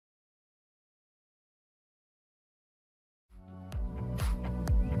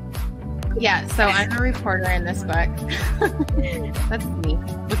Yeah, so I'm a reporter in this book. That's me,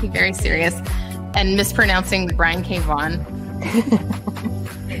 looking very serious and mispronouncing Brian K. Vaughan.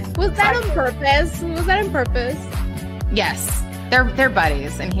 Was that on purpose? Yes, they're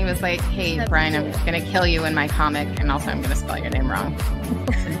buddies, and he was like, "Hey, that's Brian, I'm gonna kill you in my comic, and also I'm gonna spell your name wrong."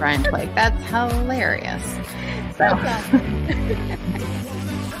 And Brian's like, "That's hilarious." So.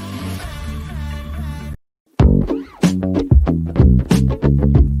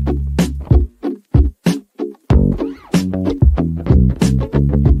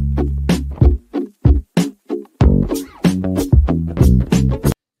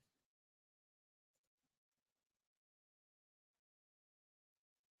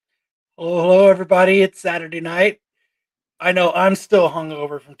 Hello, everybody. It's Saturday night. I know I'm still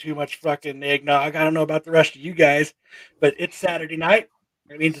hungover from too much fucking eggnog. I don't know about the rest of you guys, but it's Saturday night.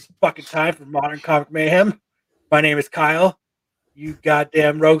 It means it's fucking time for Modern Comic Mayhem. My name is Kyle. You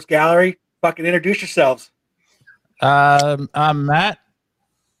goddamn Rogues Gallery. Fucking introduce yourselves. I'm Matt.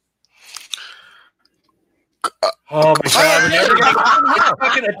 Oh my god!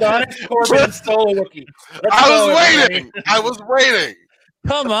 Fucking Adonis Corbin solo Wookie. I was waiting.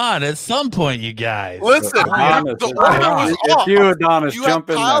 Come on, at some point, you guys. Listen, Adonis, the order was off. you Adonis, You jump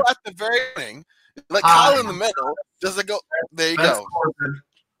have in Kyle there. at the very beginning, like Kyle in the middle. Does it go? There you go.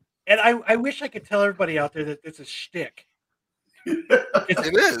 And I wish I could tell everybody out there that it's a shtick.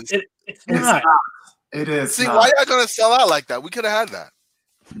 It is. It's not. It is. See, why y'all gonna sell out like that? We could have had that.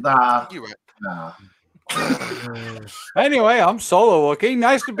 Nah. You're right. Nah. Anyway, I'm Solo Wookie.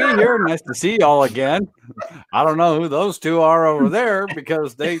 Nice to be here. Nice to see y'all again. I don't know who those two are over there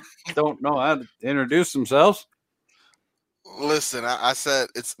because they don't know how to introduce themselves. Listen, I said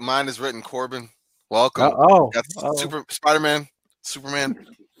it's mine is written Corbin. Welcome. That's Super Spider-Man, Superman.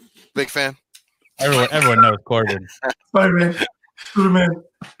 Big fan. Everyone knows Corbin. Spider-Man, Superman,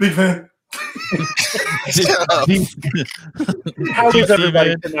 big fan. How is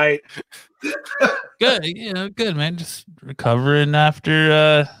everybody tonight? Good, good, man. Just recovering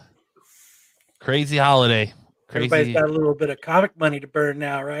after crazy holiday. Everybody's got a little bit of comic money to burn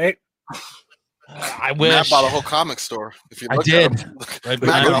now, right? I wish. Matt bought a whole comic store. If you I look did. at him, Right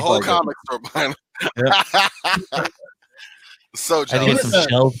Matt got a whole like comic store behind him. Yep. So I had to get jealous. some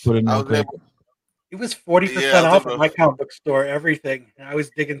shelves put in I real was quick. able- It was 40% Yeah, off they at my comic book store, everything. And I was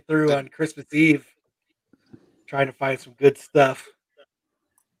digging through on Christmas Eve, trying to find some good stuff.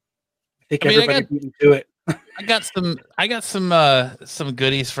 I think everybody beat me to it. I got some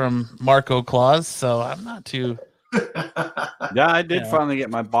goodies from Marco Claus, so I'm not too. Yeah, I did Yeah. finally get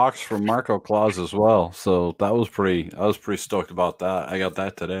my box from Marco Claus as well. So I was pretty stoked about that. I got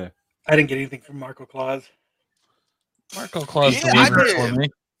that today. I didn't get anything from Marco Claus. Marco Claus Yeah, I delivered did. for me.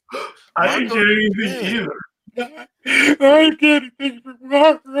 I didn't get anything either. I didn't get anything from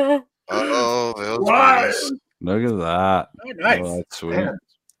Marco. Oh, those Why? boys. Look at that. Oh, nice. Oh, that's sweet. Man.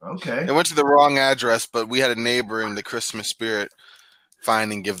 Okay. I went to the wrong address, but we had a neighbor in the Christmas spirit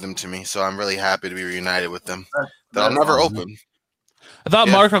find and give them to me. So I'm really happy to be reunited with them. That I'll never open. I thought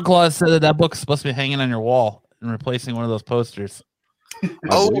Yeah. Marco Claus said that book's supposed to be hanging on your wall and replacing one of those posters.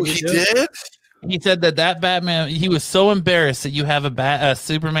 Oh, he did? He said that Batman. He was so embarrassed that you have a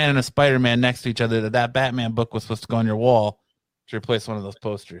Superman and a Spider-Man next to each other that Batman book was supposed to go on your wall to replace one of those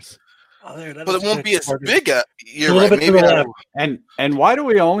posters. Oh, there, that But is it won't be as good. big. You're A little right. bit to Maybe the I- left. And why do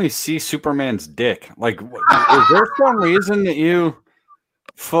we only see Superman's dick? Like, is there some reason that you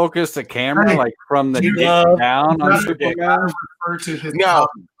focus the camera like from the You dick love- down on Not Superman? refer to his No.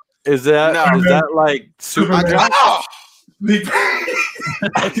 Is that like super? Superman. Oh, big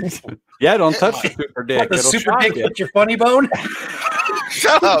Yeah, don't touch the super dick. What, the It'll super shock dick you. with your funny bone?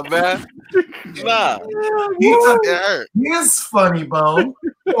 shut up, man. Nah. He's It hurt. His funny bone.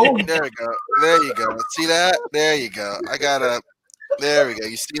 Oh, There we go. There you go. See that? There you go. I got a. There we go.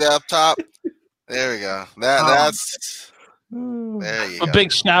 You see that up top? There we go. That's. There you A go.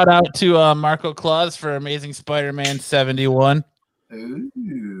 big shout out to Marco Claus for Amazing Spider-Man 71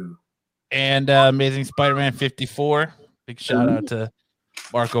 ooh. and Amazing Spider-Man 54. Big shout out to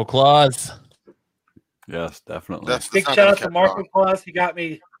Marco Claus. Yes, definitely. That's Big not shout gonna out to catch Marco on. Claus. He got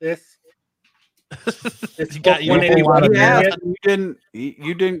me this. It's He got you a whole 181. lot of Yeah, mail.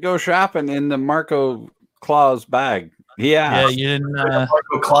 you didn't go shopping in the Marco Claus bag. Yeah, Yeah, you didn't.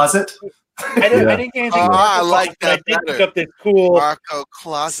 Marco Closet. I didn't get anything. Oh, from I Marco like Claus, but I that did pick better. up this cool Marco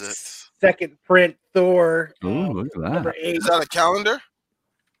Closet. second print Thor. Ooh, look at Number that. 8. Is that a calendar?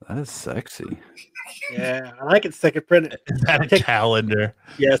 That is sexy. Yeah, I like it second print. Is that a calendar?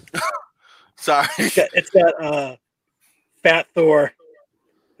 Yes, Sorry. it's got Fat Thor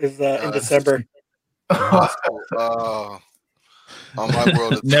is in that's- December. Oh. On my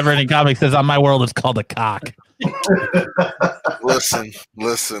world, it's Never Ending Comic says on my world it's called a cock.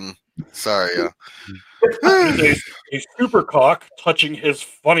 listen. Sorry, yeah. There's a super cock touching his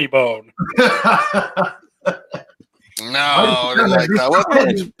funny bone. No, like that.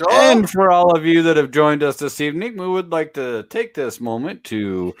 What? And for all of you that have joined us this evening, we would like to take this moment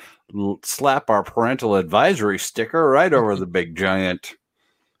to slap our parental advisory sticker right over the big giant,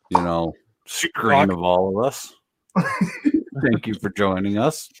 screen of all of us. Thank you for joining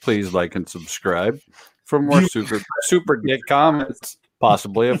us. Please like and subscribe for more super dick comments,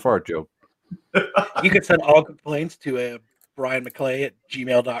 possibly a fart joke. You can send all complaints to Brian McClay at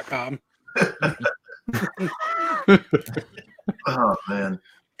gmail.com. Oh man.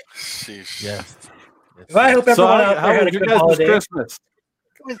 Sheesh. Yes. Well, I hope everyone out how there had a was you good guys' holiday. Christmas?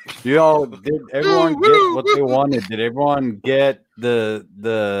 Did everyone get what they wanted? Did everyone get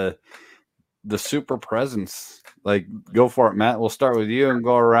the super presents? Like, go for it, Matt. We'll start with you and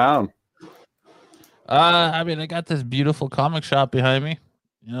go around. I mean, I got this beautiful comic shop behind me,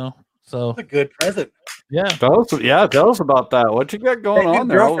 so That's a good present. yeah, Tell us about that. What you got going Your on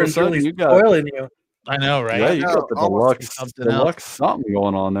there? All of a girlfriend's sudden, really you got spoiling you. I know, right? yeah, you got the almost deluxe something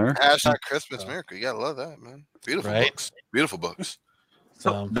going on there. Hashtag Christmas miracle. You gotta love that, man. Beautiful Right? books. Beautiful books.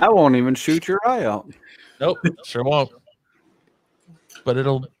 So That won't even shoot your eye out. nope, sure won't. But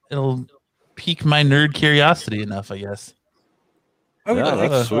it'll pique my nerd curiosity enough, I guess. I would Yeah, like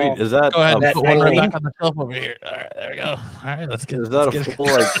that's to sweet. know. Is that Go ahead, that put one right magazine? back on the shelf over here. All right, there we go. All right, let's get. is that let's a get- full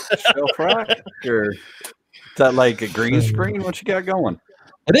shelf rack or is that like a green screen? What you got going?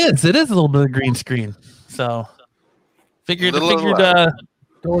 It is. It is a little bit of green screen. So figured Little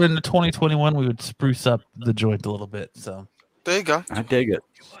going into 2021 we would spruce up the joint a little bit. So There you go. I dig it.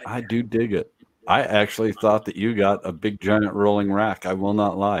 I do dig it. I actually thought that you got a big giant rolling rack. I will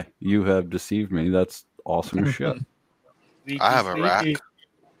not lie. You have deceived me. That's awesome as shit. I have a rack.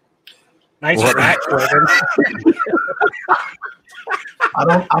 Nice What? rack, Corbin.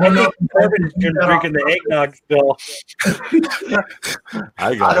 I don't know. Corbin's been drinking the eggnog still. I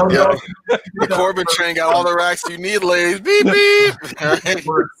I got don't it. know. The Corbin train got all the racks you need, ladies. Beep beep. All right.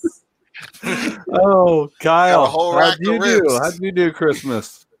 Oh, Kyle, Got a whole how'd rack you of do? ribs. How'd you do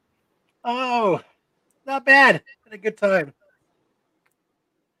Christmas? Oh, not bad. Had a good time.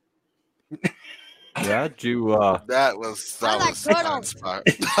 Yeah, did you That was inspired.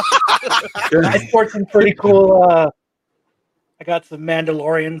 I scored some pretty cool. I got some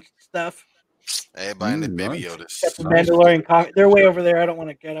Mandalorian stuff. Everybody in the baby Nice. Yodas. Got some Mandalorian coffee. They're way over there. I don't want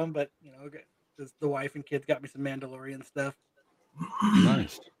to get them, but the wife and kids got me some Mandalorian stuff.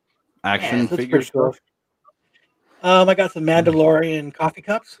 nice action Yeah, that's figure pretty cool. stuff? I got some Mandalorian coffee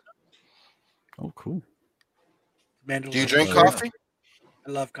cups. Oh, cool. Mandalorian Do you drink syrup. coffee?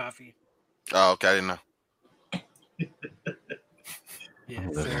 I love coffee. Oh, okay. I didn't know. Yes,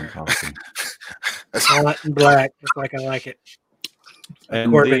 Oh, that's sir. awesome. Hot and black, just like I like it.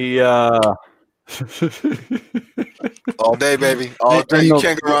 And Corbin. the All day, baby. All day. You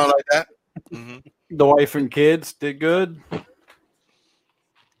can't go around like that. the wife and kids did good.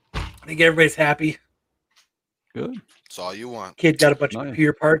 I think everybody's happy. Good. That's all you want. Kid got a bunch of Nice.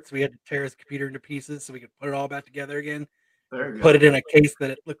 computer parts. We had to tear his computer into pieces so we could put it all back together again. There you go. Put it in a case that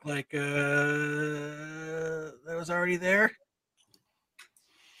it looked like that was already there.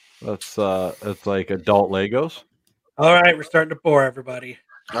 That's it's like adult Legos. All right, we're starting to bore everybody.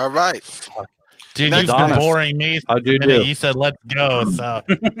 All right. dude, Next you've been Adonis. boring me. How'd you The minute do? you said let's go, so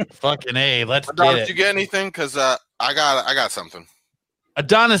fucking A, let's Adonis, get did you it. get anything? Because I got something.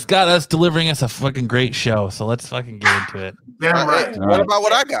 Adonis got us delivering us a fucking great show, so let's fucking get into it. Damn right. Hey, All what right. about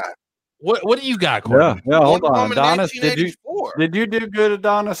what I got? What do you got, Yeah, Corbin? yeah. Hold Wonder on, Woman Adonis. Did you 1984. do good,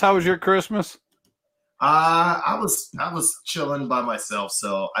 Adonis? How was your Christmas? I was chilling by myself,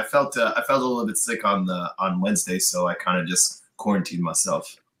 so I felt a little bit sick on Wednesday, so I kind of just quarantined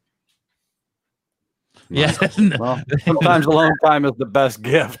myself. Yeah, Well, sometimes alone time is the best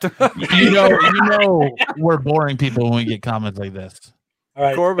gift. you know, we're boring people when we get comments like this. All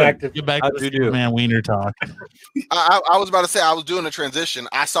right, Corbin, back to Get back How'd to you the do? Superman wiener talk. I was about to say I was doing a transition.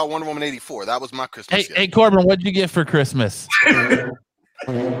 I saw Wonder Woman 84. That was my Christmas Hey, gift. hey, Corbin, what'd you get for Christmas?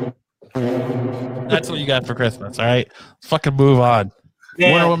 That's what you got for Christmas. All right, let's fucking move on.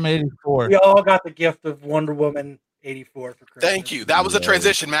 Man, Wonder Woman 84. we all got the gift of Wonder Woman 84 for Christmas. Thank you. That was a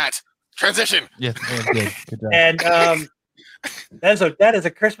transition, Matt. Transition. Yes, good. Good job. And that is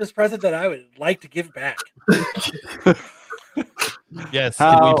a Christmas present that I would like to give back. Yes.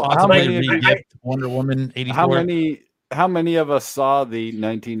 How- Can we how possibly many- re-gift Wonder Woman 84? How many of us saw the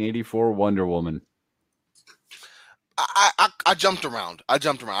 1984 Wonder Woman? I jumped around. I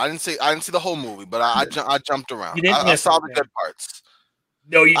didn't see the whole movie, but I jumped around. You didn't I miss saw it, the man. good parts.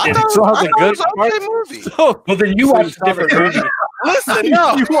 No, you I didn't. thought saw it the was good an okay parts? movie. So, Well, then you So watched you a different saw the- movie. Listen,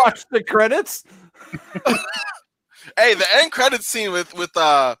 no. you watched the credits? Hey, the end credits scene with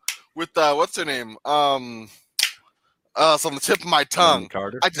what's her name? It's on the tip of my tongue.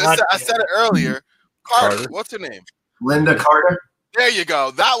 Carter. I said it earlier. Carter. What's her name? Linda Carter. There you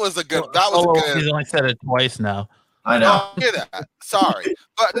go. That was a good. That was a good. He's only said it twice now. I know. Oh, hear that. Sorry,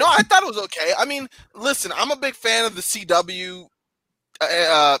 but no, I thought it was okay. I mean, listen, I'm a big fan of the CW,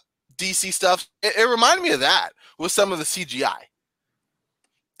 DC stuff. It reminded me of that with some of the CGI.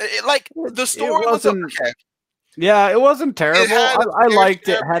 Like the story was okay. Yeah, it wasn't terrible. had I liked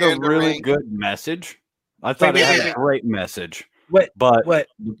it. Fair Had a really pandering. good message. I thought Wait, it had wait, a great message. What? But What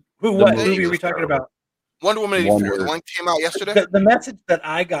the movie movie are we was talking terrible. about? Wonder Woman 84. Wonder. The one came out yesterday. The message that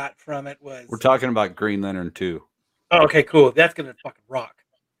I got from it was, we're talking about Green Lantern 2. oh, okay, cool. That's gonna fucking rock.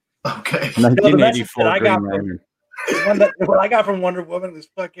 Okay. the message 1984 that I got Green Lantern. What I got from Wonder Woman was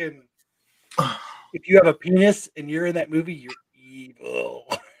fucking. If you have a penis and you're in that movie, you're evil.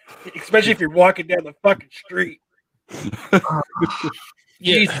 Especially if you're walking down the fucking street.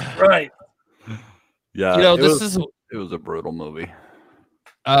 Jesus Christ. Yeah, You know, it was a brutal movie.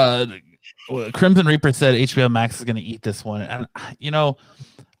 Crimson Reaper said HBO Max is going to eat this one, and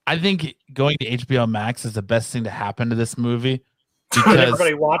I think going to HBO Max is the best thing to happen to this movie because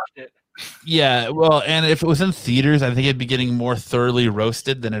Everybody watched it. yeah, well, and if it was in theaters, I think it'd be getting more thoroughly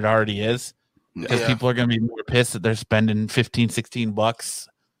roasted than it already is because Yeah. people are going to be more pissed that they're spending $15-$16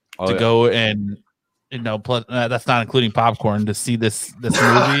 Oh, to yeah. go and plus, that's not including popcorn to see this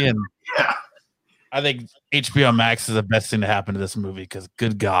movie, and Yeah. I think HBO Max is the best thing to happen to this movie because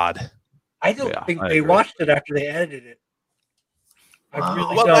good God. I don't Yeah, think I they agree. watched it after they edited it. I Wow.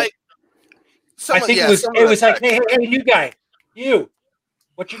 really Well, don't. like, I think it was like, hey, new guy, you.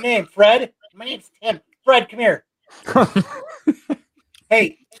 What's your name? Fred? My name's Tim. Fred, come here.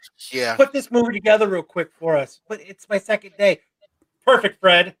 Hey, yeah. put this movie together real quick for us. But it's my second day. Perfect,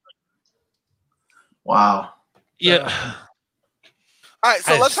 Fred. Wow. Yeah. All right,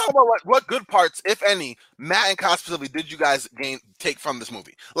 so I- let's talk about what good parts, if any, Matt and Kyle specifically, did you guys take from this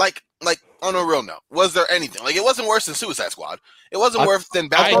movie? Like on a real note, was there anything? Like, it wasn't worse than Suicide Squad. It wasn't worse than I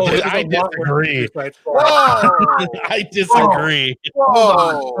Batman. did- It was a lot worse disagree. than Suicide Squad. Whoa! I disagree.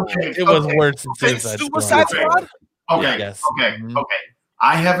 Whoa! Okay. It was okay. worse than Than Suicide Suicide Squad. Squad? Okay. Yes. Okay. Mhm. Okay.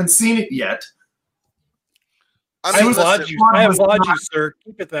 I haven't seen it yet. I I mean, applaud listen, you. I applaud you, sir.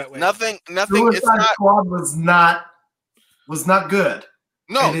 Keep it that way. nothing. It's Suicide not. Squad was not good.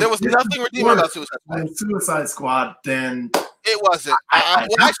 No, and there it- was this nothing is redeeming about worse Suicide Squad. And Suicide Squad, then It wasn't. Well,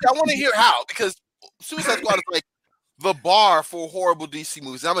 actually, I want to hear how, because Suicide Squad is like the bar for horrible DC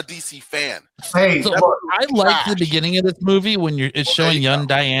movies. I'm a DC fan. hey, So, look, I like the trash. beginning of this movie when it's there showing you young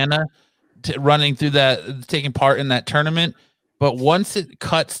go. Diana running through that, taking part in that tournament. But once it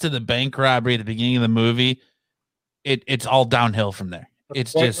cuts to the bank robbery at the beginning of the movie, it's all downhill from there. The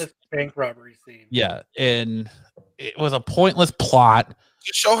It's pointless just bank robbery scene. yeah, and it was a pointless plot.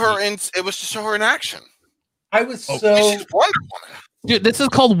 To show her it was to show her in action. I was Oh, so. She's Wonder Woman. Dude, this is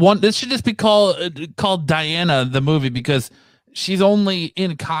called one. This should just be called Diana the movie because she's only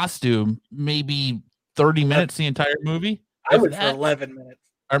in costume maybe 30 minutes the entire movie. I If went for that, 11 minutes.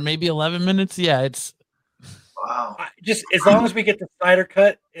 or maybe 11 minutes. Yeah, it's wow. Just as long as we get the Snyder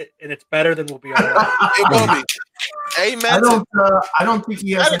cut and it's better, then we'll be all right. It will be. Amen. I don't think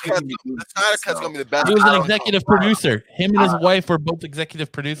he has Snyder anything to do The with Snyder this, Cut's so. gonna be the best. he was I an don't know. executive producer. Him and his wife were both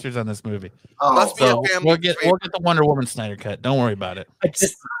executive producers on this movie. Oh, Must be So a family we'll get favorite. the Wonder Woman Snyder cut. Don't worry about it. I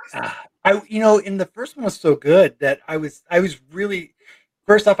just, in the first one was so good that I was really,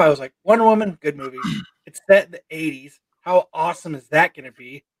 first off, I was like, Wonder Woman, good movie. It's set in the 80s. How awesome is that going to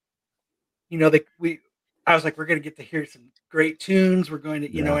be? I was like, we're going to get to hear some great tunes. We're going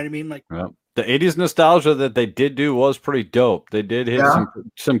to, you know Yeah. what I mean? Like, Yeah. The 80s nostalgia that they did do was pretty dope. They did hit Yeah.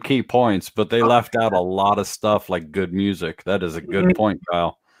 some key points, but they left out a lot of stuff like good music. That is a good point,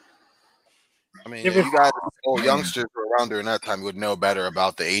 Kyle. I mean, It if was- you guys, old youngsters who were around during that time, would know better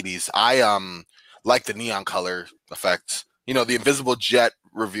about the '80s. I like the neon color effects. The Invisible Jet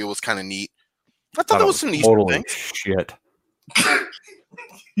reveal was kind of neat. I thought there was some neat totally things. shit.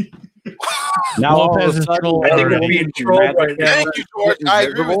 Now all of Lopez a is sudden, trolled I think already. we're being she's trolled mad right now. Thank you, George. I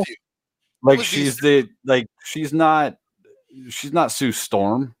agree with you. Like was she's not Sue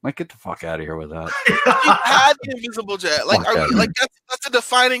Storm. Like, get the fuck out of here with that. She had the Invisible Jet. Like, Fuck that. that's a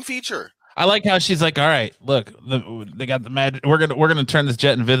defining feature. I like how she's like, all right, look, they got the magic. We're gonna turn this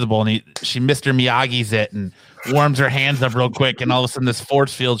jet invisible, and she Mr. Miyagi's it and warms her hands up real quick, and all of a sudden this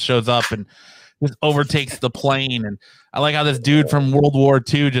force field shows up, and just overtakes the plane. And I like how this dude from World War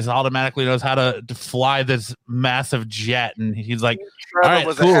II just automatically knows how to fly this massive jet. And he's like, all right,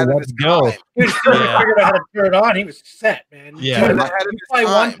 cool, let's go. Dude, he figured out how to turn it on. He was set, man. Yeah. Dude, you fly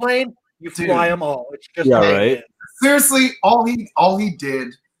one plane, you fly them all. It's just right. Seriously, all he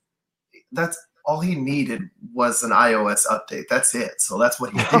did, that's all he needed was an iOS update. That's it. So that's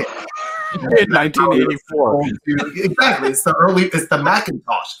what he did. In 1984. Exactly. It's the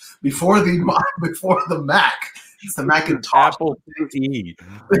Macintosh before the Mac. It's the Macintosh. Apple IIe.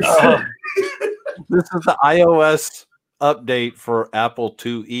 This is the iOS update for Apple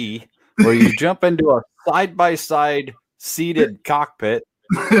IIe, where you jump into a side-by-side seated cockpit.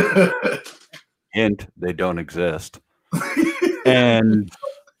 Hint, they don't exist. And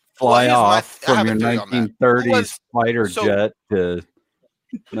fly off from your 1930s fighter jet to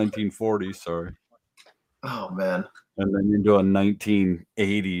 1940s, sorry. Oh, man. And then into a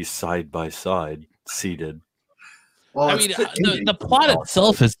 1980s side-by-side seated. Well, I mean, the plot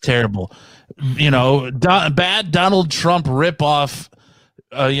itself is terrible. You know, bad Donald Trump ripoff,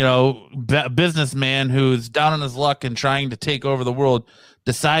 businessman who's down on his luck and trying to take over the world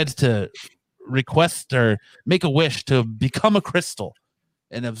decides to request or make a wish to become a crystal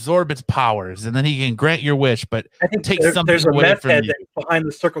and absorb its powers, and then he can grant your wish, but I think take something there's a away meth from head you. that's behind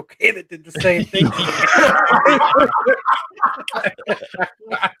the Circle K that did the same thing.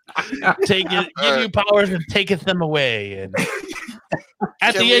 Give you powers and taketh them away. And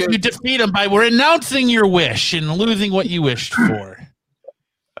at the end, you defeat him by renouncing your wish and losing what you wished for.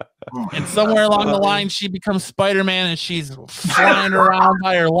 And somewhere along the line, she becomes Spider-Man, and she's flying around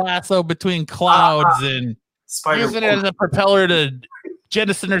by her lasso between clouds and using it as a propeller to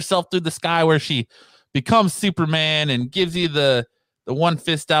jettison herself through the sky, where she becomes Superman and gives you the one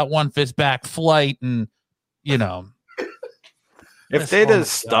fist out, one fist back flight. And if they'd have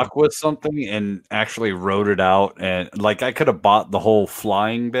stuck with something and actually wrote it out, and like I could have bought the whole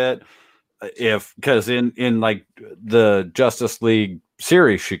flying bit, because in like the Justice League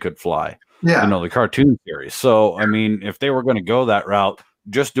series she could fly, the cartoon series. So I mean, if they were going to go that route,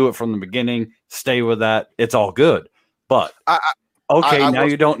 just do it from the beginning, stay with that, it's all good. But now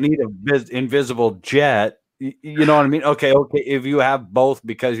you don't need an invisible jet. You know what I mean? Okay. If you have both,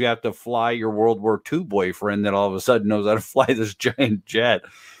 because you have to fly your World War II boyfriend that all of a sudden knows how to fly this giant jet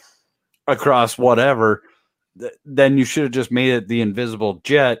across whatever, then you should have just made it the invisible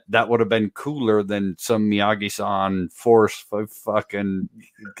jet. That would have been cooler than some Miyagi-san force fucking.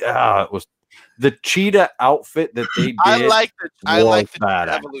 It was the cheetah outfit that they did. I like the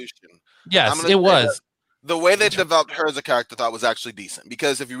evolution. Yes, it was. The way they developed her as a character, I thought was actually decent,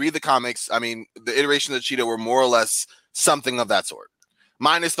 because if you read the comics, I mean, the iteration of the cheetah were more or less something of that sort,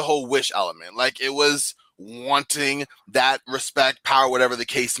 minus the whole wish element. Like, it was wanting that respect, power, whatever the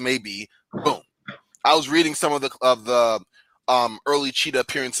case may be. Boom. I was reading some of the early cheetah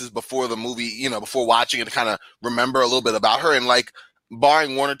appearances before the movie, before watching it, to kind of remember a little bit about her, and like,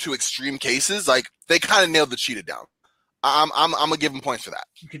 barring one or two extreme cases, like, they kind of nailed the cheetah down. I'm gonna give them points for that.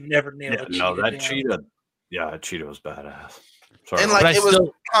 You could never nail the cheetah. No, that cheetah. Yeah, cheetah was badass. Sorry. And like, it was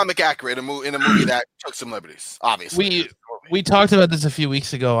comic accurate in a movie that took some liberties. Obviously, we talked about this a few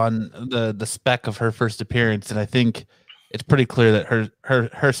weeks ago on the spec of her first appearance, and I think it's pretty clear that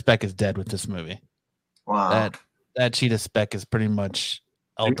her spec is dead with this movie. Wow, that cheetah spec is pretty much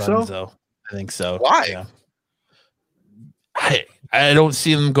el dunzo. I think so. Why? Yeah. I don't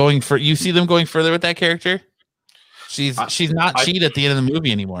see them going for. You see them going further with that character? She's not cheetah at the end of the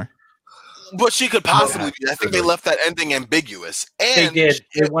movie anymore. But she could possibly be. I think they left that ending ambiguous. And they did.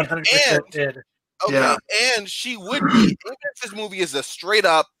 They 100% did. Okay, yeah. And she would be, even if this movie is a straight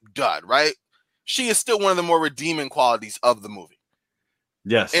up dud, right? She is still one of the more redeeming qualities of the movie.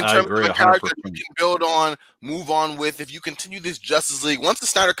 Yes, in terms of a character you can build on, move on with. If you continue this Justice League, once the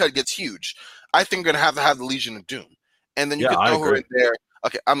Snyder Cut gets huge, I think you're gonna have the Legion of Doom, and then you can throw her in there.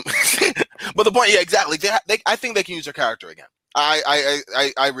 Okay, but the point, yeah, exactly. I think they can use her character again.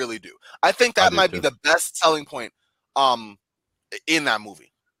 I really do. I think that might be the best selling point in that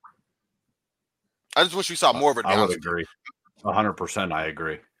movie. I just wish we saw more of it. I would agree. 100%. I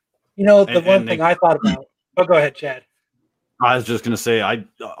agree. The one thing I thought about. Oh, go ahead, Chad. I was just going to say, I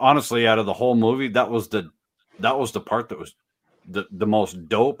honestly, out of the whole movie, that was the part that was the most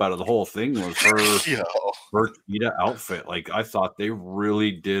dope out of the whole thing, was her cheetah outfit. Like, I thought they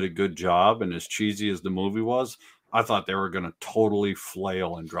really did a good job, and as cheesy as the movie was, I thought they were going to totally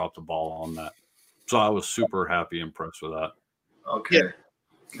flail and drop the ball on that. So I was super happy, impressed with that. Okay.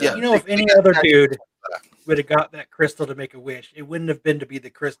 Yeah. If any other dude would have got that crystal to make a wish, it wouldn't have been to be the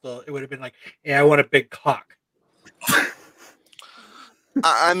crystal. It would have been like, I want a big cock.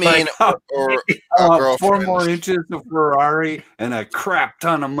 I mean, Like, or I a want 4 girlfriend. more inches of Ferrari and a crap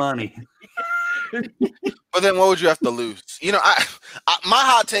ton of money. But then what would you have to lose? You know, my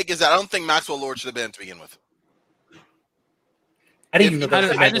hot take is that I don't think Maxwell Lord should have been to begin with. I didn't even know that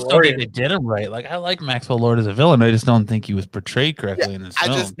was I just don't think they Mandalorian. did him right. Like I like Maxwell Lord as a villain. I just don't think he was portrayed correctly in this I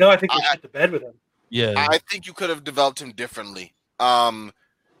film. just- No, I think they shit the bed with him. Yeah, I think you could have developed him differently, and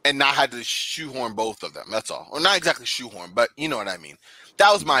not had to shoehorn both of them. That's all, or not exactly shoehorn, but you know what I mean.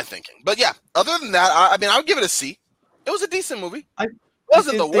 That was my thinking. But yeah, other than that, I mean, I would give it a C. It was a decent movie. It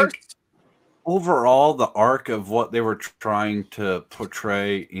wasn't the did think- worst. Overall, the arc of what they were trying to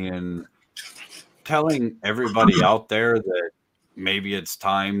portray in telling everybody out there that maybe it's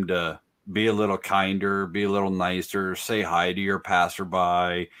time to be a little kinder, be a little nicer, say hi to your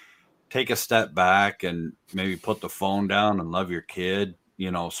passerby, take a step back and maybe put the phone down and love your kid,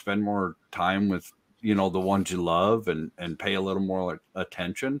 you know, spend more time with, you know, the ones you love and pay a little more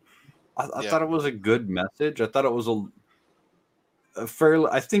attention. I thought it was a good message. I thought it was a fairly,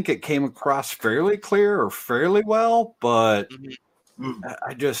 I think it came across fairly clear or fairly well, but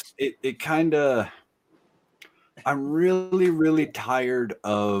I just, it kind of, I'm really tired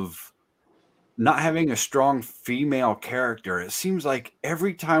of not having a strong female character. It seems like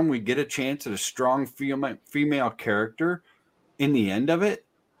every time we get a chance at a strong female character, in the end of it,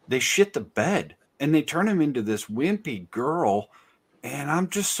 they shit the bed and they turn him into this wimpy girl. And I'm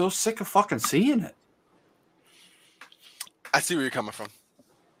just so sick of fucking seeing it. I see where you're coming from.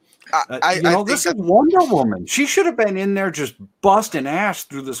 This is Wonder Woman. She should have been in there just busting ass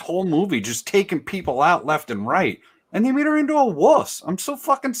through this whole movie, just taking people out left and right. And they made her into a wuss. I'm so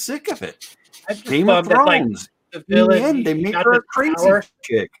fucking sick of it. Game of Thrones. The villain, in the end, they make her a crazy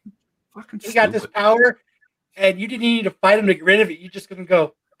chick. Fucking he got this power, and you didn't need to fight him to get rid of it. You just gonna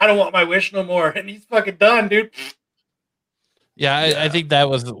go, I don't want my wish no more. And he's fucking done, dude. Yeah, I think that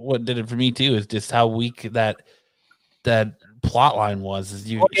was what did it for me too. Is just how weak that plot line was. Is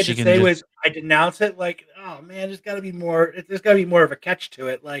All you had to say was, I denounce it. Like, oh man, there's got to be more. There's got to be more of a catch to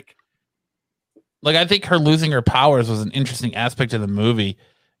it. Like I think her losing her powers was an interesting aspect of the movie,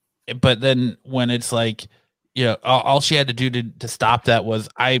 but then when it's like, you know, all she had to do to stop that was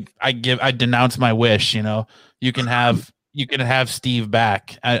I denounce my wish. You know, you can have Steve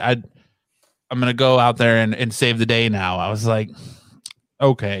back. I'm gonna go out there and save the day now. I was like,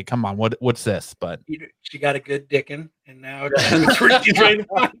 okay, come on, what's this? But she got a good dickin', and now it's ready to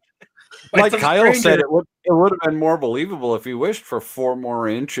find. Like Kyle said, it would have been more believable if he wished for 4 more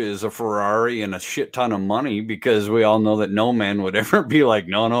inches, a Ferrari, and a shit ton of money, because we all know that no man would ever be like,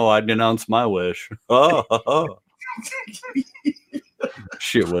 no, I denounce my wish. Oh.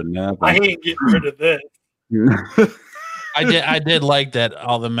 Shit wouldn't happen. I ain't getting rid of this. I did like that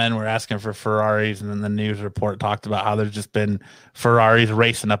all the men were asking for Ferraris, and then the news report talked about how there's just been Ferraris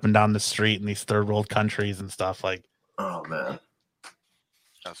racing up and down the street in these third world countries and stuff. Like, oh man,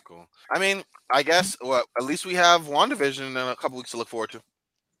 that's cool. I mean, I guess at least we have WandaVision in a couple weeks to look forward to.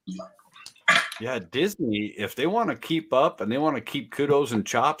 Yeah, Disney, if they want to keep up and they want to keep kudos and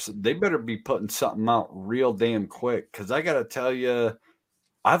chops, they better be putting something out real damn quick. Because I got to tell you,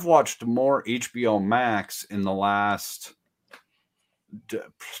 I've watched more HBO Max in the last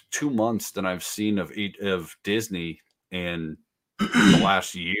 2 months than I've seen of Disney in the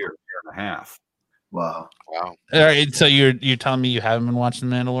last year and a half. Wow. All right, so you're telling me you haven't been watching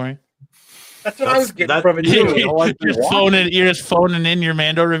The Mandalorian? That's what I was getting from it. You're just phoning in your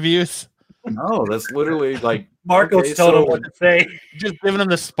Mando reviews. No, that's literally like Marco's told him what to say. Just giving him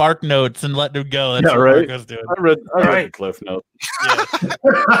the spark notes and letting him go. That's yeah, what right. Marco's doing. I read the cliff notes. Yeah.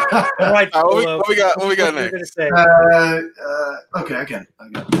 All right, what we got next? Okay, I get it.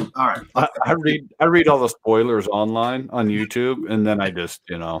 All right. I read all the spoilers online on YouTube, and then I just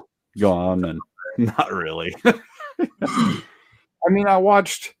go on and not really. I mean, I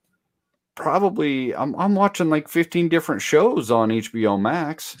watched probably I'm watching like 15 different shows on HBO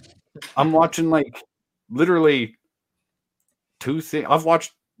Max. I'm watching like literally 2 things. I've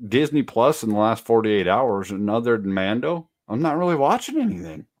watched Disney Plus in the last 48 hours, and other than Mando, I'm not really watching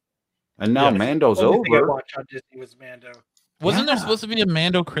anything. And now Mando's the only thing I over. watched on Disney was Mando. Wasn't there supposed to be a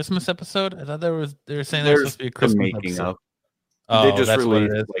Mando Christmas episode? I thought they were saying there was supposed to be a Christmas making episode. of. Oh, They just that's what it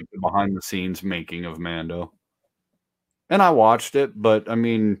released is. like the behind the scenes making of Mando. And I watched it, but I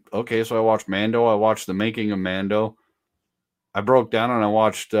mean, okay, so I watched Mando, I watched the making of Mando. I broke down and I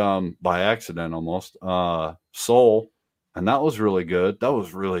watched by accident almost Soul, and that was really good. That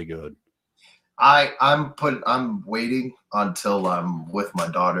was really good. I'm waiting until I'm with my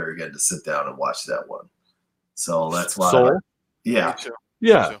daughter again to sit down and watch that one. So that's why. Soul? Yeah.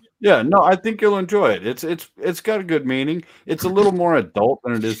 Yeah. Yeah. No, I think you'll enjoy it. It's got a good meaning. It's a little more adult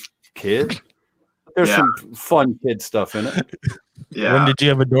than it is kid. There's some fun kid stuff in it. Yeah. When did you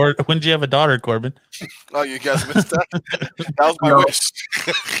have a daughter? When did you have a daughter, Corbin? Oh, you guys missed that. That was my wish.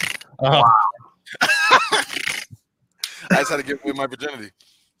 Oh. Wow. I just had to give away my virginity.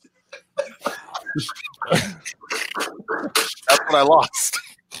 That's what I lost.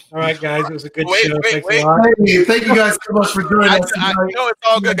 All right, guys, it was a good Wait, show. wait, Thanks wait. a lot. Hey, thank you guys so much for joining us. It's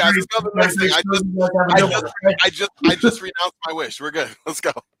all good, guys. Let's go to the next thing. I just renounced my wish. We're good. Let's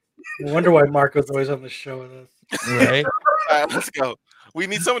go. No wonder why Marco's always on the show with us. Right. All right, let's go. We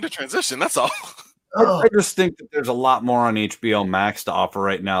need someone to transition. That's all. I just think that there's a lot more on HBO Max to offer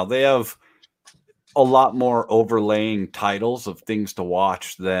right now. They have a lot more overlaying titles of things to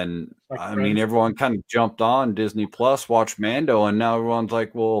watch than I mean, everyone kind of jumped on Disney Plus, watched Mando, and now everyone's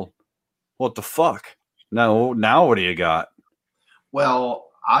like, well, what the fuck? Now what do you got? Well,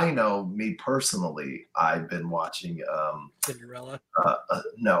 I know me personally, I've been watching Cinderella.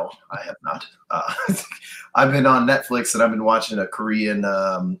 No, I have not. I've been on Netflix and I've been watching a Korean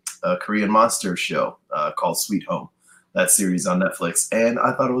monster show called Sweet Home. That series on Netflix, and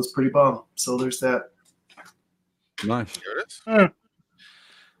I thought it was pretty bomb. So there's that. Nice. Here it is.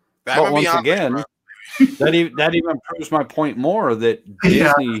 But once again, that even proves my point more that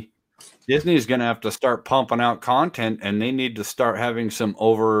Disney's going to have to start pumping out content, and they need to start having some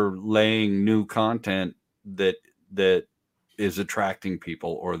overlaying new content that is attracting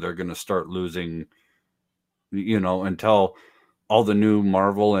people, or they're going to start losing, until all the new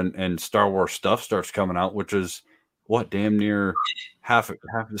Marvel and Star Wars stuff starts coming out, which is what, damn near half of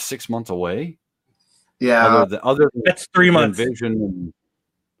 6 months away. Yeah, other than that's 3 months. Vision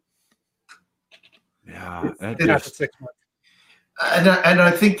Half of 6 months. And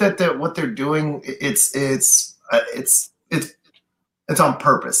I think that what they're doing, it's on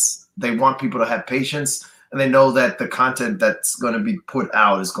purpose. They want people to have patience, and they know that the content that's going to be put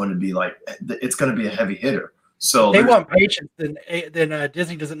out is going to be it's going to be a heavy hitter. So they want patience. Then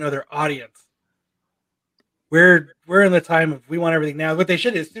Disney doesn't know their audience. We're in the time of we want everything now. What they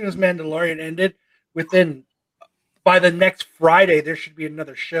should, as soon as Mandalorian ended, by the next Friday there should be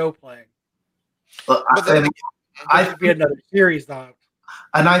another show playing. There should be another series on.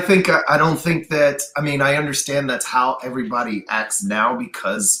 And I don't think that. I mean, I understand that's how everybody acts now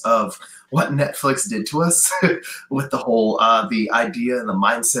because of what Netflix did to us with the whole the idea and the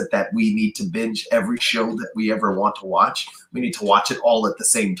mindset that we need to binge every show that we ever want to watch. We need to watch it all at the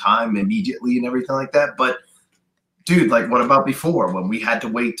same time immediately and everything like that. But dude, like, what about before when we had to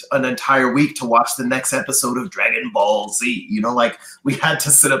wait an entire week to watch the next episode of Dragon Ball Z? We had to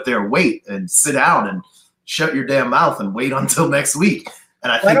sit up there, wait and sit down and shut your damn mouth and wait until next week.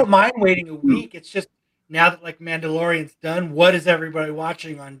 And I don't mind waiting a week. It's just now that Mandalorian's done, what is everybody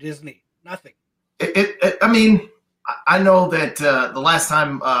watching on Disney? Nothing. I mean, I know that the last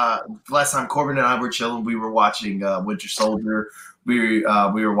time Corbin and I were chilling, we were watching Winter Soldier. We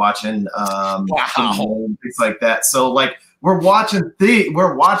were watching things like that. So we're watching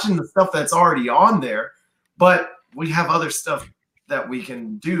the stuff that's already on there, but we have other stuff that we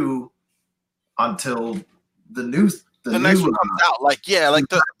can do until the next one comes out.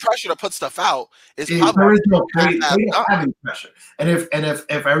 The pressure to put stuff out is probably there is no having pressure. And if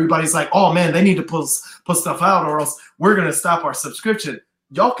everybody's like, oh man, they need to put stuff out, or else we're gonna stop our subscription.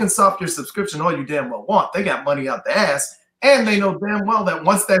 Y'all can stop your subscription all you damn well want. They got money out the ass. And they know damn well that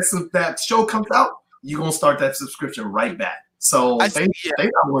once that show comes out, you're going to start that subscription right back. So they're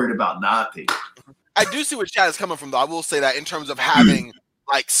not worried about nothing. I do see where Chad is coming from, though. I will say that in terms of having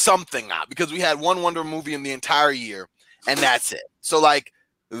something out, because we had one Wonder movie in the entire year, and that's it. So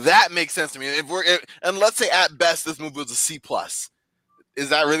that makes sense to me. And let's say at best this movie was a C+. Is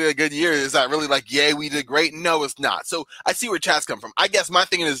that really a good year? Is that really yay, we did great? No, it's not. So I see where Chad's coming from. I guess my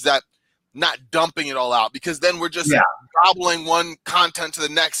thing is that not dumping it all out, because then we're just gobbling one content to the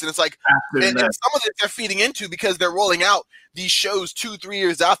next, and it's and some of it they're feeding into because they're rolling out these shows 2-3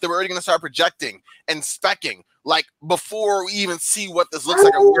 years out that we're already going to start projecting and specking before we even see what this looks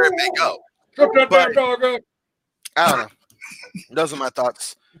like or where it may go. But, I don't know. Those are my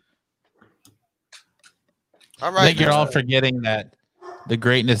thoughts. All right, I think you're all forgetting that the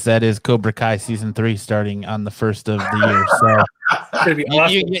greatness that is Cobra Kai season 3 starting on the 1st of the year. So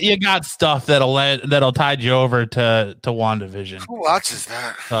awesome. you got stuff that'll tide you over to WandaVision. Who watches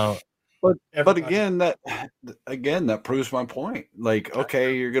that? So, but again, that proves my point.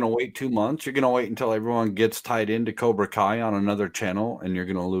 Okay, you're gonna wait 2 months. You're gonna wait until everyone gets tied into Cobra Kai on another channel, and you're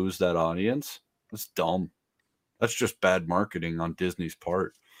gonna lose that audience. That's dumb. That's just bad marketing on Disney's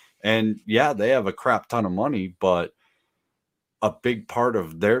part. And yeah, they have a crap ton of money, but a big part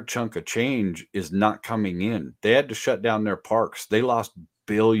of their chunk of change is not coming in. They had to shut down their parks. They lost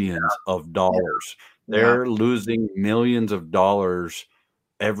billions of dollars. They're losing millions of dollars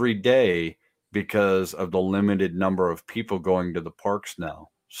every day because of the limited number of people going to the parks now.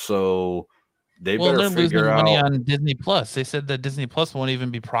 So they're losing money on Disney Plus. They said that Disney Plus won't even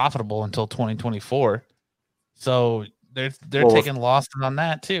be profitable until 2024. So they're taking losses on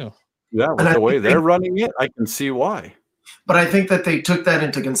that too. Yeah, with the way they're running it, I can see why. But I think that they took that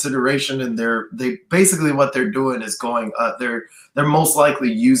into consideration, and they basically what they're doing is going. They're most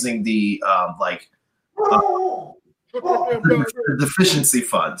likely using the the deficiency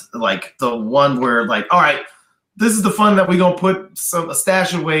fund, like the one where like, all right, this is the fund that we're gonna put a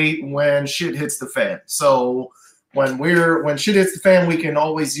stash away when shit hits the fan. So when shit hits the fan, we can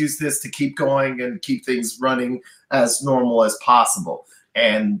always use this to keep going and keep things running as normal as possible.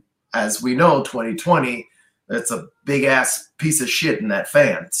 And as we know, 2020, it's a big ass piece of shit in that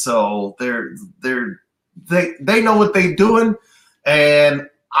fan. So they know what they're doing, and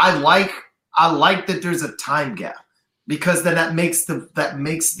I like that there's a time gap, because then that makes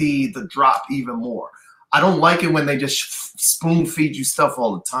the drop even more. I don't like it when they just spoon feed you stuff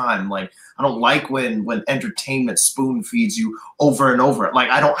all the time. Like, I don't like when entertainment spoon feeds you over and over. Like,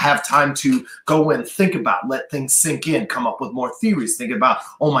 I don't have time to go and think about, let things sink in, come up with more theories, think about,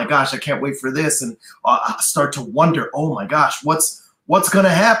 oh my gosh, I can't wait for this, and start to wonder, oh my gosh, what's going to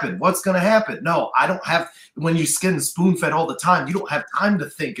happen? What's going to happen? No, I don't have. When you skin spoon fed all the time, you don't have time to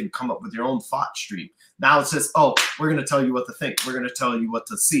think and come up with your own thought stream. Now it's just, oh, we're going to tell you what to think. We're going to tell you what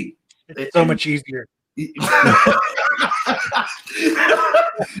to see. It's so much easier.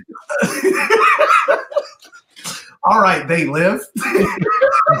 All right, they live.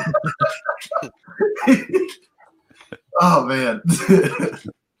 Oh man.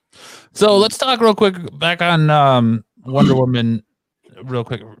 So let's talk real quick back on Wonder Woman real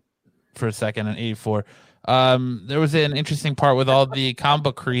quick for a second in 84. There was an interesting part with all the comic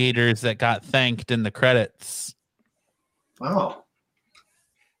book creators that got thanked in the credits. Oh.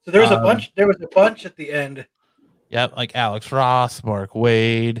 So there was a bunch. There was a bunch at the end. Yep, like Alex Ross, Mark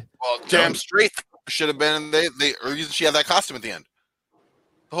Waid. Well, damn straight should have been. They reason she had that costume at the end.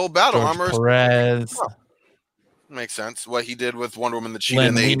 The whole battle George armor. Perez. Oh, makes sense. What he did with Wonder Woman, the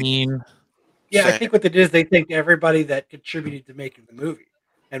Cheetah. Yeah, I think what they did is they thanked everybody that contributed to making the movie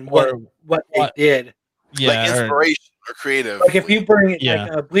and what they did. Yeah, like inspiration or creative. Like if you bring it,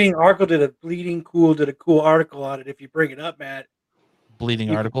 like Bleeding Cool did a cool article on it. If you bring it up, Matt.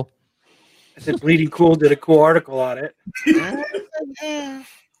 Bleeding article. I said Bleeding Cool did a cool article on it.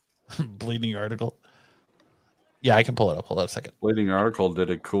 Bleeding article. Yeah, I can pull it up. Hold on a second. Bleeding article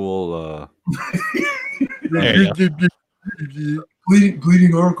did a cool. There you go.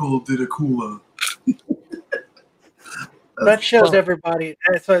 Bleeding article did a cool. That shows everybody.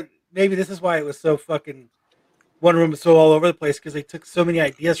 So maybe this is why it was so fucking. Wonder Woman was so all over the place, because they took so many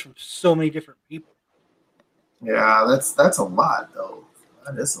ideas from so many different people. Yeah, that's a lot though.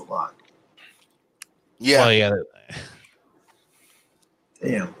 That is a lot. Yeah. Well, yeah.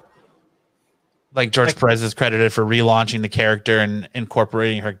 Damn. Like George Perez is credited for relaunching the character and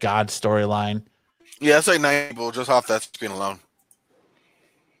incorporating her God storyline. Yeah, it's like 9 people just off that spin alone.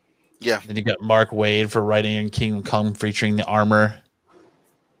 Yeah. Then you got Mark Waid for writing in Kingdom Come featuring the armor.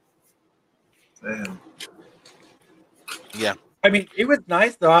 Damn. Yeah. I mean, it was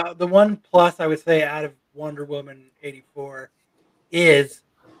nice though. The one plus I would say out of Wonder Woman 84 is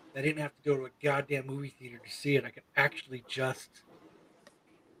I didn't have to go to a goddamn movie theater to see it. I could actually just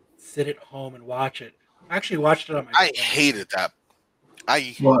sit at home and watch it. I actually watched it on my phone. I hated that.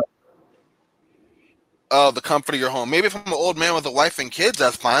 What? Oh, the comfort of your home. Maybe if I'm an old man with a wife and kids,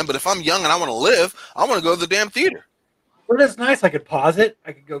 that's fine. But if I'm young and I want to live, I want to go to the damn theater. But it's nice. I could pause it.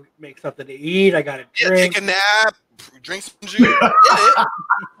 I could go make something to eat. I got a drink. Take a nap. Drink some juice.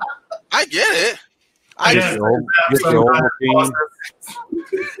 I get it. Get the Ovaltine.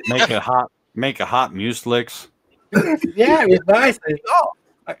 Make a hot muslix. Yeah, it was nice.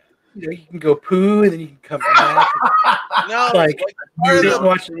 You can go poo and then you can come back. No, you didn't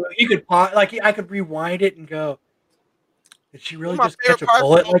watch it. You could pause. Like I could rewind it and go. Did she really just catch a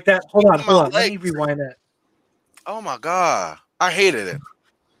bullet like that? Hold on. Let me rewind that. Oh my god, I hated it.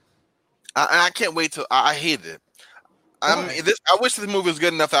 I can't wait till I hated it. I wish the movie was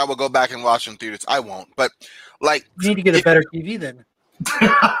good enough that I would go back and watch it in theaters. I won't, but like you need to get a better TV then.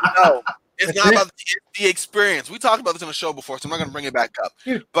 No, it's not about the experience. We talked about this in the show before, so I'm not going to bring it back up.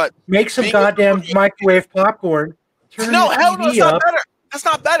 Dude, but make some goddamn microwave popcorn. Turn no, the hell no, TV that's not up, better. That's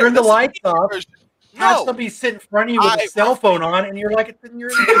not better. Turn the lights off. Have No, somebody sit in front of you with a cell phone on, and you're like, you're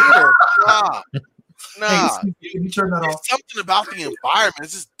in the theater. Nah, Can you turn that off? it's something about the environment.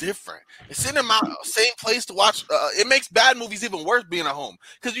 It's just different. It's in the same place to watch. It makes bad movies even worse being at home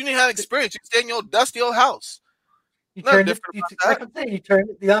because you didn't have experience. You can stay in your old dusty old house. You Nothing turn it, different you, about like that. I'm saying, you turn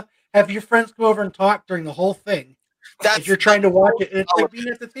it. Yeah, have your friends come over and talk during the whole thing. If you're trying to watch it, it's like being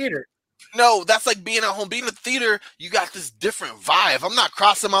at the theater. No, that's like being at home. Being in the theater, you got this different vibe. I'm not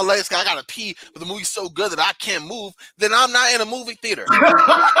crossing my legs because I gotta pee, but the movie's so good that I can't move. Then I'm not in a movie theater. Get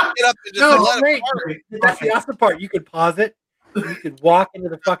up and just No, let it great. fart. That's the awesome part. You could pause it. You could walk into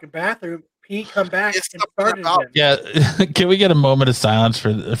the fucking bathroom, pee, come back, It's and start it again. Yeah, can we get a moment of silence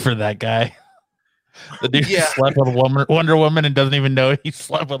for that guy? The dude Yeah. slept with Wonder Woman and doesn't even know he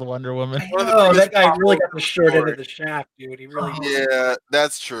slept with Wonder Woman. One of the Oh, biggest that guy really got the problems short end with of the shaft, dude. He really did. Yeah,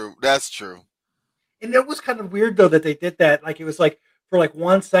 that's true. That's true. And it was kind of weird though that they did that. Like it was like for like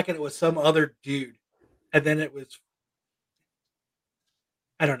 1 second it was some other dude, and then it was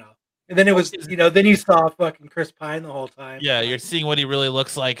I don't know. And then it was then you saw fucking Chris Pine the whole time. Yeah, you're seeing what he really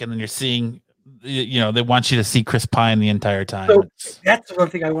looks like, and then you're seeing, they want you to see Chris Pine the entire time. So that's the one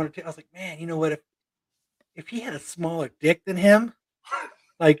thing I wanted to. I was like, man, you know what? If he had a smaller dick than him,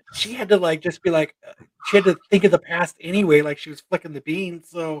 like she had to like just be like she had to think of the past anyway, like she was flicking the beans.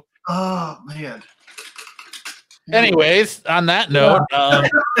 So Oh man. Anyways, on that note,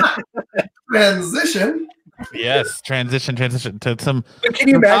 Transition. yes, transition to some. But can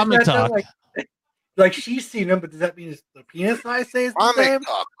you some imagine comic that? talk. Though? Like she's seen him, but does that mean the penis size stays the Comic same?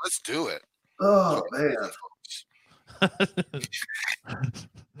 talk. Let's do it. Oh man.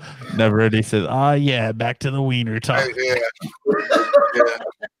 Never really says, "Oh yeah, back to the wiener talk." Yeah. Yeah.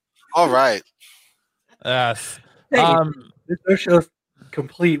 All right. Yes. Hey, there's no show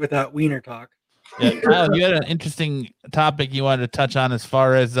complete without wiener talk. Yeah, Kyle, you had an interesting topic you wanted to touch on as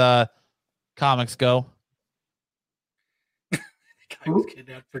far as comics go. I was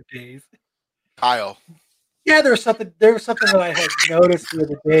kidnapped for days. Kyle. Yeah, there was something that I had noticed the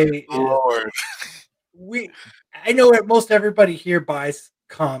other day. Lord. I know that most everybody here buys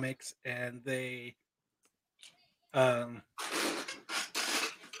comics, and they, and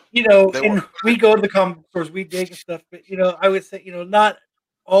we go to the comic stores, we dig and stuff, but I would say, not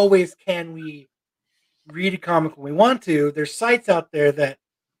always can we read a comic when we want to. There's sites out there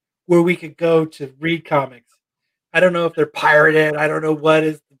where we could go to read comics. I don't know if they're pirated. I don't know what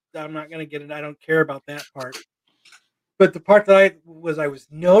is. I'm not going to get it. I don't care about that part. But the part that I was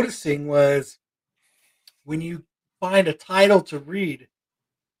noticing was when you find a title to read,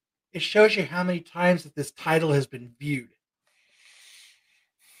 it shows you how many times that this title has been viewed.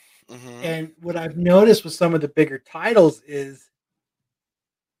 Mm-hmm. And what I've noticed with some of the bigger titles is,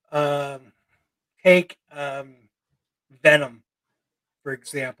 take Venom, for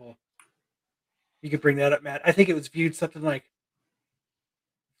example. You could bring that up, Matt. I think it was viewed something like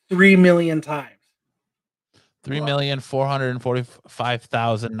 3 million times.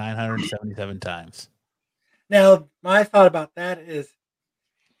 3,445,977 times. Now, my thought about that is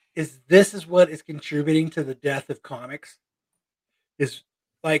this is what is contributing to the death of comics? Is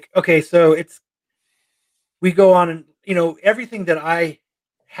like, okay, so we go on and, everything that I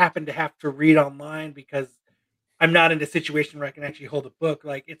happen to have to read online because I'm not in a situation where I can actually hold a book.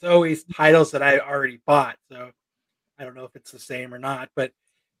 Like, it's always titles that I already bought. So I don't know if it's the same or not, but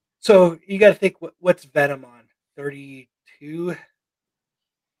so you got to think, what's Venom on? 32,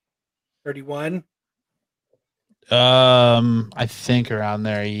 31? I think around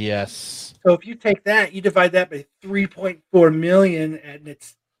there, yes. So if you take that, you divide that by 3.4 million, and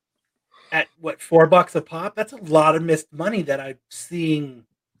it's at what, $4 a pop? That's a lot of missed money that I'm seeing.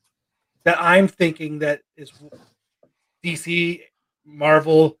 That I'm thinking that is DC,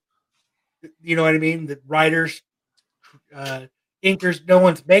 Marvel. You know what I mean? The writers, inkers, no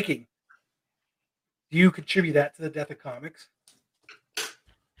one's making. Do you contribute that to the death of comics?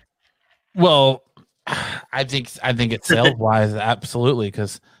 Well, I think it's sales wise, absolutely,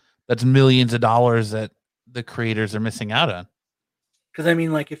 because that's millions of dollars that the creators are missing out on. Because I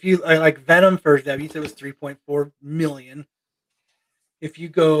mean, like if you like Venom first, you said it was 3.4 million. If you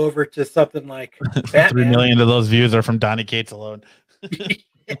go over to something like Batman, 3 million of those views are from Donny Cates alone.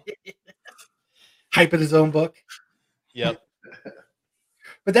 Hyping his own book. Yep.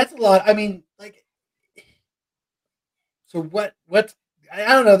 But that's a lot. I mean, like, so what? I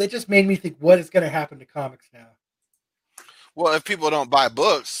don't know. They just made me think, what is going to happen to comics now? Well, if people don't buy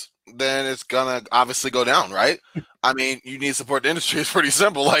books, then it's gonna obviously go down, right? I mean, you need to support the industry. It's pretty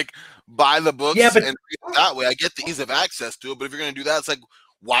simple. Like, buy the books and read it that way. I get the ease of access to it, but if you're gonna do that, it's like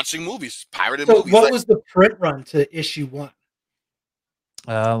watching movies, pirated movies. What was the print run to issue 1?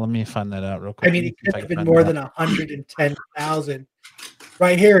 Let me find that out real quick. I mean, it could have been more than 110,000.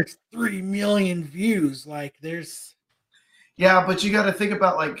 Right here, it's 3 million views. Like there's Yeah, but you got to think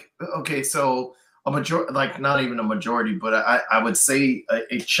about like, okay, so a majority, like not even a majority, but I would say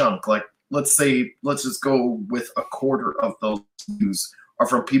a chunk. Like let's just go with a quarter of those views are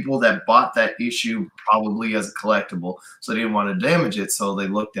from people that bought that issue probably as a collectible, so they didn't want to damage it, so they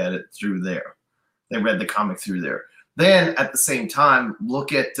looked at it through there. They read the comic through there. Then at the same time,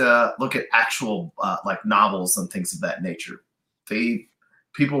 look at actual like novels and things of that nature.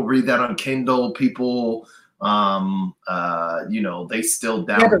 People read that on Kindle. People, they still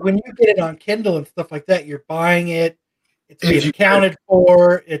download. Yeah, but when you get it on Kindle and stuff like that, you're buying it. It's being accounted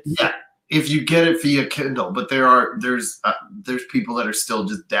for. Yeah, if you get it via Kindle, but there's people that are still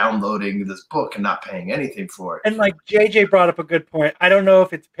just downloading this book and not paying anything for it. And like JJ brought up a good point. I don't know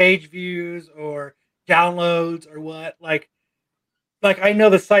if it's page views or downloads or what. Like I know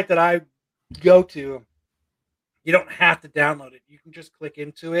the site that I go to, you don't have to download it. You can just click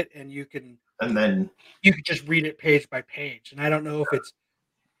into it and then you can just read it page by page. And I don't know if it's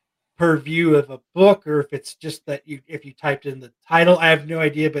per view of a book or if it's just that if you typed in the title. I have no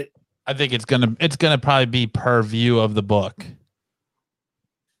idea, but I think it's gonna probably be per view of the book,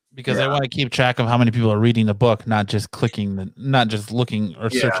 because I want to keep track of how many people are reading the book, not just not just looking or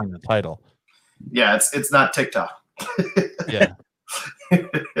searching the title. Yeah, it's not TikTok. Yeah.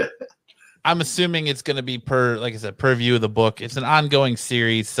 I'm assuming it's going to be like I said, per view of the book. It's an ongoing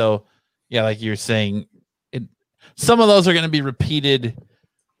series, so yeah, like you're saying, some of those are going to be repeated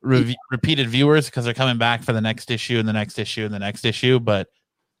viewers because they're coming back for the next issue and the next issue and the next issue. But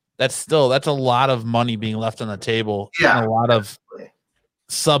that's a lot of money being left on the table. Yeah, and a lot of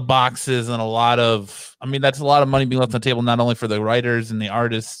sub boxes and that's a lot of money being left on the table, not only for the writers and the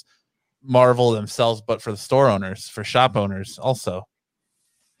artists, Marvel themselves, but for the store owners, for shop owners also.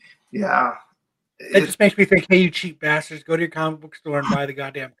 Yeah. It just makes me think, hey, you cheap bastards, go to your comic book store and buy the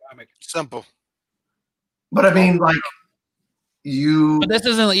goddamn comic. Simple. But I mean, like, But this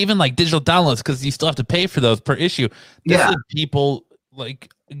isn't even like digital downloads, because you still have to pay for those per issue. This is people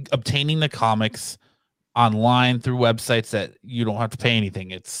like obtaining the comics online through websites that you don't have to pay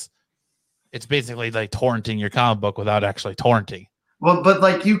anything. It's basically like torrenting your comic book without actually torrenting. Well, but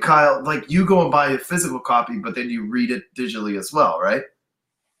like you, Kyle, like you go and buy a physical copy, but then you read it digitally as well, right?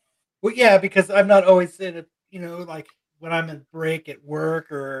 Well, yeah, because I'm not always in it, like when I'm in break at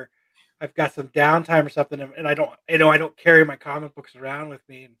work or I've got some downtime or something, and I don't carry my comic books around with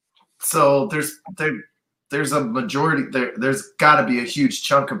me. So there's a majority there's got to be a huge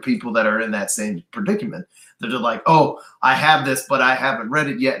chunk of people that are in that same predicament. They're like, oh, I have this, but I haven't read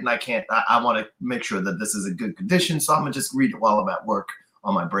it yet, and I can't. I want to make sure that this is in good condition, so I'm gonna just read it while I'm at work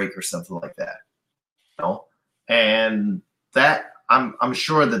on my break or something like that. And that. I'm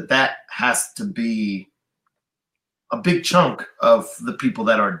sure that has to be a big chunk of the people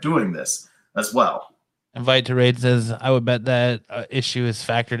that are doing this as well. Invite to Raid says, I would bet that issue is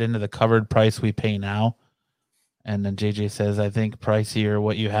factored into the covered price we pay now. And then JJ says, I think pricier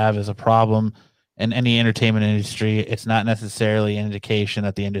what you have is a problem in any entertainment industry. It's not necessarily an indication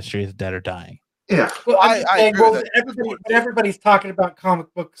that the industry is dead or dying. Yeah. Well, everybody's talking about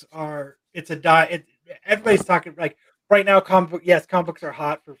comic books everybody's talking like, right now, comic books are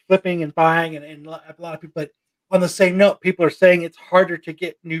hot for flipping and buying, and a lot of people. But on the same note, people are saying it's harder to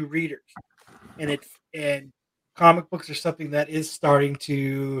get new readers, and comic books are something that is starting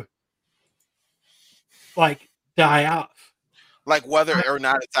to like die off. Like whether or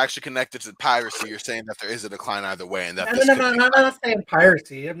not it's actually connected to piracy, you're saying that there is a decline either way, and that I'm not saying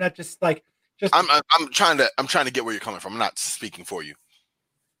piracy. I'm not just. I'm trying to get where you're coming from. I'm not speaking for you.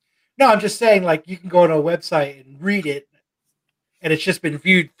 No, I'm just saying, like, you can go on a website and read it, and it's just been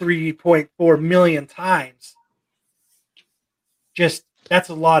viewed 3.4 million times. Just that's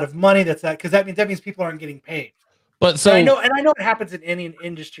a lot of money. Because that means people aren't getting paid. But so and I know it happens in any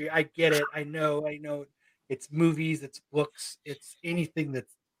industry. I get it. I know. It's movies, it's books, it's anything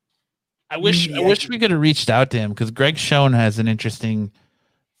that's. I wish we could have reached out to him, because Greg Schoen has an interesting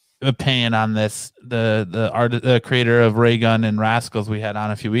opinion on this. The creator of Ray Gun and Rascals we had on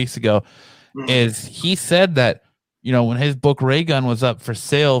a few weeks ago, is he said that when his book Ray Gun was up for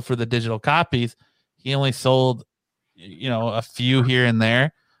sale for the digital copies, he only sold a few here and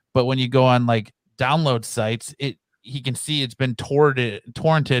there, but when you go on like download sites, he can see it's been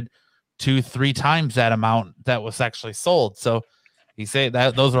torrented 2-3 times that amount that was actually sold. So he said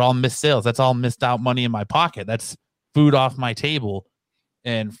that those are all missed sales. That's all missed out money in my pocket. That's food off my table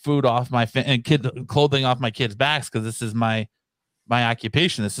and food off my clothing off my kids' backs, because this is my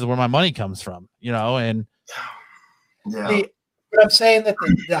occupation. This is where my money comes from, and but I'm saying that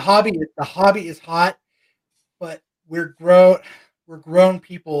the hobby is hot, but we're grown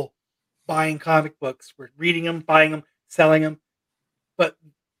people buying comic books. We're reading them, buying them, selling them. But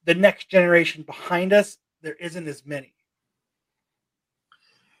the next generation behind us, there isn't as many.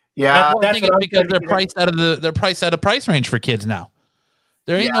 Yeah, I think it's because they're priced out of price range for kids now.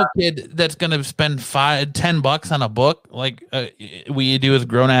 There ain't no kid that's gonna spend $10 on a book like we do as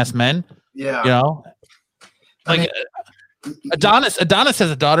grown ass men. Yeah, you know, like Adonis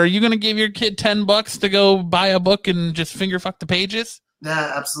has a daughter. Are you gonna give your kid $10 to go buy a book and just finger fuck the pages?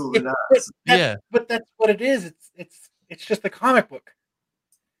 Nah, absolutely not. But that's what it is. It's just a comic book.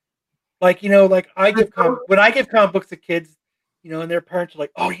 Like, you know, like when I give comic books to kids, you know, and their parents are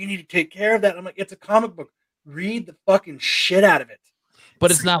like, "Oh, you need to take care of that." I'm like, "It's a comic book. Read the fucking shit out of it." But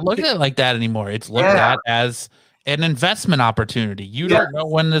it's not looked at like that anymore. It's looked at as an investment opportunity. You don't know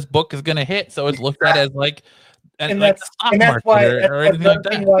when this book is going to hit, so it's looked at as like, that's why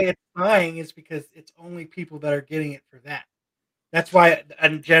it's dying is because it's only people that are getting it for that. That's why a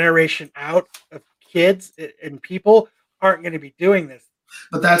generation out of kids and people aren't going to be doing this.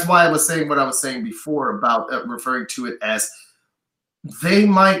 But that's why I was saying what I was saying before about referring to it as they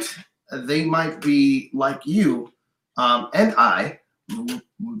might be like you and I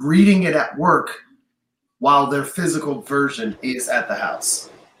reading it at work while their physical version is at the house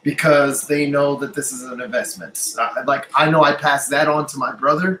because they know that this is an investment. Like I know I passed that on to my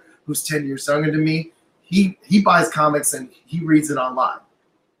brother who's 10 years younger than me. He buys comics and he reads it online.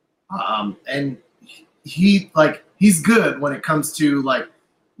 And he's good when it comes to like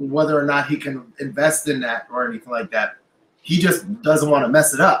whether or not he can invest in that or anything like that. He just doesn't want to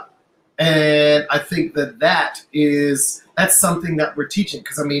mess it up. And I think that's something that we're teaching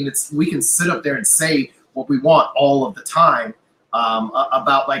because I mean we can sit up there and say what we want all of the time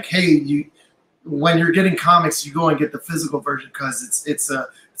about like, hey, when you're getting comics, you go and get the physical version because it's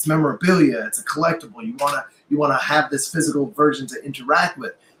memorabilia, it's a collectible. You wanna have this physical version to interact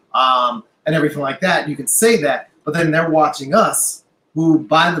with, and everything like that. You can say that, but then they're watching us who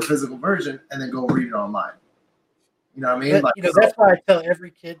buy the physical version and then go read it online. You know what I mean? But, that's why I tell every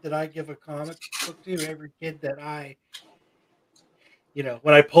kid that I give a comic book to, every kid that I,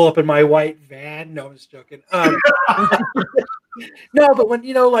 when I pull up in my white van. No, I'm just joking. No, but when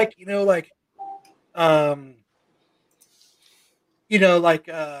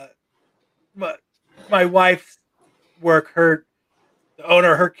my wife's work, the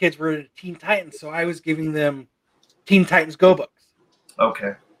owner, her kids were into Teen Titans, so I was giving them Teen Titans Go books.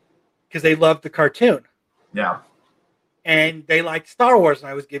 Okay. Because they loved the cartoon. Yeah. And they liked Star Wars, and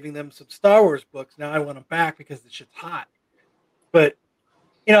I was giving them some Star Wars books. Now I want them back because the shit's hot. But,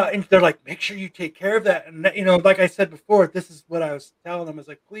 and they're like, make sure you take care of that. And, like I said before, this is what I was telling them. I was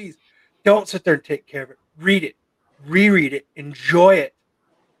like, please don't sit there and take care of it. Read it. Reread it. Enjoy it.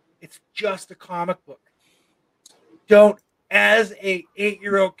 It's just a comic book. Don't, as a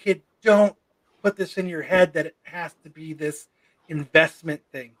 8-year-old kid, don't put this in your head that it has to be this investment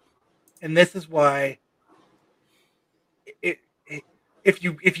thing. And this is why if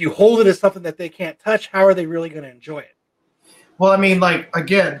you hold it as something that they can't touch, how are they really going to enjoy it? Well, I mean, like,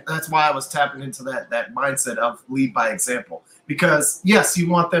 again, that's why I was tapping into that mindset of lead by example. Because, yes, you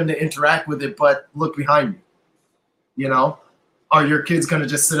want them to interact with it, but look behind you. Are your kids going to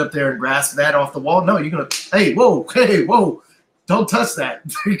just sit up there and grasp that off the wall? No, you're going to, hey, whoa, don't touch that.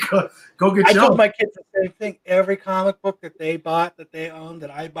 Go get your own. I told my kids the same thing. Every comic book that they bought, that they owned,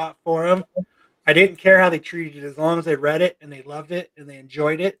 that I bought for them, I didn't care how they treated it. As long as they read it and they loved it and they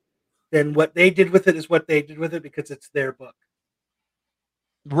enjoyed it, then what they did with it is what they did with it because it's their book.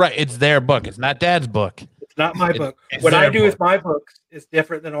 Right. It's their book. It's not Dad's book. It's not my book. What I do with my books is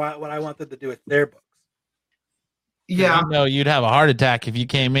different than what I want them to do with their books. Yeah. You'd have a heart attack if you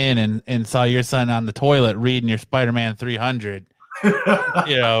came in and saw your son on the toilet reading your Spider-Man 300.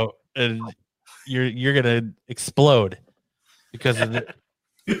 And you're gonna explode because of it.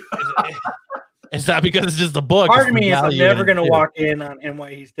 It's not because it's just a book. Part of me is I'm never gonna walk in on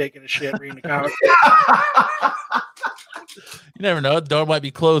why he's taking a shit reading the comic. You never know. The door might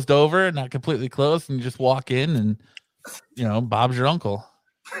be closed over, not completely closed, and you just walk in and Bob's your uncle.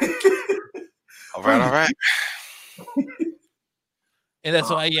 All right. And that's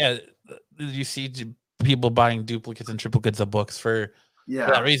why, you see people buying duplicates and triplicates of books for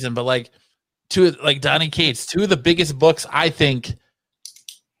that reason. But like Donny Cates, two of the biggest books I think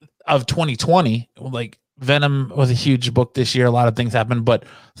of 2020, like Venom was a huge book this year. A lot of things happened, but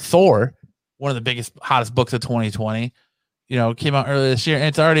Thor, one of the biggest, hottest books of 2020, came out earlier this year, and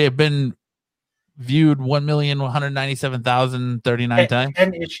it's already been viewed 1,197,039 times.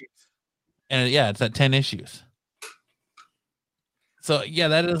 10 issues. And it's at 10 issues. So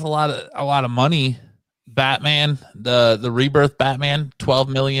that is a lot of money. Batman, the Rebirth Batman, 12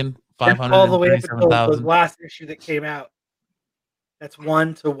 million all the way up until the 537,000. last issue that came out. That's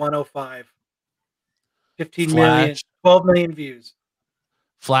 1 to 105. 15 million, Flash. 12 million views.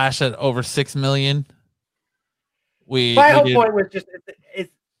 Flash at over 6 million. My whole point was just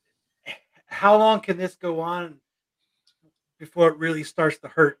how long can this go on before it really starts to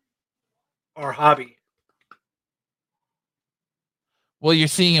hurt our hobby? Well, you're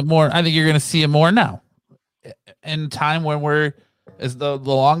seeing it more. I think you're going to see it more now. In time when the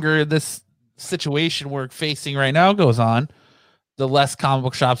longer this situation we're facing right now goes on, the less comic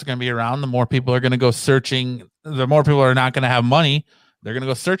book shops are going to be around. The more people are going to go searching. The more people are not going to have money. They're going to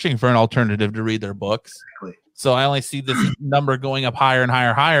go searching for an alternative to read their books. Exactly. So I only see this number going up higher and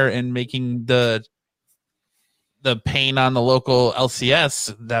higher and making the pain on the local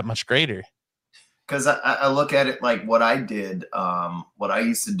LCS that much greater. Because I look at it like what I did, what I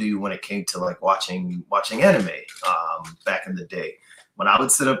used to do when it came to like watching anime back in the day. When I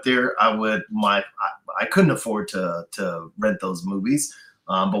would sit up there, I couldn't afford to rent those movies,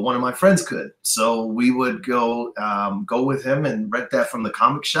 but one of my friends could. So we would go with him and rent that from the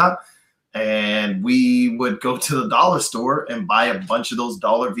comic shop. And we would go to the dollar store and buy a bunch of those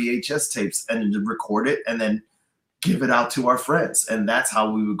dollar VHS tapes and record it and then give it out to our friends. And that's how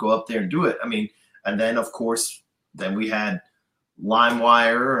we would go up there and do it. I mean, and then of course, then we had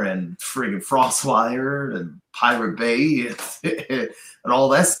LimeWire and friggin' FrostWire and Pirate Bay and all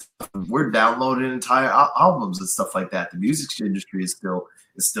that stuff. We're downloading entire albums and stuff like that. The music industry is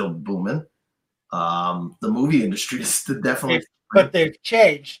still booming. The movie industry is still definitely, but they've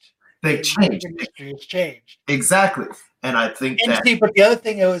changed. They've changed. The industry has changed. Exactly. And I think but the other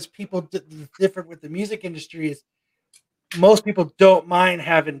thing is people different with the music industry is most people don't mind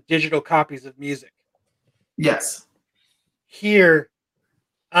having digital copies of music. Yes. Here,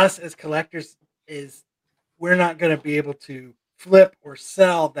 us as collectors we're not going to be able to flip or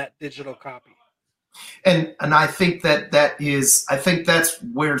sell that digital copy. And I think that's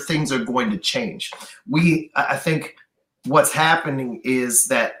where things are going to change. I think what's happening is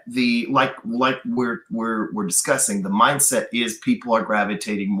that like we're discussing, the mindset is people are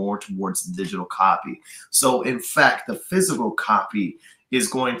gravitating more towards the digital copy. So in fact, the physical copy is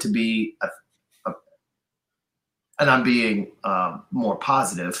going to be and I'm being more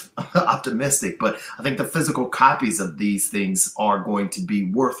positive, optimistic, but I think the physical copies of these things are going to be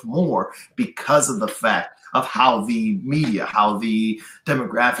worth more because of the fact of how the media, how the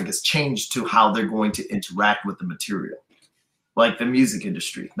demographic has changed to how they're going to interact with the material. Like the music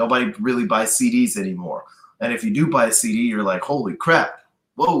industry. Nobody really buys CDs anymore. And if you do buy a CD, you're like, holy crap,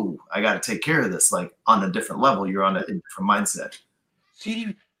 whoa, I got to take care of this. Like on a different level, you're on a different mindset.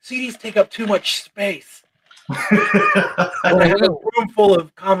 CDs take up too much space. I have a room full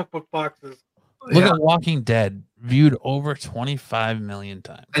of comic book boxes. Look at Walking Dead, viewed over 25 million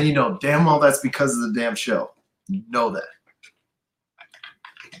times. And you know damn well that's because of the damn show. You know that.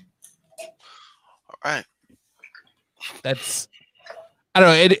 All right. That's, I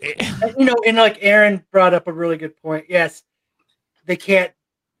don't know. And like Aaron brought up a really good point. Yes, they can't,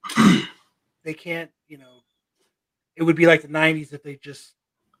 it would be like the 90s if they just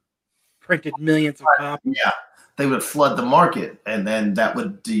printed millions of copies. Yeah, they would flood the market and then that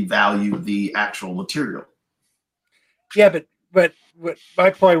would devalue the actual material. Yeah, but what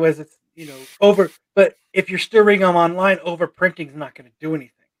my point was, it's, but if you're storing them online, overprinting is not going to do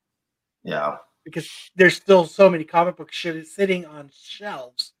anything. Yeah. Because there's still so many comic book shit sitting on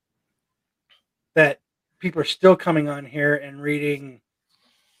shelves that people are still coming on here and reading,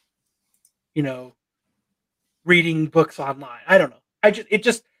 reading books online. I don't know. It's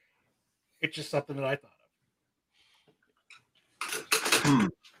just something that I thought of.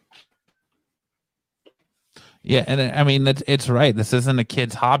 Yeah, and I mean it's right. This isn't a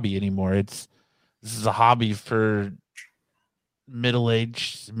kid's hobby anymore. This is a hobby for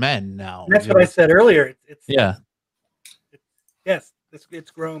middle-aged men now. And that's what I said earlier. It's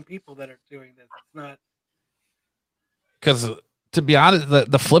grown people that are doing this. It's not because, to be honest,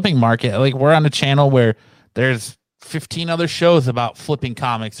 the flipping market, like we're on a channel where there's 15 other shows about flipping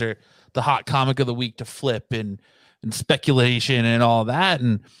comics or the hot comic of the week to flip and speculation and all that,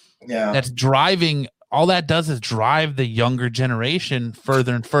 and that's driving. All that does is drive the younger generation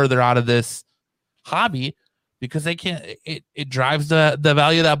further and further out of this hobby. Because they can't, it drives the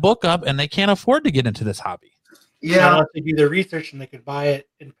value of that book up, and they can't afford to get into this hobby. Yeah, unless they do their research and they could buy it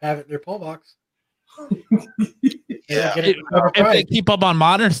and have it in their pull box. If they keep up on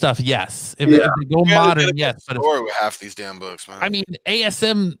modern stuff, yes. If they go modern, yes. But with half these damn books, man. I mean,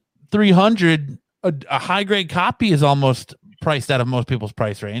 ASM 300, a high grade copy is almost priced out of most people's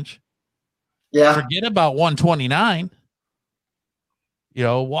price range. Yeah. Forget about 129. You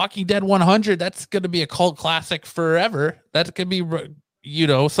know, Walking Dead 100, that's going to be a cult classic forever. That could be, you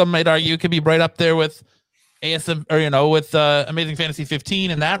know, some might argue it could be right up there with ASM or, you know, with Amazing Fantasy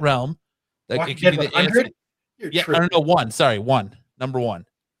 15 in that realm. Like it could be the ASM. Yeah, I don't know. One, number one.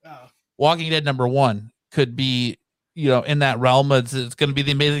 Oh. Walking Dead number 1 could be, you know, in that realm. It's going to be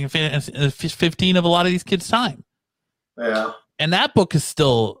the Amazing Fantasy 15 of a lot of these kids' time. Yeah. And that book is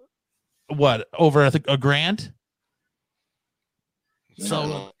still, what, over a grand?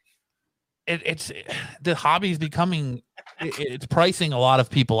 So it's the hobby is becoming, it's pricing a lot of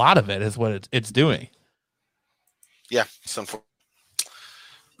people out of it is what it's doing. Yeah.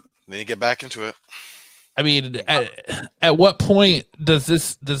 Then you get back into it. I mean, at what point does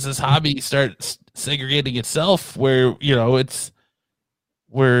this hobby start segregating itself where, you know,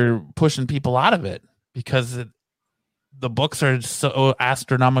 we're pushing people out of it because the books are so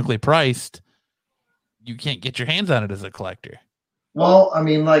astronomically priced, you can't get your hands on it as a collector. Well, I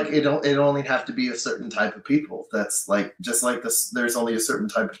mean, like it only have to be a certain type of people. That's like just like this. There's only a certain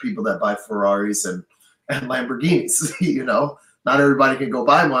type of people that buy Ferraris and Lamborghinis. You know, not everybody can go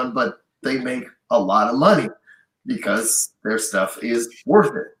buy one, but they make a lot of money because their stuff is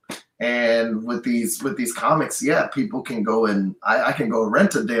worth it. And with these comics, yeah, people can go and I can go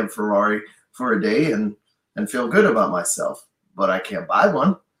rent a damn Ferrari for a day and feel good about myself, but I can't buy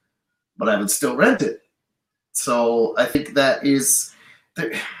one, but I would still rent it. So I think that is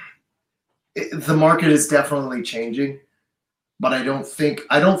the market is definitely changing, but I don't think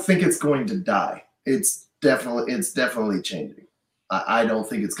it's going to die. It's definitely changing. I don't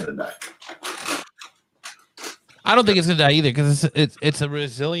think it's going to die. I don't think it's going to die either because it's a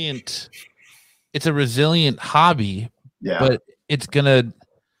resilient hobby. Yeah, but it's gonna.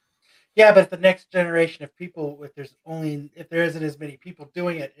 Yeah, but the next generation of people, if there isn't as many people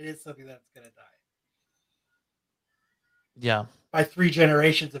doing it, it is something that's going to die. Yeah. By 3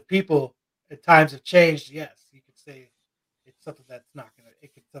 generations of people, at times have changed. Yes, you could say it's something that's not going to.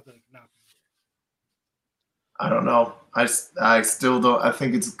 It could something that cannot be. I don't know. I still don't. I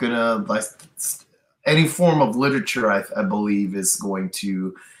think it's gonna like any form of literature. I believe is going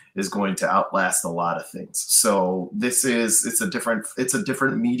to outlast a lot of things. So it's a different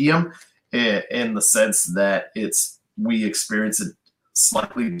medium in the sense that we experience it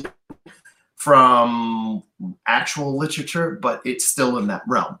slightly from actual literature, but it's still in that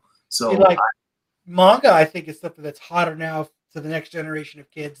realm. So like manga, I think is something that's hotter now to the next generation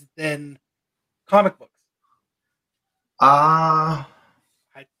of kids than comic books. I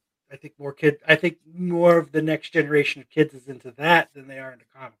think more of the next generation of kids is into that than they are into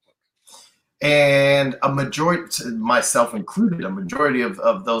comic books. And a majority, myself included, a majority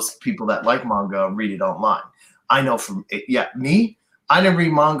of those people that like manga read it online. I know me, I didn't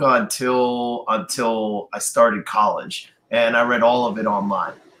read manga until I started college, and I read all of it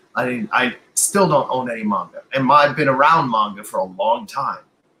online. I still don't own any manga, and I've been around manga for a long time.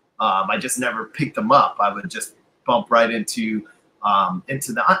 I just never picked them up. I would just bump right into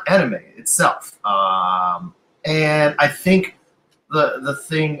the anime itself. And I think the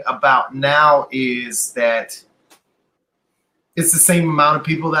thing about now is that it's the same amount of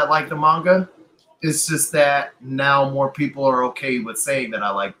people that like the manga. It's just that now more people are okay with saying that I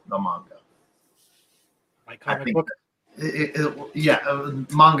like the manga. Like comic book?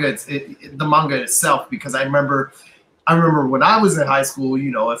 Manga. The manga itself, because I remember when I was in high school, you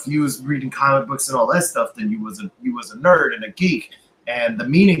know, if you was reading comic books and all that stuff, then you was a nerd and a geek, and the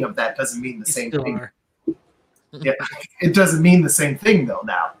meaning of that doesn't mean the same thing. Yeah, it doesn't mean the same thing though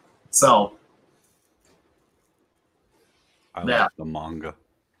now. So I like the manga.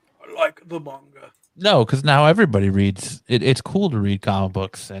 I like the manga. No, because now everybody reads. It's cool to read comic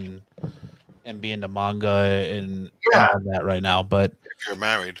books and be into manga and all that right now. But if you're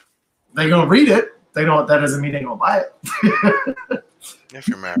married, they're gonna read it. They don't. That doesn't mean they're gonna buy it. If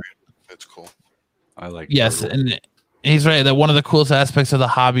you're married, it's cool. I like. Yes, and he's right that one of the coolest aspects of the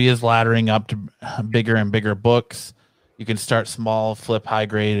hobby is laddering up to bigger and bigger books. You can start small, flip high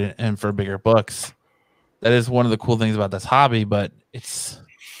grade, and for bigger books. That is one of the cool things about this hobby, but it's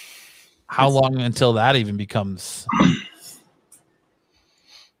how long until that even becomes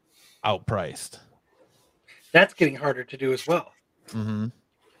outpriced? That's getting harder to do as well. Mm-hmm.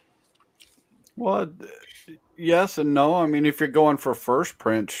 Well, yes and no. I mean, if you're going for first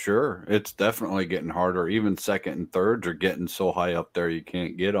print, sure, it's definitely getting harder. Even second and thirds are getting so high up there you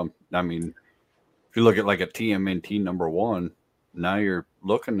can't get them. I mean, if you look at like a TMNT #1, now you're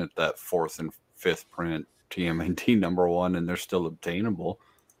looking at that fourth and fifth print TMNT #1, and they're still obtainable.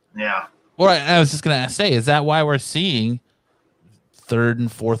 Yeah. Well, I was just gonna say, is that why we're seeing third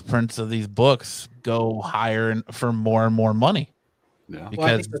and fourth prints of these books go higher and for more and more money? Yeah. Well,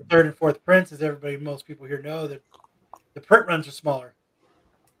 I think the third and fourth prints, as most people here know, that the print runs are smaller.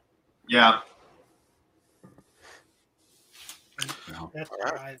 Yeah. That's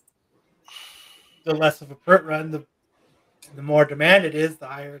why the less of a print run, the more demand it is, the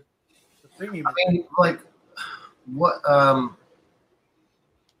higher the premium. I mean, like, what?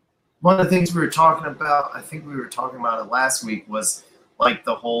 One of the things we were talking about, I think we were talking about it last week, was like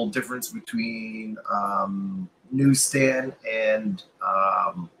the whole difference between newsstand and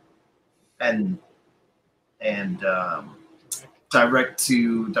direct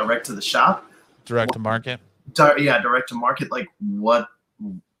to the shop, direct to market. Direct to market. Like, what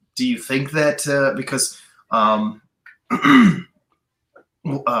do you think that? Because hold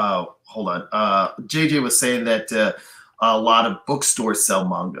on, JJ was saying that a lot of bookstores sell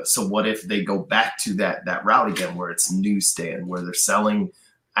manga. So what if they go back to that route again, where it's newsstand, where they're selling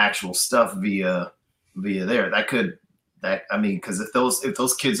actual stuff via there? Because if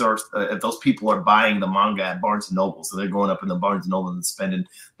those kids are if those people are buying the manga at Barnes and Noble, so they're going up in the Barnes and Noble and spending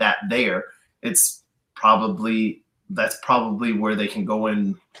that there, that's probably where they can go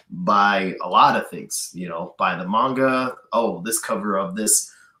and buy a lot of things. Buy the manga. Oh, this cover of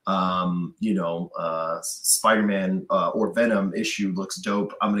this Spider-Man or Venom issue looks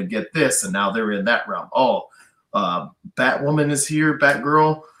dope. I'm gonna get this, and now they're in that realm. Oh, Batwoman is here,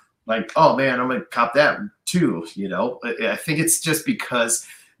 Batgirl. Like, oh man, I'm gonna cop that too. I think it's just because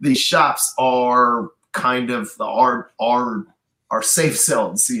these shops are kind of our safe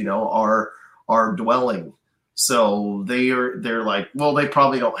zones. Our dwelling. So they're like, well, they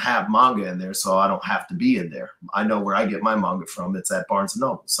probably don't have manga in there, so I don't have to be in there. I know where I get my manga from. It's at Barnes &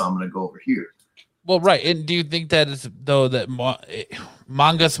 Noble, so I'm going to go over here. Well, right. And do you think that is, though, that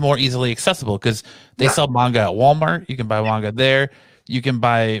manga's more easily accessible? Because they sell manga at Walmart. You can buy manga there. You can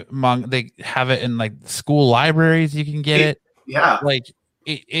buy manga. They have it in, like, school libraries. You can get it. Yeah. Like,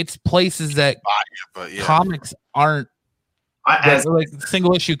 it's places that comics aren't. Like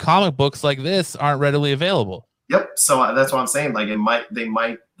single issue comic books like this aren't readily available. Yep. So that's what I'm saying. Like, the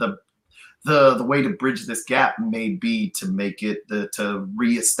way to bridge this gap may be to make it to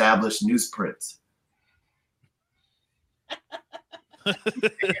reestablish newsprint.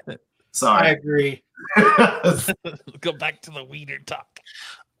 Sorry, I agree. Go back to the weeder talk.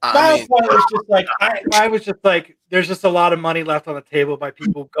 I was just like, there's just a lot of money left on the table by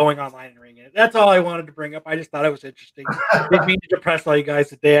people going online and ringing it. That's all I wanted to bring up. I just thought it was interesting. Didn't mean to depress all you guys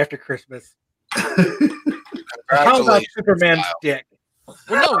the day after Christmas. How about Superman's dick?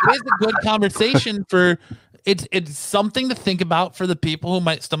 Well, no, it is a good conversation for it's something to think about for the people who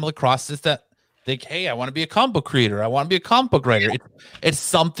might stumble across this that think, hey, I want to be a comic book creator. I want to be a comic book writer. It's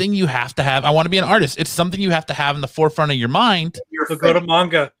something you have to have. I want to be an artist. It's something you have to have in the forefront of your mind. So go to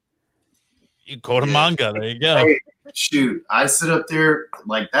manga. You go to manga. There you go. Hey, shoot, I sit up there.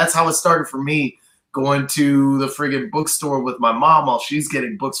 Like, that's how it started for me, going to the friggin' bookstore with my mom while she's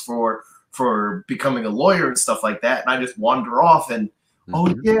getting books for becoming a lawyer and stuff like that. And I just wander off and,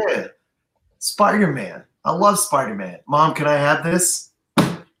 oh, yeah, Spider-Man. I love Spider-Man. Mom, can I have this?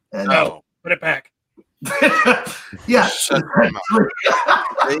 And no. Put it back. Yeah. There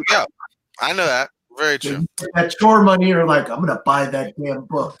you go. I know that. Very true. That chore money, you're like, I'm gonna buy that damn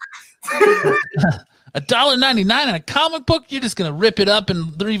book. $1.99 on a comic book. You're just gonna rip it up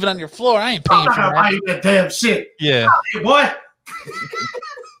and leave it on your floor. I ain't paying for that. Buy that damn shit. Yeah. What?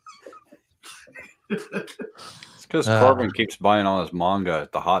 It's because Corbin keeps buying all his manga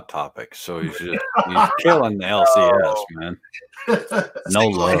at the Hot Topic, so he's killing the LCS, man. No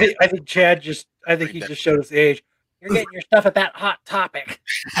love. I think Chad he just showed his age. You're getting your stuff at that Hot Topic.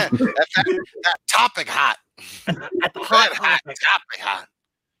 that topic hot. At the hot topic hot.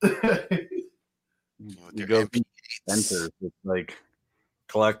 You go to centers with like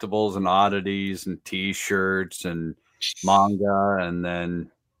collectibles and oddities and T-shirts and manga, and then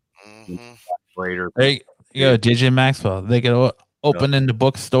Raider. Hey, JJ Maxwell. They get open into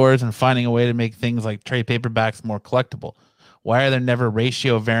bookstores and finding a way to make things like trade paperbacks more collectible. Why are there never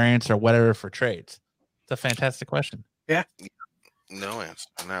ratio variants or whatever for trades? It's a fantastic question. Yeah. No answer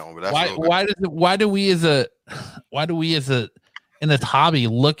on that one. But that's why do we as a in this hobby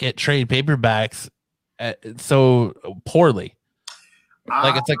look at trade paperbacks so poorly?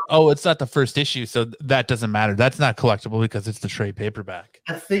 Like, it's like, oh, it's not the first issue, so that doesn't matter. That's not collectible because it's the trade paperback.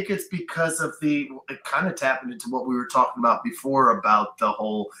 I think it's because of it kind of tapped into what we were talking about before about the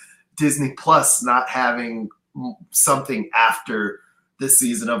whole Disney Plus not having something after this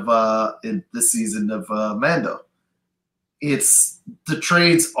season of Mando. It's the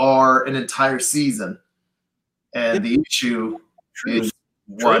trades are an entire season, and the issue is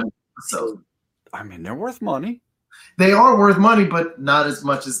one episode. I mean, they're worth money. They are worth money, but not as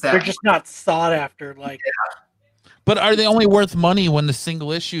much as that. They're just not sought after. Like, But are they only worth money when the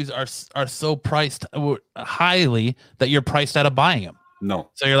single issues are so priced highly that you're priced out of buying them? No.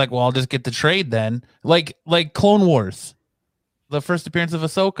 So you're like, well, I'll just get the trade then. Like Clone Wars, the first appearance of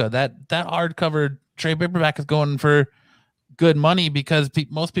Ahsoka. That hardcover trade paperback is going for good money because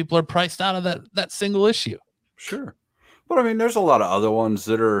most people are priced out of that single issue. Sure. But I mean, there's a lot of other ones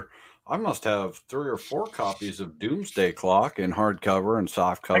that are. I must have 3 or 4 copies of Doomsday Clock in hardcover and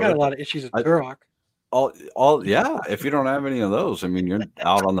softcover. I got a lot of issues of Turok. Yeah. If you don't have any of those, I mean, you're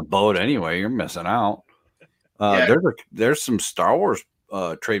out on the boat anyway. You're missing out. There's some Star Wars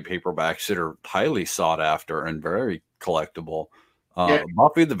trade paperbacks that are highly sought after and very collectible.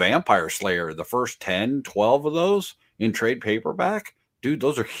 Buffy the Vampire Slayer, the first 10, 12 of those in trade paperback, dude,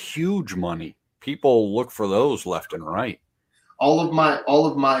 those are huge money. People look for those left and right. All of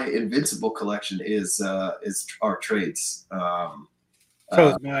my Invincible collection is our trades. So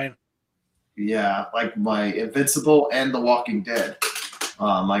is mine. Yeah, like my Invincible and The Walking Dead.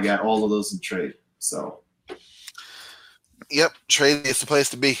 I got all of those in trade. So, yep, trade is the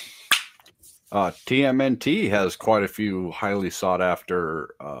place to be. TMNT has quite a few highly sought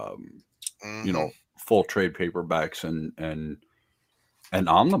after, full trade paperbacks and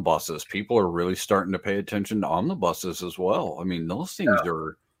omnibuses. People are really starting to pay attention to omnibuses as well. I mean, those things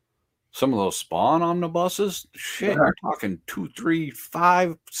are some of those Spawn omnibuses. Shit, you're talking $200, $300,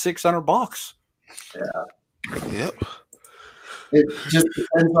 $500, $600. Yeah. Yep. It just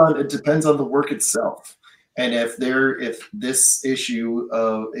depends on the work itself, and if this issue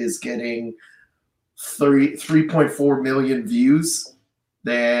is getting 3.4 million views,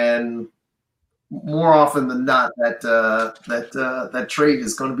 then more often than not, that trade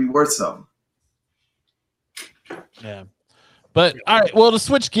is going to be worth something. Yeah. But all right, well, to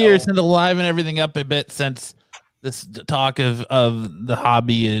switch gears and to liven everything up a bit, since this talk of the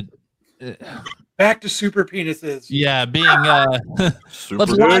hobby, back to super penises. Yeah, being let's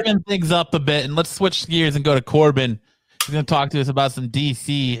liven things up a bit and let's switch gears and go to Corbin. He's going to talk to us about some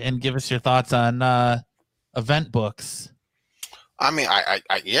DC and give us your thoughts on event books. I mean, I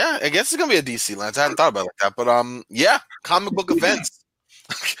guess it's gonna be a DC lens. I hadn't thought about it like that, but yeah, comic book events.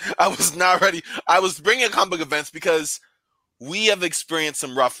 I was not ready. I was bringing comic book events because we have experienced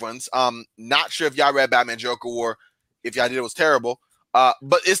some rough ones. Not sure if y'all read Batman Joker War. If y'all did, it was terrible.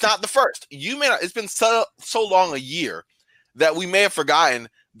 But it's not the first. You may not. It's been so long a year that we may have forgotten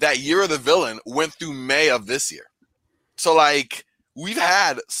that Year of the Villain went through May of this year. So like we've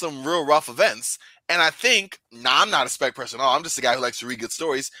had some real rough events. And I think, I'm not a spec person at all. I'm just a guy who likes to read good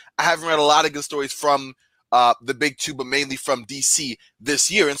stories. I haven't read a lot of good stories from the big two, but mainly from DC this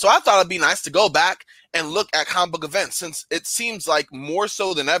year. And so I thought it'd be nice to go back and look at comic book events, since it seems like more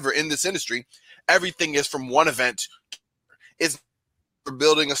so than ever in this industry, everything is from one event. Is for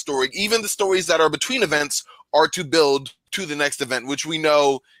building a story. Even the stories that are between events are to build to the next event, which we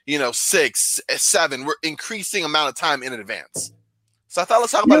know, 6, 7, we're increasing amount of time in advance. So I thought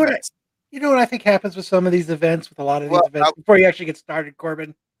let's talk about events. You know what I think happens with some of these events, with a lot of these events, before you actually get started,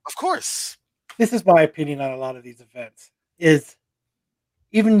 Corbin? Of course. This is my opinion on a lot of these events. Is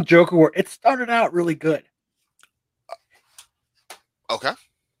even Joker War, it started out really good. Okay.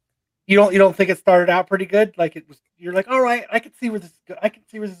 You don't think it started out pretty good? Like it was, you're like, all right, I can see where this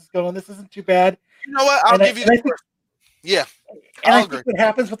is going. This isn't too bad. You know what? I'll give you the first. Yeah. And I think what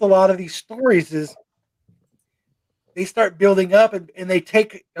happens with a lot of these stories is they start building up and they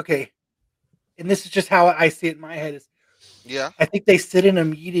take, and this is just how I see it in my head, is I think they sit in a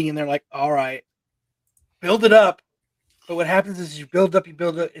meeting and they're like, all right, build it up. But what happens is you build up,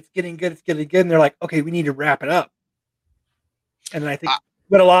 it's getting good, and they're like, okay, we need to wrap it up. And then I think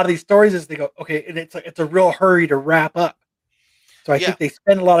what a lot of these stories is they go, okay, and it's a real hurry to wrap up. So I think they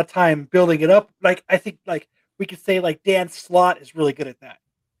spend a lot of time building it up. Like I think like we could say like Dan Slott is really good at that.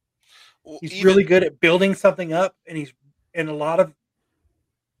 He's really good at building something up, and a lot of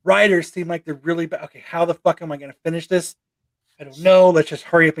writers seem like they're really bad. Okay, how the fuck am I going to finish this? I don't know. Let's just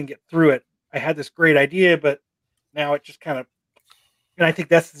hurry up and get through it. I had this great idea, but now it just kind of, and I think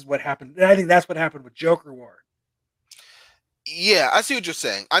that's what happened. And I think that's what happened with Joker War. Yeah, I see what you're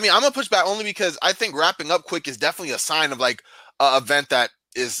saying. I mean, I'm going to push back only because I think wrapping up quick is definitely a sign of like an event that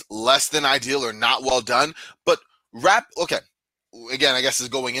is less than ideal or not well done. But again, I guess is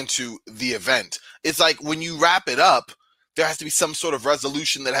going into the event. It's like when you wrap it up, there has to be some sort of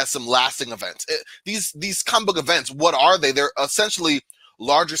resolution that has some lasting events. These comic book events, what are they? They're essentially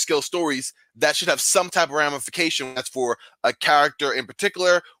larger scale stories that should have some type of ramification. That's for a character in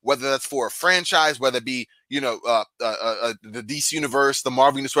particular, whether that's for a franchise, whether it be, the DC universe, the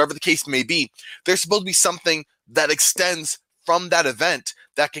Marvel universe, whatever the case may be. There's supposed to be something that extends from that event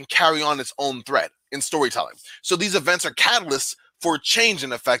that can carry on its own thread in storytelling. So these events are catalysts for change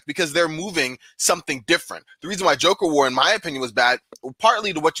in effect because they're moving something different. The reason why Joker War, in my opinion, was bad,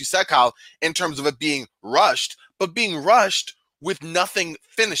 partly to what you said, Kyle, in terms of it being rushed, but being rushed with nothing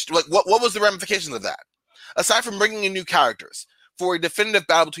finished. Like, what was the ramifications of that? Aside from bringing in new characters for a definitive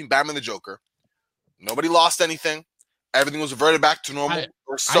battle between Batman and the Joker, nobody lost anything. Everything was reverted back to normal.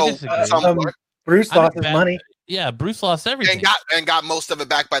 Bruce lost his money. Yeah, Bruce lost everything. And got most of it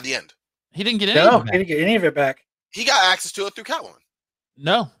back by the end. He didn't get any of it back. He didn't get any of it back. He got access to it through Catwoman.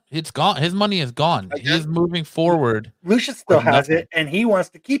 No, it's gone. His money is gone. He's moving forward. Lucius still has it, and he wants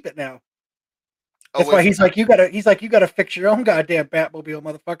to keep it now. That's why he's like, you gotta fix your own goddamn Batmobile,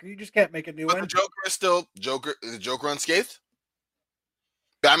 motherfucker. You just can't make a new one. The Joker is still Is the Joker unscathed?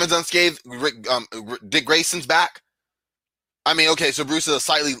 Batman's unscathed. Dick Grayson's back. I mean, okay, so Bruce is a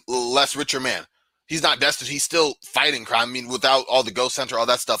slightly less richer man. He's not destined. He's still fighting crime. I mean, without all the Ghost Center, all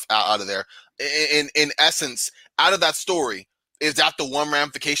that stuff out of there. In essence, out of that story, is that the one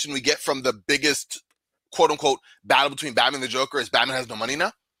ramification we get from the biggest, quote unquote, battle between Batman and the Joker? Is Batman has no money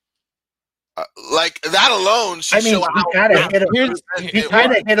now? Like that alone should show how he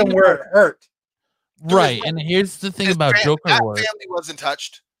kind of hit him where it hurt. Right, and here's the thing about Joker War. That family wasn't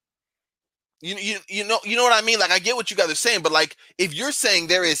touched. You know what I mean? Like, I get what you guys are saying, but like, if you're saying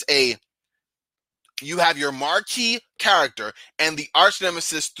you have your marquee character and the arch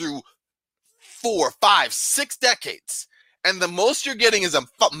nemesis through 4, 5, 6 decades, and the most you're getting is a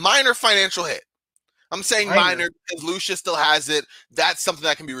minor financial hit. I'm saying minor because Lucius still has it. That's something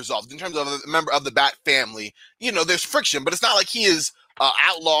that can be resolved. In terms of a member of the Bat family, there's friction, but it's not like he is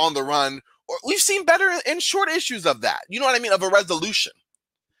outlaw on the run. Or we've seen better in short issues of that. You know what I mean? Of a resolution.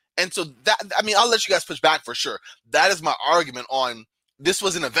 And so I'll let you guys push back for sure. That is my argument on this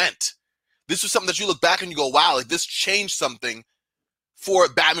was an event. This was something that you look back and you go, wow, like this changed something for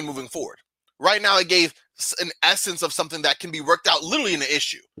Batman moving forward. Right now, it gave an essence of something that can be worked out literally in an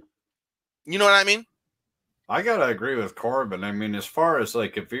issue. You know what I mean? I gotta agree with Corbin. I mean, as far as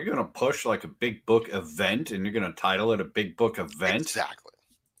like if you're gonna push like a big book event and you're gonna title it a big book event, exactly,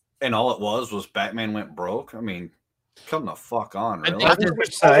 and all it was Batman went broke. I mean, come the fuck on, really? I think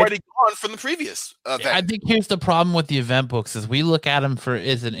it's already gone from the previous event. I think here's the problem with the event books is we look at them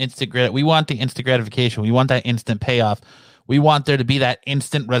as an instant we want the instant gratification. We want that instant payoff. We want there to be that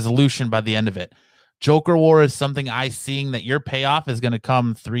instant resolution by the end of it. Joker War is something seeing that your payoff is going to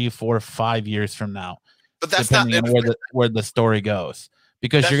come 3, 4, 5 years from now. But that's depending not on where the story goes,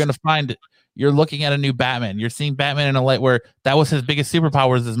 because you're going to find you're looking at a new Batman. You're seeing Batman in a light where that was his biggest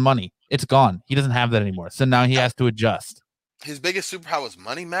superpower is his money. It's gone. He doesn't have that anymore. So now he has to adjust. His biggest superpower was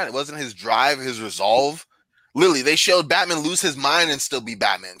money, man. It wasn't his drive, his resolve. Literally, they showed Batman lose his mind and still be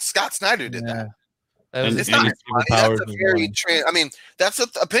Batman. Scott Snyder did that. It's not his money. That's a very that's an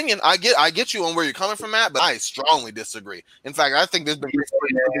opinion. I get you on where you're coming from, Matt, but I strongly disagree. In fact, I think there's been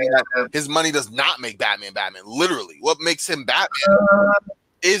that his money does not make Batman Batman. Literally, what makes him Batman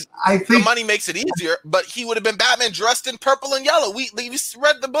is the money makes it easier. But he would have been Batman dressed in purple and yellow. We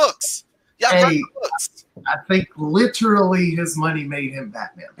read the books. Yeah, read the books. I think literally his money made him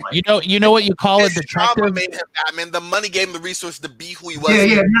Batman. Like, you know what you call it, detective? Made him Batman. The money gave him the resources to be who he was.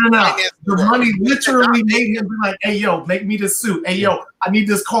 Yeah, no. The money literally made him be like, "Hey, yo, make me this suit. Hey, yo, I need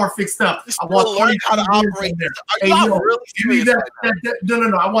this car fixed up. I want learn how to operate there. Hey, yo, really serious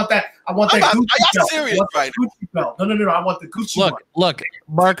no. I want that. I want that Gucci belt. Serious right now. No. I want the Gucci belt. Look.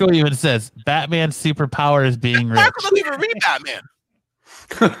 Marco even says Batman's superpower is being rich. Marco doesn't even read Batman.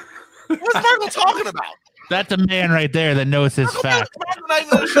 What's Marco talking about? That's a man right there that knows his facts. Are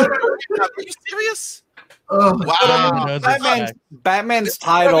you serious? Wow. Batman's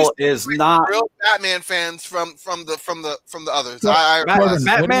title is not real Batman fans from the others.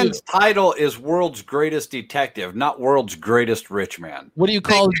 Batman's title is world's greatest detective, not world's greatest rich man. What do you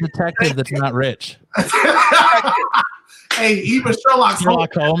call a detective that's not rich? Hey, even Sherlock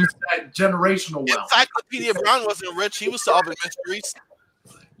Holmes. That generational wealth. Encyclopedia Brown wasn't rich. He was solving mysteries.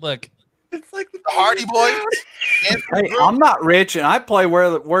 Look. It's like the Hardy Boys. Hey, I'm not rich, and I play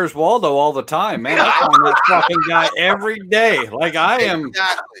Where's Waldo all the time, man. I find that fucking guy every day. Like I am.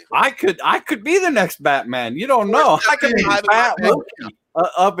 Exactly. I could be the next Batman. You don't know. I could be Batman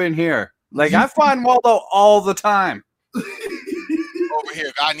up in here. Like I find Waldo all the time. Over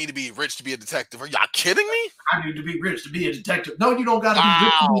here, I need to be rich to be a detective. Are y'all kidding me? I need to be rich to be a detective. No, you don't got to be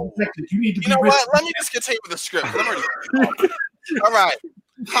rich to be a detective. You need to be rich. You know what? Let me just continue with the script. All right.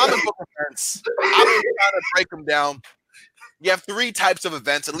 Comic book events. I'm trying to break them down. You have 3 types of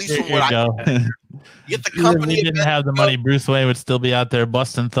events, at least from what I know. You get the Even if company. he didn't have the money, Bruce Wayne would still be out there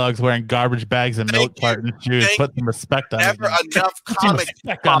busting thugs, wearing garbage bags and milk carton shoes. Put some respect on his Never name. enough comics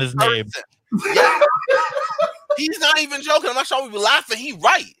on his name. Yeah. He's not even joking. I'm not sure we be laughing. He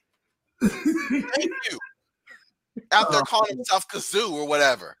right. Thank you. Out there calling himself Kazoo or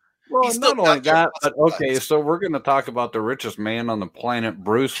whatever. Well, He's not still only out there that, but busting okay, butts. so we're going to talk about the richest man on the planet,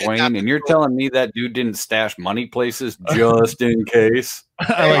 Bruce And Wayne, that's and you're the- telling me that dude didn't stash money places just in case?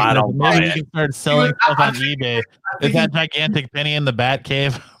 I don't maybe buy you it. can start selling stuff on eBay. Is that gigantic penny in the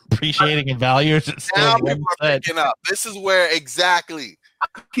Batcave appreciating in value? Or is it still Now one people are cent? picking up. This is where exactly.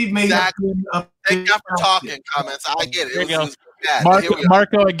 He made Exactly. up. Thank God for talking, comments. I get it. There you go. It was bad. Here we go.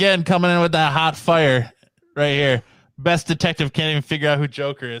 Marco again coming in with that hot fire right here. Best detective can't even figure out who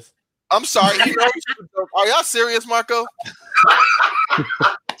Joker is. I'm sorry. He knows who the- Are y'all serious, Marco?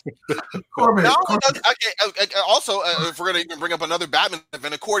 Corbin, No, Corbin, okay. Also, if we're gonna even bring up another Batman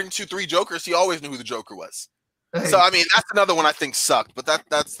event, according to 3 Jokers, he always knew who the Joker was. hey, So I mean, that's another one I think sucked, but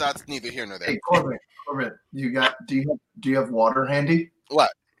that's neither here nor there. hey, Corbin, do you have water handy?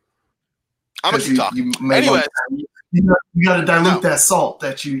 What? I'm gonna 'Cause keep talking. You may Anyways. you got to dilute No. that salt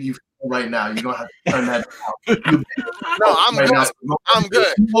that you feel right now. You're gonna have to turn that down. No, I'm Right good. now. I'm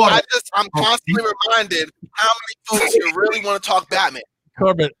good. Water. I'm constantly reminded how many folks here really want to talk Batman.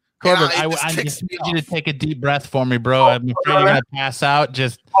 Corbett, Yeah, it I just just ticks need me you to off. take a deep breath for me, bro. I'm afraid you're gonna pass out.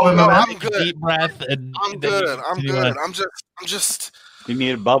 Just Oh, No, man. I'm good. deep breath. And I'm then you good. I'm continue good. on. I'm just. You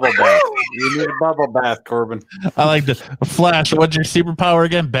need a bubble bath. You need a bubble bath, Corbin. I like this. Flash, what's your superpower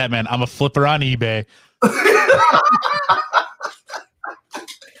again? Batman. I'm a flipper on eBay.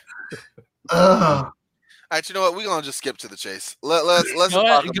 All right, you know what? We're gonna just skip to the chase. Let's Go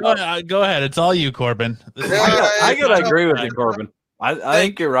talk ahead, about. go ahead. It's all you, Corbin. This is- I gotta Yeah, agree with you, Corbin. I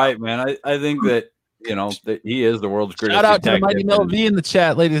think you're right, man. I think that that he is the world's greatest Shout out to the detective. mighty Mel V in the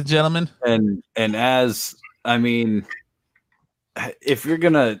chat, ladies and gentlemen. and as I mean, if you're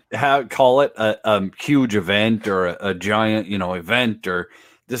gonna call it a huge event or a giant event, or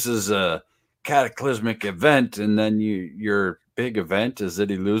this is a cataclysmic event, and then your big event is that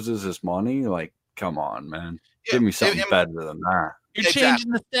he loses his money, like, come on, man, give me something better than that. You're Exactly.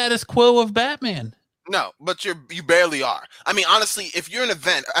 changing the status quo of Batman. No, but you barely are. I mean, honestly, if you're an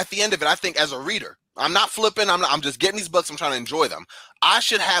event, at the end of it, I think as a reader, I'm not flipping. I'm just getting these books. I'm trying to enjoy them. I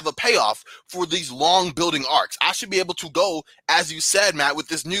should have a payoff for these long building arcs. I should be able to go, as you said, Matt, with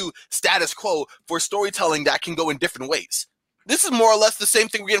this new status quo for storytelling that can go in different ways. This is more or less the same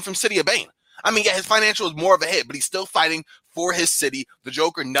thing we're getting from City of Bane. I mean, yeah, his financial is more of a hit, but he's still fighting for his city. The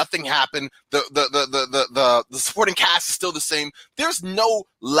Joker, nothing happened. The supporting cast is still the same. There's no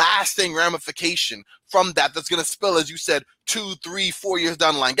lasting ramification from that's going to spill, as you said, 2, 3, 4 years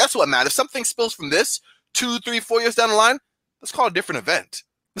down the line. Guess what, Matt? If something spills from this 2, 3, 4 years down the line, let's call it a different event.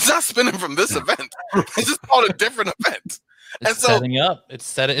 It's not spinning from this event. It's just called a different event. It's And so- setting up.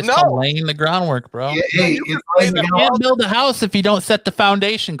 It's No. called laying the groundwork, bro. Yeah, hey, You it's can like, say You can't build a house if you don't set the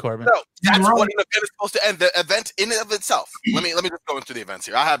foundation, Corbin. No, that's You're right. what an event is supposed to end. The event in and of itself. Let me just go into the events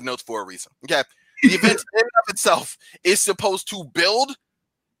here. I have notes for a reason. Okay. The event in and of itself is supposed to build,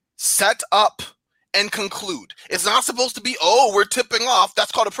 set up, and conclude. It's not supposed to be, oh, we're tipping off.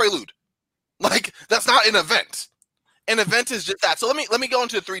 That's called a prelude. Like, that's not an event. An event is just that. So let me go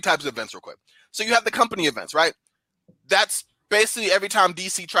into the 3 types of events real quick. So you have the company events, right? That's basically every time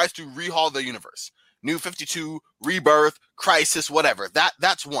DC tries to rehaul the universe. New 52, Rebirth, Crisis, whatever.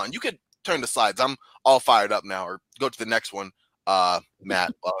 That's one. You could turn the slides. I'm all fired up now, or go to the next one,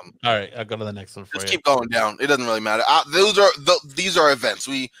 Matt. All right, I'll go to the next one for Just you. keep going down. It doesn't really matter. These are events.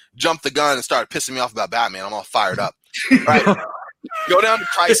 We jumped the gun and started pissing me off about Batman. I'm all fired up. Right. Go down to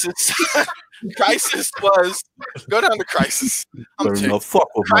Crisis. Crisis was go down to Crisis. I'm There's no ticked. fuck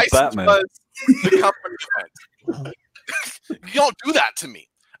with my Crisis Batman. was the company event. You don't do that to me.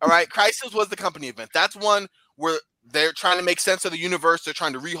 All right. Crisis was the company event. That's one where they're trying to make sense of the universe. They're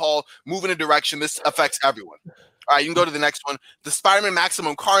trying to rehaul, move in a direction. This affects everyone. All right. You can go to the next one. The Spider-Man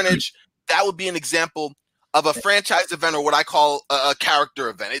Maximum Carnage. That would be an example of a franchise event, or what I call a character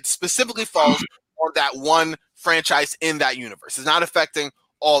event. It specifically falls on that one franchise in that universe. It's not affecting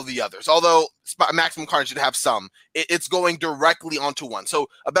all the others. Although Maximum Carnage should have some, it's going directly onto one. So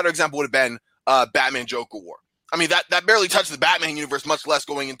a better example would have been Batman Joker War. I mean, that barely touched the Batman universe, much less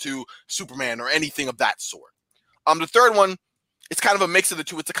going into Superman or anything of that sort. The third one, it's kind of a mix of the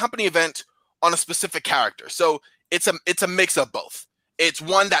two. It's a company event on a specific character. So it's a mix of both. It's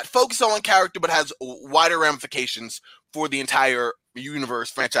one that focuses on one character but has wider ramifications for the entire universe,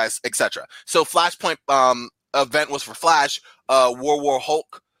 franchise, etc. So Flashpoint event was for Flash, War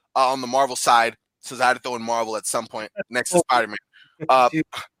Hulk on the Marvel side. Says I had to throw in Marvel at some point next to Spider-Man.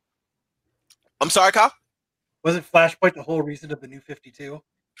 I'm sorry, Kyle? Wasn't Flashpoint the whole reason of the New 52?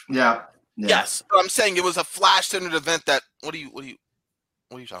 Yeah. Yes, but I'm saying it was a Flash-centered event that. What are you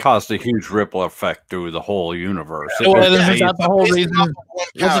talking about? Caused a huge ripple effect through the whole universe. Well, isn't that the whole reason?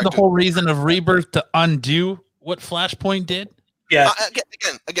 Wasn't the whole reason of Rebirth to undo what Flashpoint did? Yeah.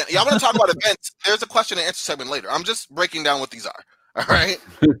 Again. Yeah, I'm going to talk about events. There's a question and answer segment later. I'm just breaking down what these are. All right.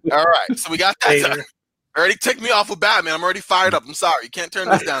 All right. So we got that done. Already ticked me off with Batman. I'm already fired up. I'm sorry. You can't turn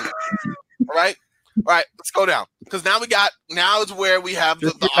this down. All right. All right, let's go down because now is where we have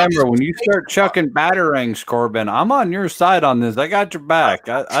the remember when you start chucking batarangs, Corbin. I'm on your side on this. I got your back.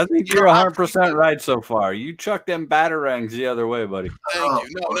 I think you're 100% right so far. You chuck them batarangs the other way, buddy. Thank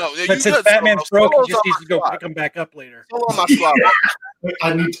you. No. But since Batman's broke, he just needs to go pick them back up later. On my squad.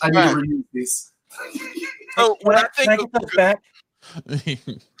 I need to remove these. So when I think of those back.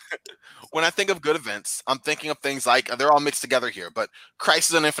 When I think of good events, I'm thinking of things like they're all mixed together here, but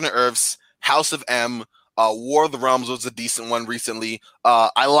Crisis on Infinite Earths, House of M, War of the Realms was a decent one recently.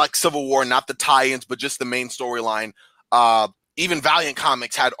 I like Civil War, not the tie-ins, but just the main storyline. Even Valiant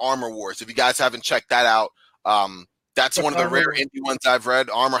Comics had Armor Wars. If you guys haven't checked that out, that's one of the rare indie ones I've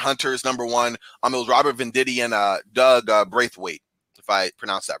read. Armor Hunter is number one. It was Robert Venditti and Doug Braithwaite, if I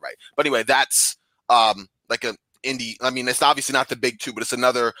pronounce that right. But anyway, that's like an indie. I mean, it's obviously not the big two, but it's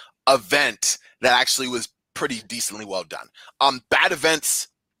another event that actually was pretty decently well done. Bad events.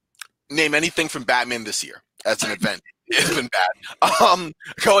 Name anything from Batman this year as an event. It's been bad.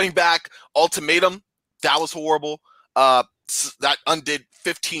 Going back, Ultimatum, that was horrible. That undid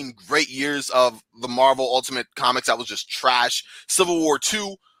 15 great years of the Marvel Ultimate Comics. That was just trash. Civil War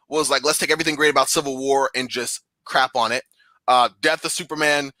 2 was like, let's take everything great about Civil War and just crap on it. Death of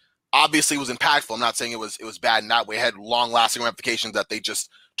Superman obviously was impactful. I'm not saying it was bad in that way. It had long-lasting ramifications that they just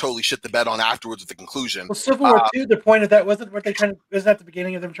totally shit the bed on afterwards with the conclusion. Well, Civil War 2, the point of that wasn't what they was at the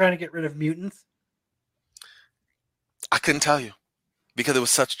beginning of them trying to get rid of mutants? I couldn't tell you because it was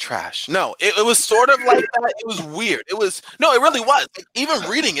such trash. No, it was sort of like that. It was weird. It really was. Like, even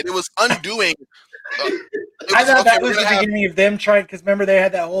reading it was undoing. I thought that was the beginning of them trying, because remember they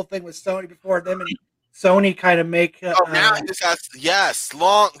had that whole thing with Sony before them and Sony kind of make. Now this guy's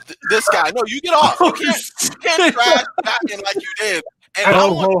this guy. No, you get off. You can't trash Batman like you did. And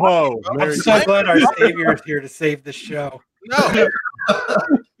I'm so glad our savior is here to save the show.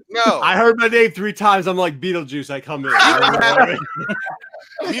 No. I heard my name 3 times. I'm like Beetlejuice. I come in.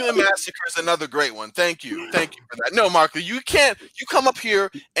 Mutant Massacre is another great one. Thank you for that. No, Marco, you can't. You come up here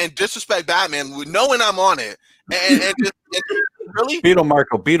and disrespect Batman with knowing I'm on it, and really Beetle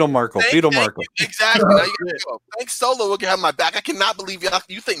Marco. Exactly. Now you gotta go. Thanks, Solo. Will have my back. I cannot believe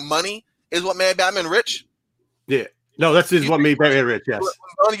you think money is what made Batman rich. Yeah. No, that's what made Batman rich. Yes,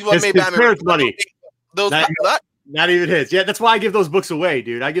 his parents' money. Not even his. Yeah, that's why I give those books away,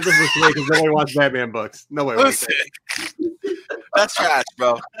 dude. I give those books away because nobody wants Batman books. Nobody wants it. That's trash,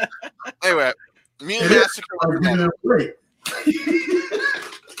 bro. Anyway, Mutant Massacre. The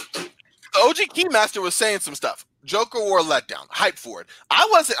OG Keymaster was saying some stuff. Joker War letdown. Hype for it. I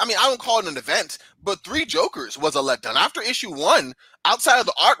don't call it an event, but 3 Jokers was a letdown. After issue 1, outside of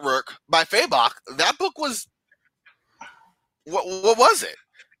the artwork by Fabok, that book was. What was it?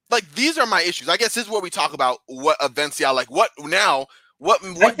 Like, these are my issues. I guess this is where we talk about what events y'all like. What I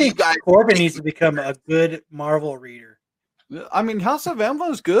think you guys Corbin needs to become a good Marvel reader. I mean, House of M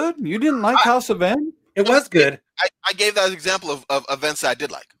was good. You didn't like House of M? It was good. I gave that as an example of events that I did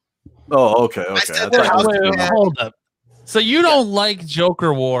like. Oh, okay. Hold up. So you don't like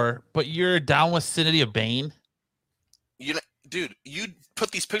Joker War, but you're down with City of Bane? Dude, you put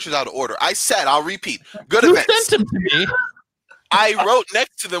these pictures out of order. I said, I'll repeat. Good you events. Sent them to me. I wrote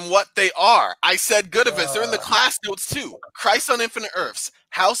next to them what they are. I said good events. They're in the class notes too. Crisis on Infinite Earths,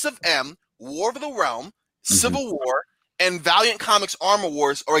 House of M, War of the Realm, Civil War, and Valiant Comics Armor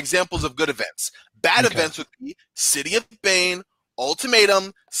Wars are examples of good events. Bad events would be City of Bane,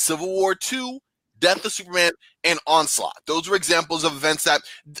 Ultimatum, Civil War 2, Death of Superman, and Onslaught. Those were examples of events that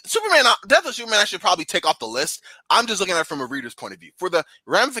Death of Superman I should probably take off the list. I'm just looking at it from a reader's point of view. For the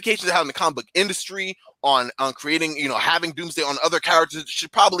ramifications it had in the comic book industry, on creating, having Doomsday on other characters, it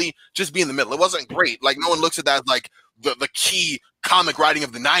should probably just be in the middle. It wasn't great. Like, no one looks at that as like the key comic writing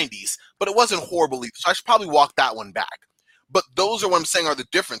of the 90s, but it wasn't horrible either. So I should probably walk that one back. But those are what I'm saying are the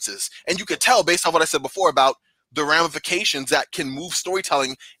differences. And you could tell based on what I said before about the ramifications that can move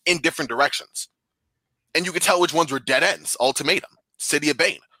storytelling in different directions. And you could tell which ones were dead ends. Ultimatum, City of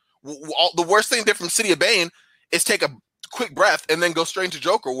Bane. The worst thing did from City of Bane is take a quick breath and then go straight into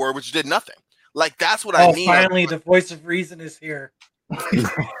Joker War, which did nothing. Like, that's what I mean. Finally, the voice of reason is here.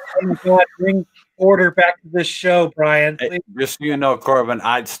 Oh my God, bring order back to this show, Brian. Hey, just so you know, Corbin,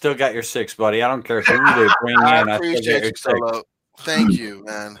 I still got your 6, buddy. I don't care who they bring in. I I still appreciate got you, your 6. Solo. Thank you,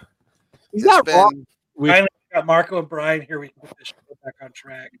 man. He's not wrong. Finally got Marco and Brian here. We can get this show back on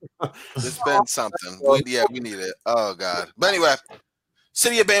track. It's been something. We need it. Oh God. But anyway,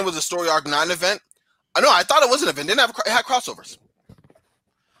 City of Bane was a story arc 9 event. I thought it was an event. It had crossovers.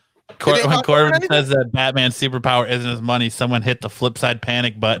 When Corbin says that Batman's superpower isn't his money, someone hit the flip side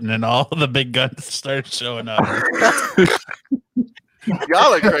panic button and all the big guns started showing up.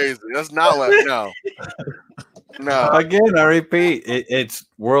 Y'all are crazy. That's not what. No. Again, I repeat, it's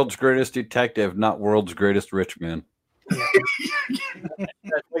world's greatest detective, not world's greatest rich man.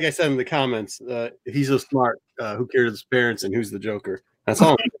 Like I said in the comments, if he's so smart, who cares his parents and who's the Joker? That's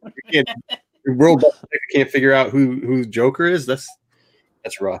all. World can't figure out who Joker is. That's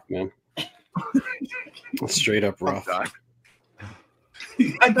rough, man. That's straight up rough.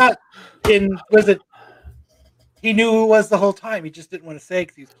 I thought he knew who it was the whole time. He just didn't want to say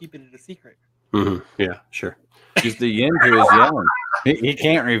because he was keeping it a secret. Mm-hmm. Yeah, sure. He's the yin to his yang. He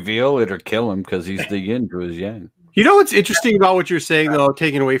can't reveal it or kill him because he's the yin to his yang. You know what's interesting about what you're saying, though,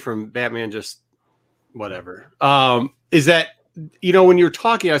 taking away from Batman, just whatever, is that, when you were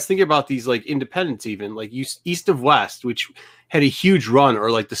talking, I was thinking about these like independents, even like East of West, which had a huge run,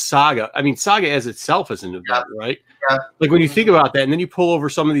 or like the Saga. I mean, Saga as itself is an event, right? Yeah. Like when you think about that, and then you pull over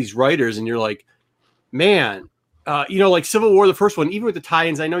some of these writers, and you're like, man. Like Civil War, the first one, even with the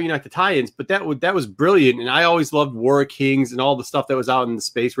tie-ins, I know you like the tie-ins, but that was brilliant. And I always loved War of Kings and all the stuff that was out in the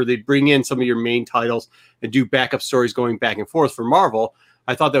space where they'd bring in some of your main titles and do backup stories going back and forth for Marvel.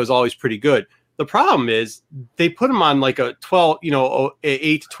 I thought that was always pretty good. The problem is they put them on like a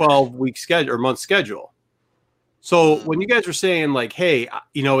 8 to 12 week schedule or month schedule. So when you guys were saying like, hey,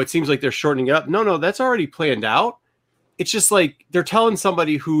 it seems like they're shortening it up. No, that's already planned out. It's just like they're telling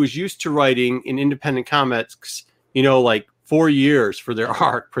somebody who is used to writing in independent comics, like 4 years for their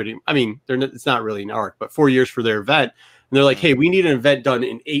arc. It's not really an arc, but 4 years for their event. And they're like, hey, we need an event done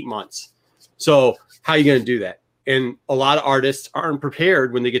in 8 months. So how are you going to do that? And a lot of artists aren't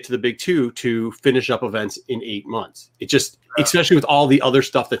prepared when they get to the big 2 to finish up events in 8 months. It just, especially with all the other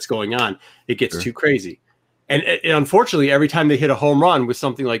stuff that's going on, it gets too crazy. And unfortunately, every time they hit a home run with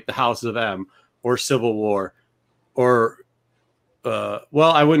something like the House of M or Civil War or,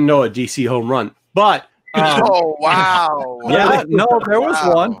 I wouldn't know a DC home run, but oh wow! Yeah, no, there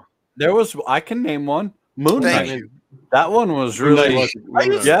was one. I can name one. Moon Knight. That one was really.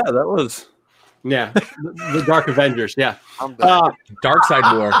 Yeah, that was. Yeah, the Dark Avengers. Yeah, Dark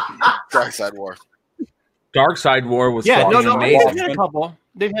Side War. Dark Side War. Dark Side War was amazing.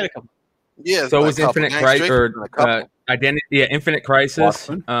 They've had a couple. Yeah. So was Infinite Crisis or Identity? Yeah, Infinite Crisis.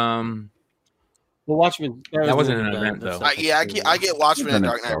 Well, Watchmen. That wasn't an event, though. I get Watchmen and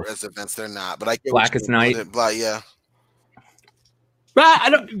Dark Knight as events. They're not, but I get Blackest Night. Yeah.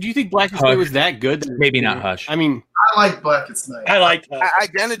 Do you think Blackest Night was that good? Maybe not Hush. I like Blackest Night. I like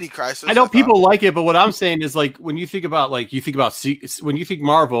Identity Crisis. I know people like it, but what I'm saying is like when you think about when you think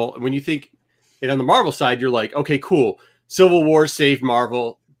Marvel, when you think on the Marvel side, you're like, okay, cool. Civil War saved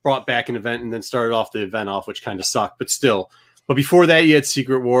Marvel, brought back an event, and then started off the event off, which kind of sucked, but still. But before that, you had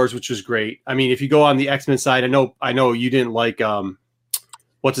Secret Wars, which was great. I mean, if you go on the X-Men side, I know you didn't like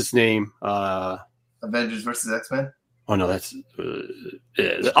what's its name? Avengers versus X-Men. Oh no, that's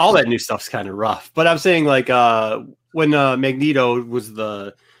all that new stuff's kind of rough. But I'm saying like when Magneto was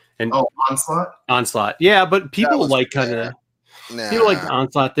Onslaught. Yeah, but people like kind of people like the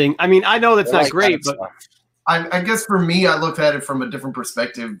Onslaught thing. I mean, I know that's not great, but I guess for me, I looked at it from a different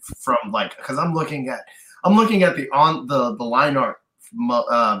perspective from because I'm looking at the line art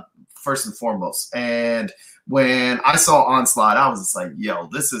first and foremost. And when I saw Onslaught, I was just like, yo,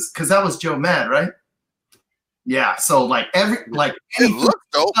 this is because that was Joe Mad, right? Yeah. So it looked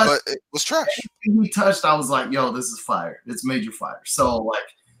dope, but it was trash. Anything he touched, I was like, yo, this is fire. It's major fire. So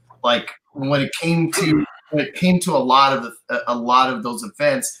like when it came to a lot of those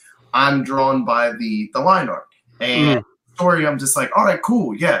events, I'm drawn by the line art and story. I'm just like, all right,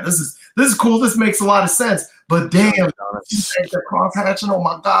 cool. Yeah, this is cool. This makes a lot of sense. But damn, the crosshatching. Oh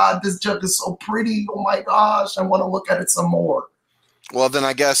my God, this junk is so pretty. Oh my gosh, I want to look at it some more. Well, then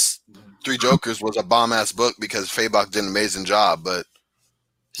I guess Three Jokers was a bomb ass book because Fabok did an amazing job. But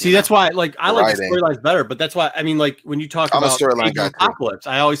see, that's why I like the storylines better. But that's why when you talk about Age of Apocalypse,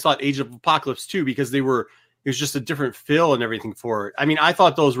 I always thought Age of Apocalypse too because it was just a different feel and everything for it. I mean, I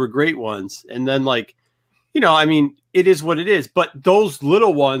thought those were great ones, and then it is what it is. But those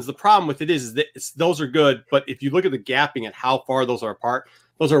little ones, the problem with it is that those are good. But if you look at the gapping at how far those are apart,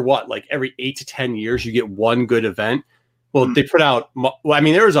 those are what, like every 8 to 10 years, you get one good event. Well, they put out. Well, I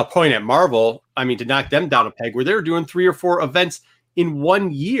mean, there was a point at Marvel. I mean, to knock them down a peg, where they were doing 3 or 4 events in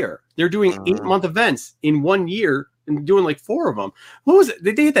 1 year. They're doing 8-month events in 1 year and doing like 4 of them. What was it?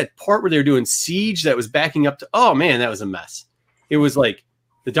 They had that part where they were doing Siege that was backing up to. Oh man, that was a mess. It was like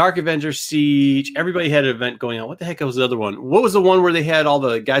the Dark Avengers Siege. Everybody had an event going on. What the heck was the other one? What was the one where they had all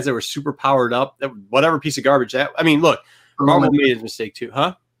the guys that were super powered up? That whatever piece of garbage that. I mean, look, Marvel made a mistake too,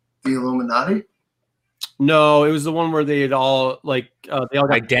 huh? The Illuminati. No, it was the one where they had all like they all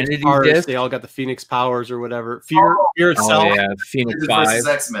got Identity powers. Disc? They all got the Phoenix powers or whatever. Fear itself. Oh yeah, Phoenix Versus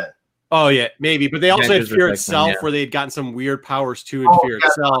 5. X-Men. Oh yeah, maybe. But they also had Avengers Fear versus X-Men, itself, yeah. where they had gotten some weird powers too in Oh, Fear yeah.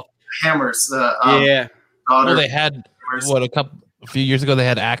 itself. Hammers. Yeah. Daughter. Well, they had a few years ago they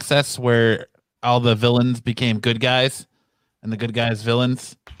had Access, where all the villains became good guys, and the good guys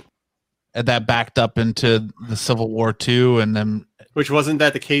villains, and that backed up into the Civil War 2, and then. Which wasn't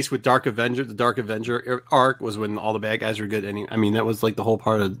that the case with Dark Avenger? The Dark Avenger arc was when all the bad guys were good. I mean, that was like the whole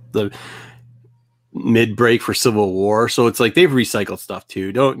part of the mid break for Civil War. So it's like they've recycled stuff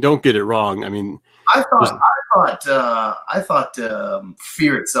too. Don't get it wrong. I mean, I thought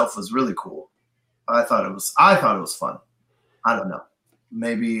Fear itself was really cool. I thought it was fun. I don't know.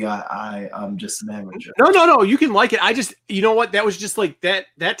 Maybe I'm just an amateur. No. You can like it. I just, you know what? That was just like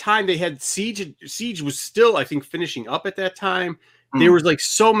that time they had Siege. Siege was still, I think, finishing up at that time. There was like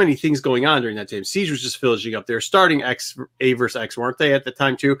so many things going on during that time. Siege was just finishing up. They were starting A versus X, weren't they, at the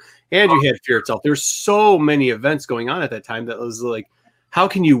time too? And you had Fear itself. There's so many events going on at that time that was like, how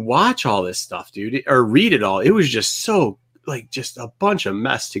can you watch all this stuff, dude, or read it all? It was just so like just a bunch of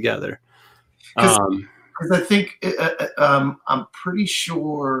mess together. Because I think I'm pretty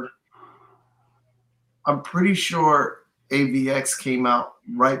sure AVX came out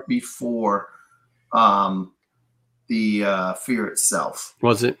right before the Fear itself.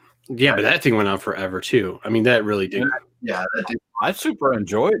 Was it? Yeah, but that thing went on forever too. I mean, that really did. Yeah, that did. I super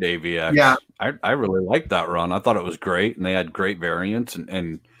enjoyed AVX. Yeah. I really liked that run. I thought it was great, and they had great variants,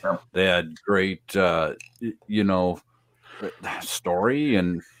 and they had great, story.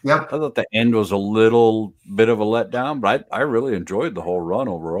 And I thought the end was a little bit of a letdown, but I really enjoyed the whole run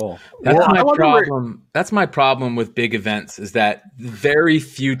overall. That's my problem. That's my problem with big events is that very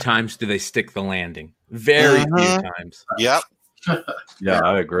few times do they stick the landing. Very few times. Yep. Yeah,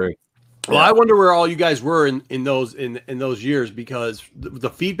 I agree. Well, I wonder where all you guys were in those years, because the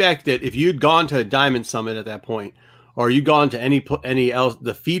feedback that if you'd gone to a Diamond Summit at that point, or you'd gone to any else,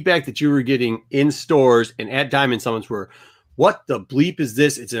 the feedback that you were getting in stores and at Diamond Summits were, what the bleep is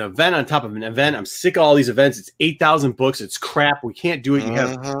this? It's an event on top of an event. I'm sick of all these events. It's 8,000 books. It's crap. We can't do it. You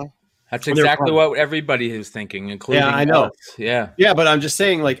have. That's exactly what everybody is thinking, including I know. us. Yeah. Yeah, but I'm just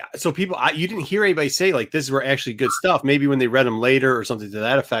saying, like, so people, you didn't hear anybody say, like, this were actually good stuff. Maybe when they read them later or something to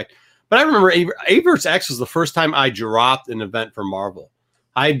that effect. But I remember A vs. X was the first time I dropped an event for Marvel.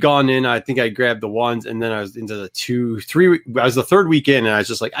 I had gone in, I think I grabbed the ones, and then I was into the 2, 3. I was the third weekend, and I was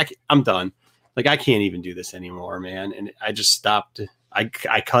just like, I'm done. Like, I can't even do this anymore, man. And I just stopped. I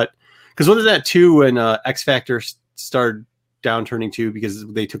cut. Because what was that, too, when X Factor started downturning too, because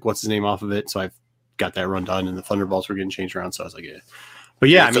they took what's his name off of it, so I've got that run done, and the Thunderbolts were getting changed around, so I was like, yeah. But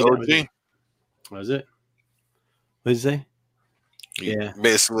yeah, I mean, what was it? What did you say? Yeah,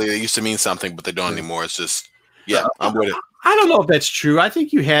 basically, it used to mean something, but they don't anymore. It's just, I'm with it. I don't know if that's true. I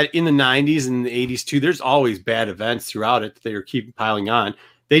think you had in the 90s and the 80s too. There's always bad events throughout it that they are keeping piling on.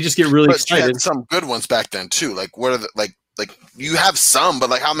 They just get really excited. You had some good ones back then too. Like, what are the like you have some, but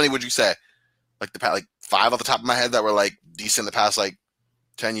like how many would you say? Like 5 off the top of my head that were like decent the past like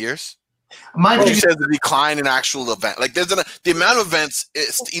 10 years. Mind you said the decline in actual event. Like the amount of events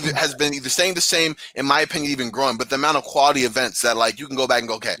has been either staying the same, in my opinion, even growing. But the amount of quality events that like you can go back and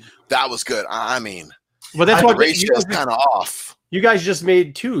go, okay, that was good. I mean, well, that's what the ratio is kind of off. You guys just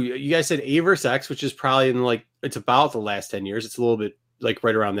made 2. You guys said A vs. X, which is probably in like it's about the last 10 years. It's a little bit like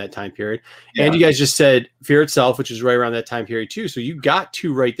right around that time period. Yeah. And you guys just said Fear itself, which is right around that time period too. So you got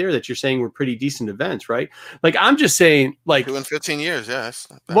 2 right there that you're saying were pretty decent events, right? Like I'm just saying, like 2 in 15 years, yeah. That's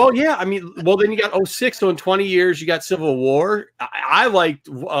not bad. Well, yeah, I mean, then you got 06, so in 20 years you got Civil War. I liked,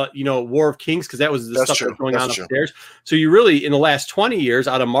 War of Kings because that was the stuff that was going on upstairs. So you really, in the last 20 years,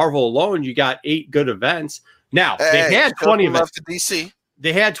 out of Marvel alone, you got 8 good events. Now they had 20 events. To DC.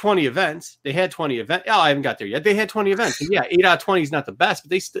 They had 20 events. Oh, I haven't got there yet. They had 20 events. So yeah, 8 out of 20 is not the best,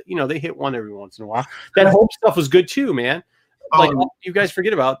 but they hit one every once in a while. That Hope stuff was good too, man. Like you guys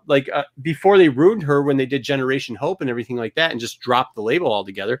forget about before they ruined her when they did Generation Hope and everything like that and just dropped the label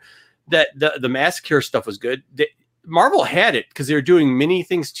altogether. That the Massacre stuff was good. Marvel had it because they were doing many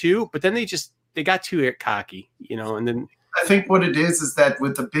things too, but then they got too cocky, and then I think what it is that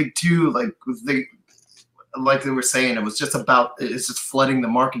with the big 2, like like they were saying, it's just flooding the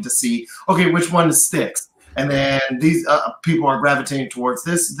market to see, okay, which one sticks. And then these people are gravitating towards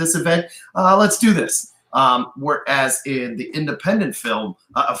this event. Let's do this. Whereas in the independent film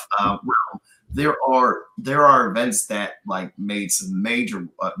realm, there are events that like made some major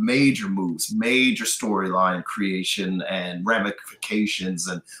moves, major storyline creation and ramifications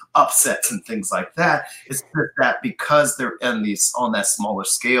and upsets and things like that. It's just that because they're on that smaller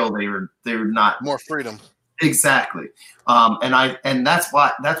scale, they're not more freedom. Exactly. And that's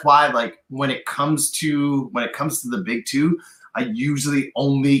why like when it comes to the big two, I usually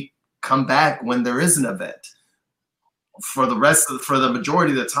only come back when there is an event. For the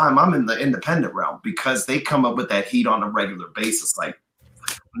majority of the time, I'm in the independent realm because they come up with that heat on a regular basis, like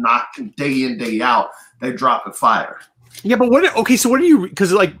not day in, day out, they're dropping fire. Yeah, but so what do you,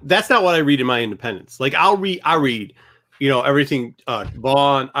 because like that's not what I read in my independents. Like I read, everything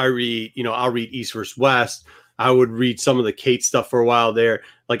Vaughn, I'll read East versus West. I would read some of the Kate stuff for a while there.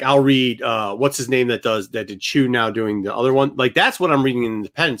 Like I'll read what's his name that did Chew now doing the other one. Like that's what I'm reading in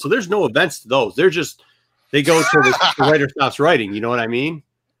independent. So there's no events to those. They're just they go to the writer stops writing. You know what I mean?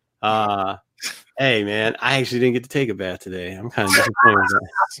 Hey man, I actually didn't get to take a bath today. I'm kind of disappointed with that.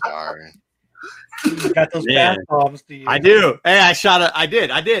 Sorry. You got those bath bombs to you. I do. Hey, I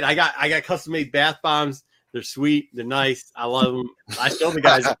did. I got custom made bath bombs. They're sweet. They're nice. I love them. I show the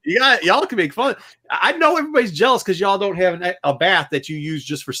guys. Y'all can make fun. I know everybody's jealous because y'all don't have a bath that you use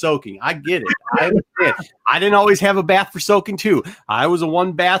just for soaking. I get it. I understand. I didn't always have a bath for soaking too. I was a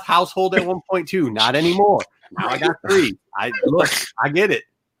one bath household at 1.2. Not anymore. Now I got 3. I get it.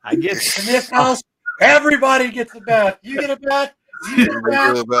 I get it. In this house, everybody gets a bath. You get a bath. You get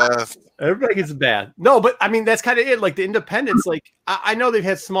a bath. Everybody gets a bath. No, but I mean that's kind of it. Like the independents, like I know they've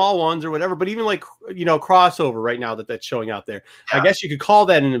had small ones or whatever, but even like crossover right now that's showing out there. Yeah. I guess you could call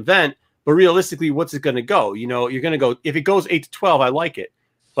that an event, but realistically, what's it going to go? You're going to go if it goes 8 to 12, I like it,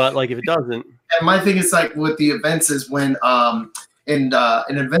 but like if it doesn't. And my thing is like with the events is when in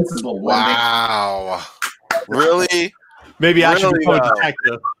Invincible. Wow, really? Maybe I should become a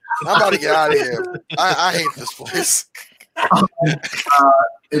detective. I'm about to get out of here. I hate this place.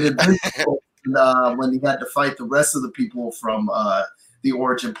 In Invincible, when he had to fight the rest of the people from the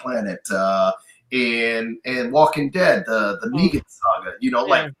Origin Planet, in Walking Dead, the Negan saga,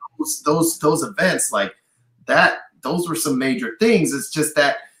 like those events like that, those were some major things. It's just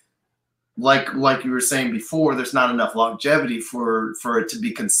that, like you were saying before, there's not enough longevity for it to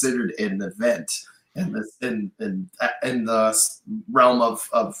be considered an event in the realm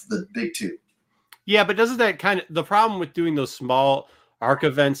of the big two. Yeah, but doesn't that kind of the problem with doing those small arc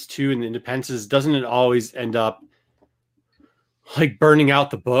events too and the independents, doesn't it always end up like burning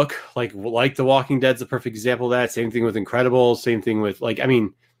out the book? Like The Walking Dead's a perfect example of that. Same thing with Incredibles. Same thing with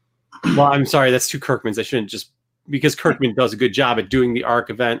I'm sorry, that's 2 Kirkmans. I shouldn't just because Kirkman does a good job at doing the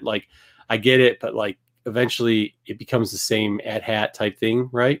arc event. Like I get it, but like eventually it becomes the same ad hat type thing,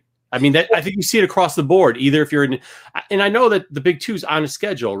 right? I mean, I think you see it across the board, either if you're in, and I know that the big two's on a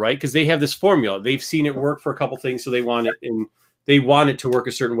schedule, right? Because they have this formula. They've seen it work for a couple things, so they want it, and they want it to work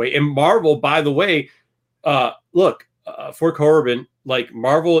a certain way. And Marvel, by the way, for Corbin, like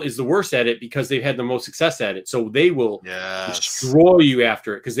Marvel is the worst at it because they've had the most success at it. So they will destroy you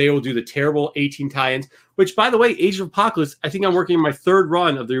after it because they will do the terrible 18 tie-ins, which, by the way, Age of Apocalypse, I think I'm working on my 3rd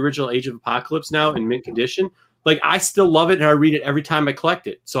run of the original Age of Apocalypse now in mint condition. Like I still love it and I read it every time I collect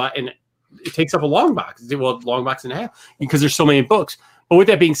it. So it takes up a long box. Long box and a half because there's so many books. But with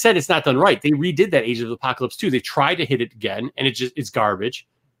that being said, it's not done right. They redid that Age of Apocalypse too. They tried to hit it again and it's garbage.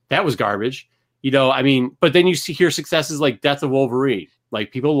 That was garbage. But then you hear successes like Death of Wolverine.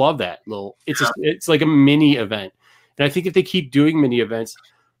 Like people love that it's like a mini event. And I think if they keep doing mini events,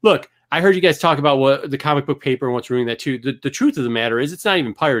 look, I heard you guys talk about what the comic book paper and what's ruining that too. The truth of the matter is it's not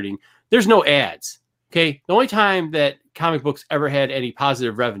even pirating. There's no ads. Okay, the only time that comic books ever had any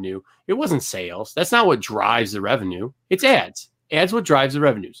positive revenue, it wasn't sales. That's not what drives the revenue. It's ads. Ads what drives the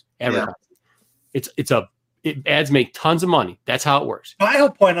revenues. Advertising. Yeah. Ads make tons of money. That's how it works. My whole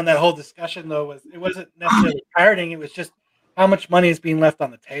point on that whole discussion though was it wasn't necessarily pirating. It was just how much money is being left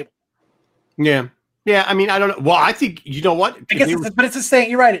on the table. Yeah. Yeah. I mean, I don't know. Well, I think you know what. I guess but it's the same.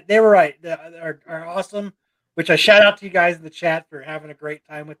 You're right. They were right. Are awesome. Which I shout out to you guys in the chat for having a great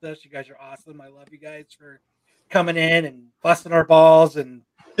time with us. You guys are awesome. I love you guys for coming in and busting our balls, and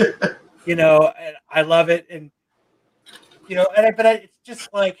and I love it. And it's just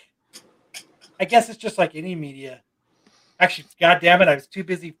like, I guess it's just like any media. Actually, God damn it, I was too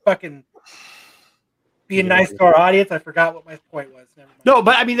busy fucking being nice to our audience. I forgot what my point was. Never mind. No,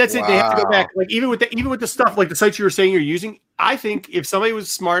 but I mean that's it. They have to go back. Like even with the stuff like the sites you were saying you're using. I think if somebody was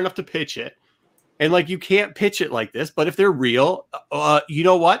smart enough to pitch it. And like, you can't pitch it like this, but if they're real, you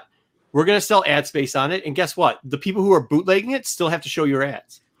know what? We're going to sell ad space on it. And guess what? The people who are bootlegging it still have to show your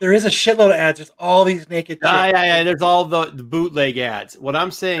ads. There is a shitload of ads. There's all these naked. Yeah. There's all the bootleg ads. What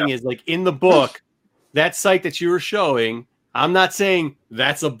I'm saying is, like, in the book, that site that you were showing, I'm not saying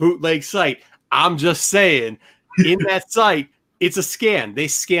that's a bootleg site. I'm just saying in that site, it's a scan. They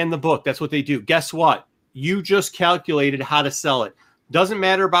scan the book. That's what they do. Guess what? You just calculated how to sell it. Doesn't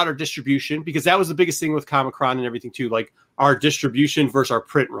matter about our distribution, because that was the biggest thing with Comic-Con and everything too. Like, our distribution versus our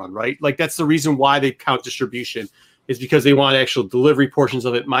print run, right? Like, that's the reason why they count distribution, is because they want actual delivery portions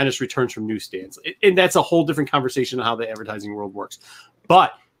of it minus returns from newsstands. And that's a whole different conversation on how the advertising world works.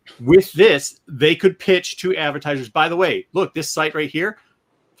 But with this, they could pitch to advertisers. By the way, look, this site right here,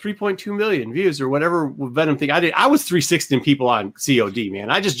 3.2 million views or whatever Venom thing I did. I was 360 people on COD, man.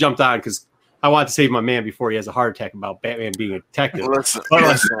 I just jumped on because I wanted to save my man before he has a heart attack about Batman being a detective. Listen, I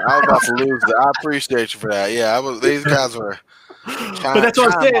was about to lose it. I appreciate you for that. Yeah, these guys were but that's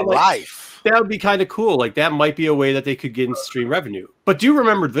what I'm saying. Like, that would be kind of cool. Like, that might be a way that they could get in stream revenue. But do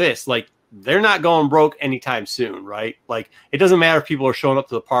remember this, like, they're not going broke anytime soon, right? Like, it doesn't matter if people are showing up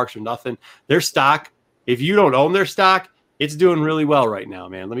to the parks or nothing. Their stock, if you don't own their stock, it's doing really well right now,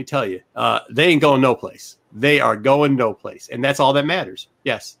 man. Let me tell you. They ain't going no place. They are going no place. And that's all that matters.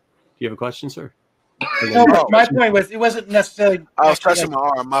 Yes. Do you have a question, sir? No, my point was, it wasn't necessarily. I was touching my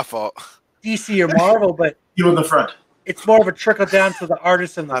arm. My fault. DC or Marvel, but you in the front. It's more of a trickle down to the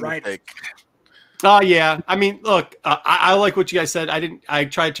artists and the writers. Oh yeah, I mean, look, I like what you guys said. I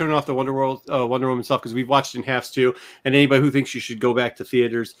tried turning off the Wonder Woman stuff because we've watched it in halves too. And anybody who thinks you should go back to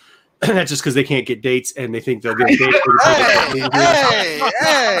theaters, that's just because they can't get dates and they think they'll get a date.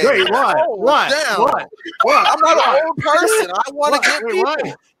 Hey! Wait, what? I'm not an old person. I want to get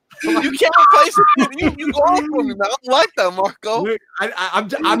people. You can't replace it. You go off for me, man. I don't like that, Marco.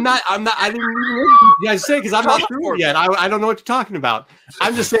 I'm not. I didn't even listen to you guys say because I'm not through yet. I don't know what you're talking about.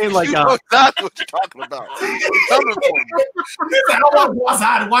 I'm just saying, like, you know exactly what you're talking about. Coming for me. I don't want to go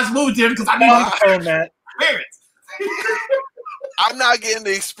outside and watch movies because I need that. I'm not getting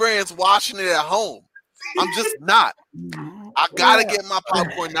the experience watching it at home. I'm just not. I gotta get my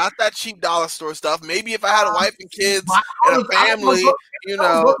popcorn, not that cheap dollar store stuff. Maybe if I had a wife and kids and a family, you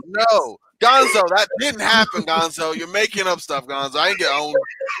know, no. Gonzo, that didn't happen, Gonzo. You're making up stuff, Gonzo. I ain't get owned.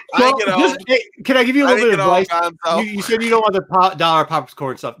 Hey, can I give you a little bit of advice? You said you don't want the dollar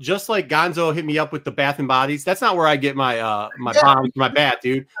popcorn stuff. Just like Gonzo hit me up with the Bath and Bodies. That's not where I get my my bath,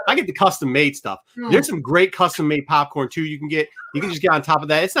 dude. I get the custom made stuff. There's some great custom made popcorn too. You can just get on top of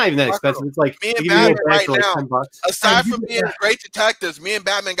that. It's not even that expensive. It's like me and Batman right now. Aside from being great detectives, me and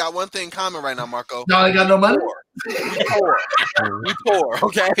Batman got one thing in common right now, Marco. No, I got no money. We poor.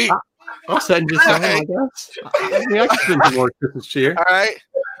 Okay. I'll send you some, I guess. I can send you more Christmas cheer. All right.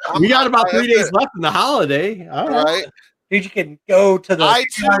 We got about 3 days left in the holiday. All right. Dude, you can go to the. I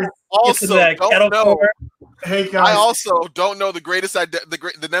also don't know. Hey guys, I also don't know the greatest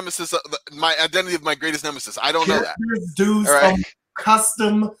the nemesis, my identity of my greatest nemesis. I don't know that. Do some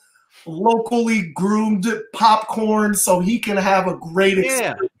custom, locally groomed popcorn so he can have a great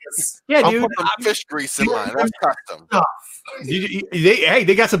experience. Yeah, I'll dude. put some fish grease in mine. That's custom.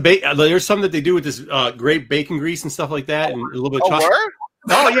 They got some bacon. There's some that they do with this great bacon grease and stuff like that, and a little bit of chocolate.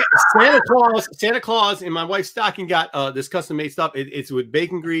 Oh yeah, Santa Claus in my wife's stocking got this custom made stuff. It's with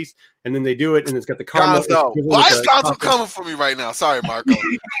bacon grease, and then they do it, and it's got the caramel. Why is Gonzo coming for me right now? Sorry, Marco.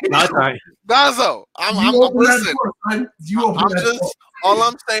 That's right. Gonzo, I'm listening. All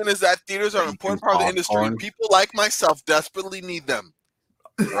I'm saying is that theaters are an important part of the industry. People like myself desperately need them.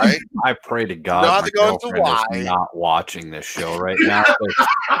 Right? I pray to God my girlfriend is not watching this show right now.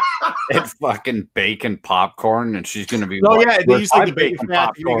 It's fucking bacon popcorn, and she's gonna be. Oh yeah, they used to bacon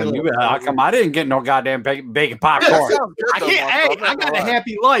popcorn. How come I didn't get no goddamn bacon popcorn? I can't. Hey, I got a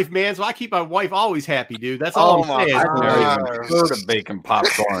happy life, man. So I keep my wife always happy, dude. That's all I'm saying. I never even heard of bacon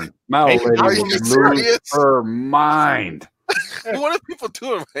popcorn. My old lady would lose her mind. What are people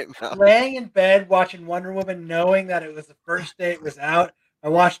doing right now? Laying in bed watching Wonder Woman, knowing that it was the first day it was out. I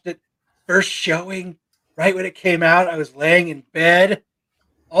watched it first showing right when it came out. I was laying in bed,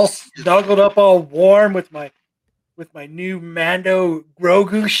 all snuggled up, all warm with my new Mando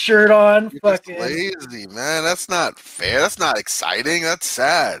Grogu shirt on. You're fucking lazy, man. That's not fair. That's not exciting. That's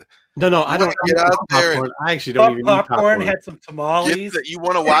sad. No, I don't get out there. I actually don't even eat popcorn. Had some tamales. You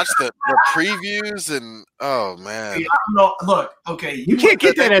want to watch the previews and oh man. No, look, okay, you can't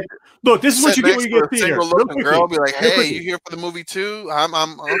get that. Look, this is what you get when you get theater. Single-looking girl be like, "Hey, you here for the movie too?"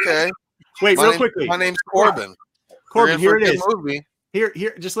 I'm okay. Wait, real quickly. My name's Corbin. Corbin, here it is. Movie. Here.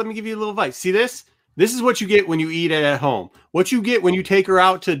 Just let me give you a little advice. See this? This is what you get when you eat it at home. What you get when you take her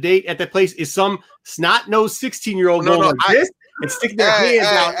out to date at that place is some snot-nosed 16-year-old going like this and sticking their hands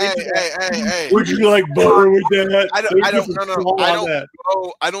out. Hey. Would you like butter with that?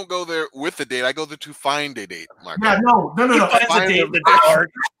 I don't go there with the date. I go there to find a date. Marco. Yeah, no. Find a date in the dark.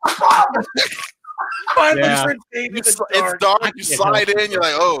 It's dark. You slide in. You're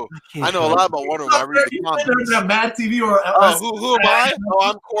like, oh, I know a lot about Wonder Woman. I read the comments. Mad TV or who am I? Oh,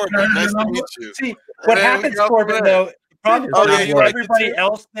 I'm Corbin. Nice to meet you. See, what happens, Corbin, though, the problem is everybody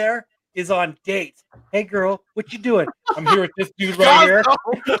else there is on dates. Hey, girl, what you doing? I'm here with this dude right here.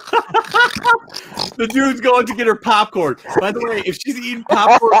 The dude's going to get her popcorn. By the way, if she's eating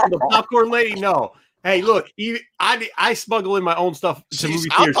popcorn from the popcorn lady, no. Hey, look, I smuggle in my own stuff to movie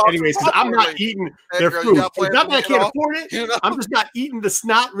theaters anyways because I'm not eating their food. It's not that I can't afford it. I'm just not eating the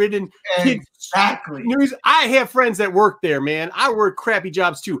snot-ridden kids. Exactly. I have friends that work there, man. I work crappy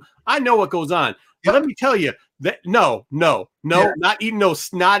jobs too. I know what goes on. But let me tell you that no, not eating no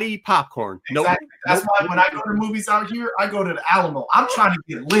snotty popcorn. No, exactly. That's why when I go to movies out here, I go to the Alamo. I'm trying to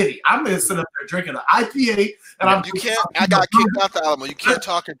get litty. I'm gonna sit up there drinking an IPA, and you can't. I got kicked out the Alamo. You can't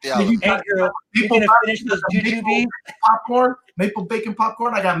talk at the Alamo. Hey, girl, you gonna finish those jujubes? Popcorn, maple bacon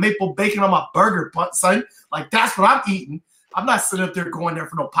popcorn. I got maple bacon on my burger, son. Like that's what I'm eating. I'm not sitting up there going there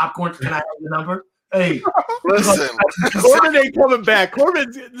for no popcorn. Can I have your number? Hey, listen, Corbin ain't coming back.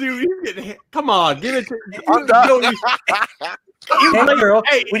 Corbin, dude, come on, give it to Hey, girl,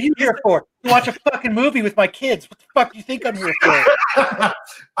 what are you here for? To watch a fucking movie with my kids. What the fuck do you think I'm here for?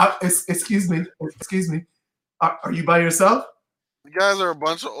 Excuse me. Are you by yourself? You guys are a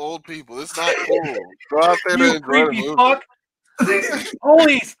bunch of old people. It's not cool. Go out there and enjoy the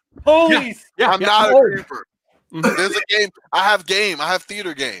movie. Police. Yeah, I'm not a creeper. There's a game. I have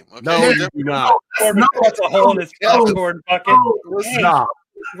theater game. Okay? No, you do not. That's a hole in his popcorn bucket. Stop.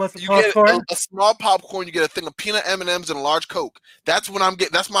 You get a small popcorn. You get a thing of peanut M&Ms and a large Coke. That's when I'm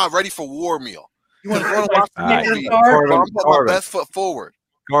getting. That's my ready for war meal. You want to watch the movie? I'm putting my best foot forward.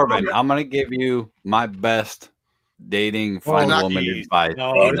 Corbin, I'm gonna give you my best dating find woman advice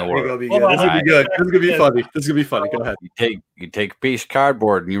in the world. This is gonna be good. This is gonna be funny. This is gonna be funny. Go ahead. You take a piece of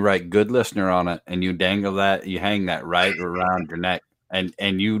cardboard and you write "good listener" on it, and you dangle that. You hang that right around your neck,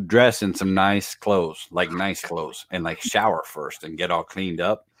 and you dress in some nice clothes, and like shower first and get all cleaned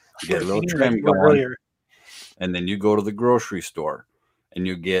up. You get a little trim going, and then you go to the grocery store and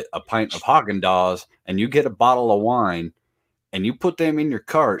you get a pint of Haagen-Dazs and you get a bottle of wine, and you put them in your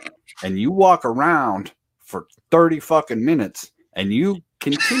cart, and you walk around for 30 fucking minutes, and you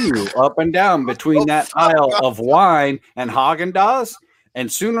continue up and down between that aisle of wine and Haagen-Dazs,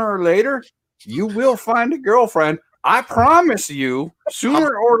 and sooner or later, you will find a girlfriend. I promise you,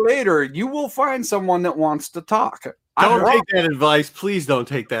 sooner or later, you will find someone that wants to talk. Don't take that advice. Please don't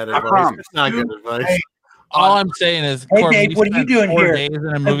take that advice. It's not good advice. Hey, all I'm saying is, hey, Corbin, Dave, what are you doing 4 here? days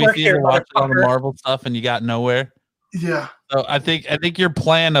in a movie theater watching all the Marvel stuff, and you got nowhere. Yeah. So I think your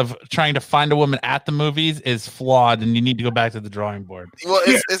plan of trying to find a woman at the movies is flawed, and you need to go back to the drawing board. Well,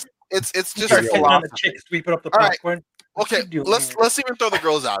 it's just a on the chick sweeping up the popcorn. Okay, let's even throw the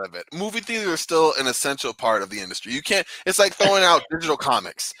girls out of it. Movie theater is still an essential part of the industry. You can't. It's like throwing out digital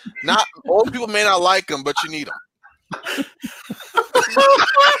comics. Not old people may not like them, but you need them.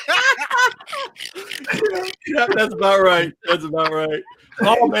 Yeah, that's about right.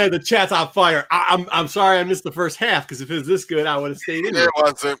 Oh man, the chat's on fire. I'm sorry I missed the first half because if it was this good, I would have stayed in. It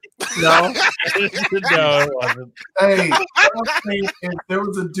wasn't. No, no, it wasn't. Hey, there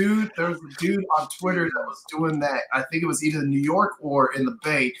was a dude on Twitter that was doing that. I think it was either in New York or in the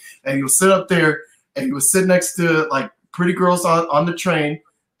Bay, and he would sit up there and he would sit next to like pretty girls on the train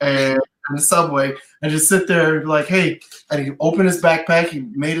and in the subway, and just sit there and be like, hey, and he opened his backpack, he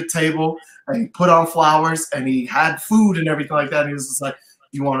made a table, and he put on flowers, and he had food and everything like that. And he was just like,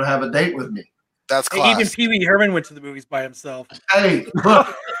 you want to have a date with me? That's class. Even Pee Wee Herman went to the movies by himself. Hey, look.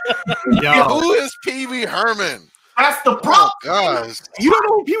 Who is Pee Wee Herman? That's the problem. Oh, gosh. You don't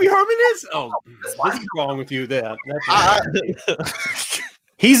know who Pee Wee Herman is? Oh, what's wrong with you there?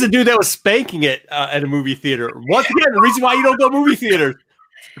 He's the dude that was spanking it at a movie theater. Once again, the reason why you don't go to movie theaters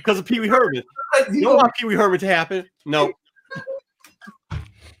because of Pee Wee Herman. You don't want Pee Wee Herman to happen. No.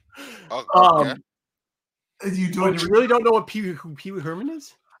 Okay. You really don't know who Pee Wee Herman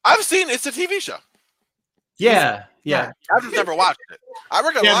is? I've seen it's a TV show. Yeah. I've just never watched it. I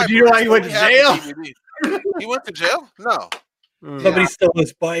reckon. Yeah, but do you know why he went to jail? He went to jail? No. Somebody stole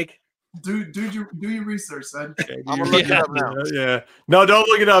his bike. Do your research, son. I'm gonna look it up now. Yeah. No, don't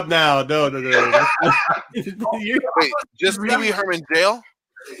look it up now. No. Wait, just Pee Wee Herman jail?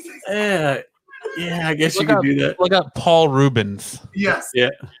 Yeah, I guess you could do that. Look up Paul Rubens. Yes. Yeah.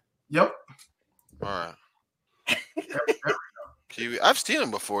 Yep. All right. Kiwi. I've seen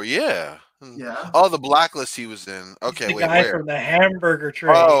him before. Yeah. Yeah. Oh, the Blacklist he was in. Okay, the wait, guy where? from the hamburger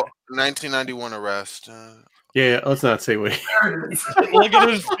train. Oh, 1991 arrest. Yeah, let's not say what. Look at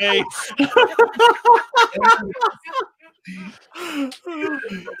his face. He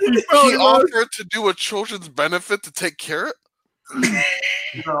offered to do a children's benefit to take care of it?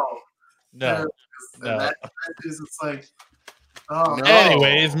 No. No. That is just like, oh, No.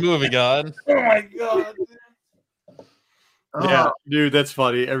 Anyways, moving on. Oh my god. Yeah, dude, that's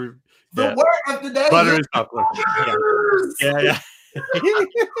funny. The word of the day. Butter is popcorn. Yeah.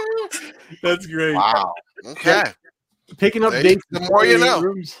 That's great. Wow. Okay. Picking up There dates. the more you know.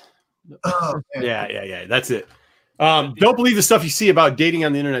 Rooms. Oh, man. Yeah. That's it. Don't believe the stuff you see about dating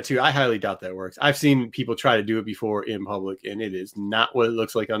on the internet too. I highly doubt that works. I've seen people try to do it before in public, and it is not what it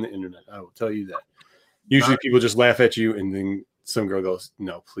looks like on the internet. I will tell you that. Usually, people just laugh at you, and then some girl goes,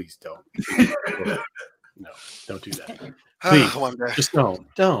 "No, please don't. No, don't do that. Please, just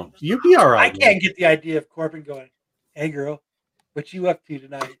don't. You'll be all right." I can't get the idea of Corbin going, "Hey, girl, what you up to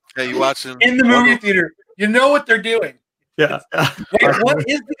tonight?" Hey, you watching in the movie theater? You know what they're doing. Yeah. Wait, what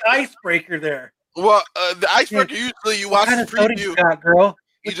is the icebreaker there? Well, the icebreaker usually you watch the soda preview. you got, girl?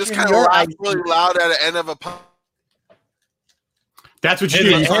 You just in kind of your laugh ice really loud at the end of a. That's what you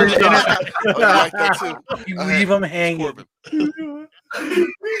do. You I like that too. You leave them hanging.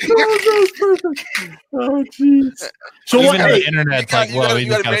 Oh, jeez. So Even what? the Hey, internet's like, whoa, you you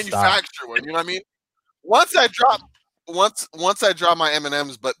got just to gotta stop. manufacture one. You know what I mean? Once I dropped my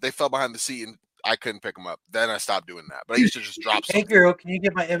M&Ms, but they fell behind the seat and I couldn't pick them up. Then I stopped doing that. But I used to just drop Hey, some. girl, can you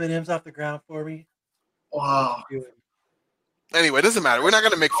get my M&Ms off the ground for me? Wow. Anyway, it doesn't matter. We're not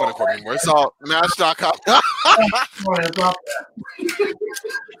going to make fun of Corbin anymore. It's all Match.com.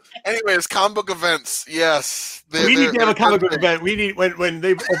 Anyways, comic book events. Yes. We need to have a comic book event. We need when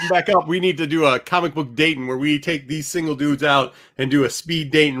they open back up. We need to do a comic book dating where we take these single dudes out and do a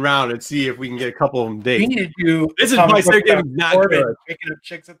speed dating round and see if we can get a couple of them We dates. need to do. This is comic my book second about not Corbin good. picking up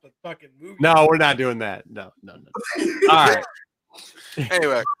chicks at the fucking movie. No, we're not doing that. No. All right.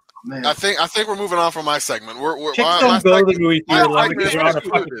 Anyway, Man. I think we're moving on from my segment. We're Chicks my don't go to the segment- movie my theater long segment because is they're on a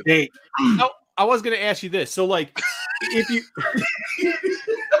concluded. fucking date. No, I was going to ask you this. So, like, if you.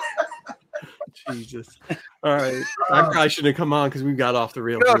 Jesus. All right. I probably shouldn't have come on because we got off the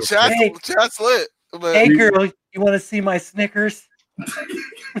rails. No, real quick. chat's lit. But Hey, girl, you want to see my Snickers?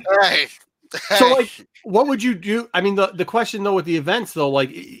 hey. So, like, what would you do? I mean, the question though with the events though, like,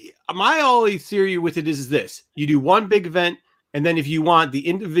 my only theory with it is this: you do one big event, and then if you want the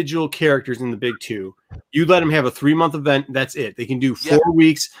individual characters in the big two, you let them have a 3-month event. That's it. They can do 4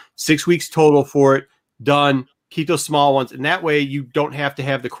 weeks, 6 weeks total for it. Done. Keep those small ones, and that way you don't have to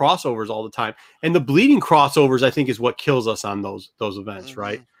have the crossovers all the time. And the bleeding crossovers, I think, is what kills us on those events,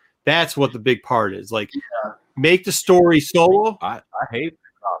 right? That's what the big part is. Like, make the story solo. I hate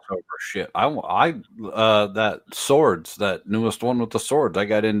crossover shit. I that swords, that newest one with the swords. I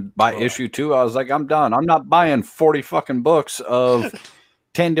got in by issue 2. I was like, I'm done. I'm not buying 40 fucking books of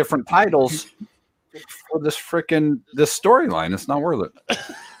 10 different titles for this storyline. It's not worth it.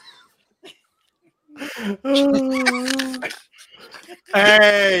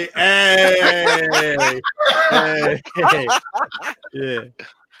 Hey. Yeah.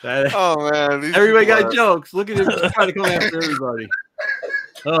 Oh man, these Everybody people got jokes. Look at him just trying to come after everybody.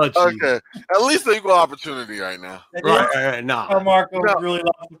 Oh, geez. Okay, at least the equal opportunity right now. Right. No. Oh, Marco really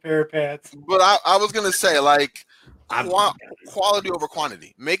lost a pair of pants. But I was gonna say, like, quality over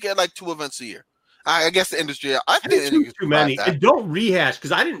quantity. Make it like 2 events a year. I guess the industry. I think Too many. And don't rehash,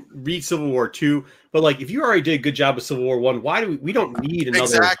 because I didn't read Civil War 2. But like, if you already did a good job of Civil War 1, why do we don't need another?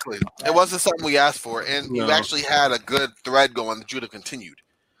 Exactly. It wasn't something we asked for, and No. you actually had a good thread going that you would have continued.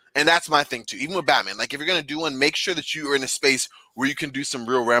 And that's my thing too. Even with Batman, like if you're gonna do one, make sure that you are in a space where you can do some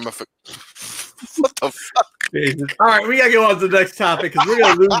real What the fuck? All right, we gotta go on to the next topic because we're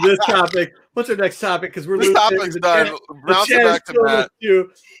gonna lose this topic. What's our next topic? Because we're This losing topic's done. Bounce it back to Matt.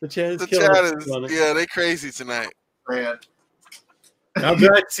 The chat is The killing chat us is on it. they crazy tonight. Man. I'm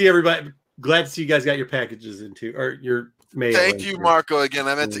glad to see everybody. Glad to see you guys got your packages into or your mail. Thank you, Marco. Again,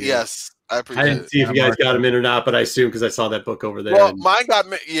 I meant to. Yes, I appreciate I it. didn't see if you guys got them in or not, but I assume because I saw that book over there. Well, and- mine got.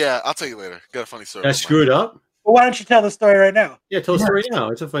 Yeah, I'll tell you later. Got a funny story. Did I screw it up? Well, why don't you tell the story right now? Yeah, tell the story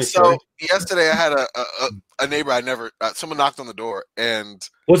now. It's a funny So story. yesterday, I had a neighbor. I never. Someone knocked on the door, and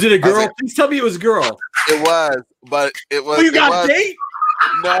Was it a I was girl? like- Please tell me it was a girl. it was, but it was. Oh, you it got was, a date?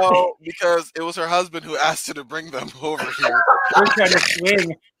 No, because it was her husband who asked her to bring them over here. We're trying to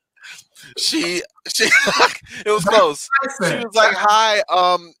swing. She it was close. She was like, "Hi,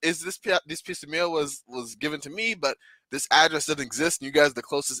 is this piece of mail was given to me, but this address doesn't exist, and you guys are the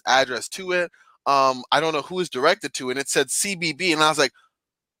closest address to it. I don't know who it's directed to, and it said CBB, and I was like,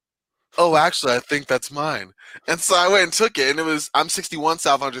 oh, actually, I think that's mine. And so I went and took it, and it was, I'm 61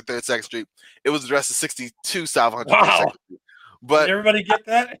 South 132nd Street. It was addressed as 62 South 132nd Wow. Street. But Did everybody get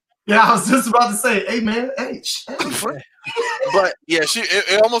that? Yeah, I was just about to say, hey man, hey, but yeah,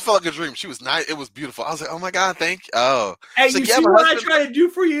 it almost felt like a dream. She was nice. It was beautiful. I was like, oh my God, thank you. Oh. Hey, She's you like, yeah, see my what husband- I try to do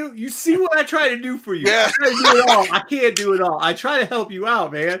for you? You see what I try to do for you? Yeah. I try to do it all. I can't do it all. I try to help you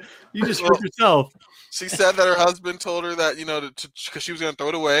out, man. You just hurt yourself. She said that her husband told her that, because she was going to throw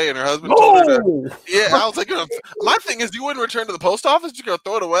it away, and her husband told her that. Yeah, I was like, my thing is, you wouldn't return to the post office? You're going to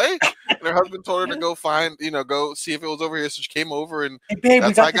throw it away? And her husband told her to go find, go see if it was over here. So she came over, and Hey, babe,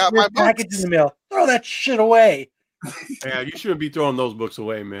 we that's how I got got my this package books. in the mail. Throw that shit away. Yeah, you shouldn't be throwing those books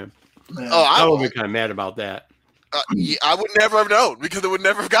away, man. Oh, I I would be kind of mad about that. yeah, I would never have known, because it would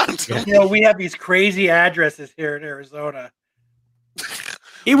never have gotten to me. We have these crazy addresses here in Arizona.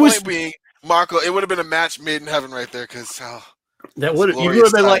 It was Point being, Marco, it would have been a match made in heaven right there, because that would you would glorious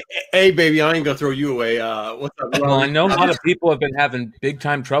have been time. like, "Hey, baby, I ain't gonna throw you away." What's up? Well, I know a lot of people have been having big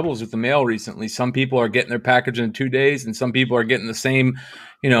time troubles with the mail recently. Some people are getting their package in 2 days, and some people are getting the same,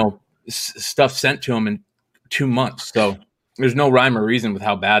 stuff sent to them in 2 months. So there's no rhyme or reason with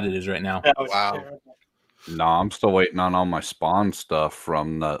how bad it is right now. That was Wow. terrible. No, I'm still waiting on all my Spawn stuff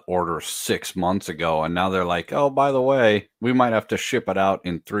from the order 6 months ago, and now they're like, "Oh, by the way, we might have to ship it out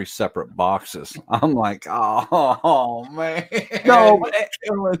in 3 separate boxes." I'm like, "Oh man, No,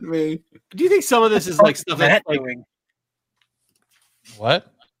 Come with me." do you think some of this is like stuff that's That like doing?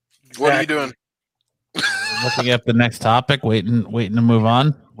 What? What are you doing? Looking at the next topic, waiting to move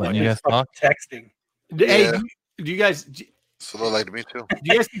on. Letting you guys talk. Texting. Hey, Yeah. do you guys So they're like to me too. do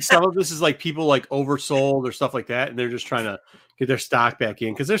you guys think some of this is like people like oversold or stuff like that, and they're just trying to get their stock back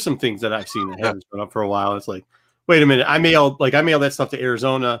in? Because there's some things that I've seen that haven't been up for a while. It's like, wait a minute, I mailed that stuff to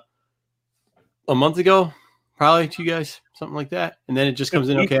Arizona a month ago, probably to you guys, something like that, and then it just comes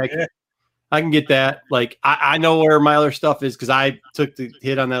in. Okay, I can get that. Like I know where my other stuff is because I took the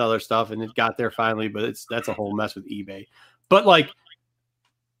hit on that other stuff, and it got there finally. But that's a whole mess with eBay. But like,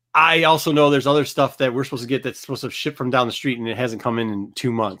 I also know there's other stuff that we're supposed to get that's supposed to ship from down the street, and it hasn't come in 2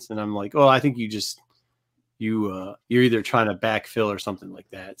 months. And I'm like, oh, I think you're either trying to backfill or something like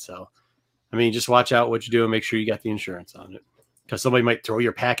that. So, I mean, just watch out what you do and make sure you got the insurance on it, because somebody might throw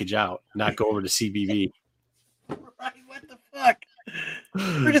your package out, not go over to CBB. Right, what the fuck?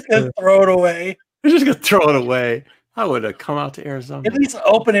 We're just gonna throw it away. We're just gonna throw it away. I would have come out to Arizona. At least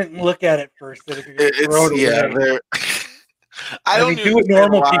open it and look at it first. Then if you're gonna throw it away. I don't do what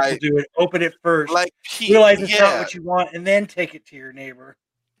understand normal why- people do. It. Open it first. Like, realize it's not yeah. what you want, and then take it to your neighbor.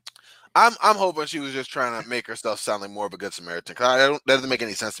 I'm hoping she was just trying to make herself sound like more of a good Samaritan. 'Cause that doesn't make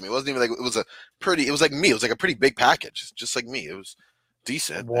any sense to me. It wasn't even like it was like me. It was like a pretty big package, just like me. It was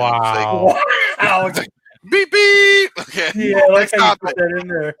decent. Wow. Wow. Beep beep. Okay. Yeah, I like Next how you topic. put that in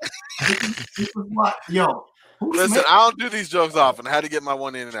there. This is what, yo. who's Listen, making I don't do these jokes often. I had to get my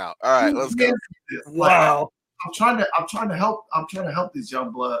one in and out. All right, let's go. this? Wow. I'm trying to help these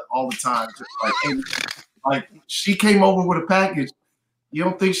young blood all the time. Just like, hey, like she came over with a package. You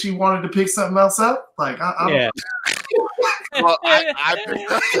don't think she wanted to pick something else up? Like, Yeah. Well,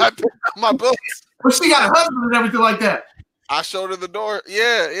 I picked up my books. But she got a husband and everything like that. I showed her the door.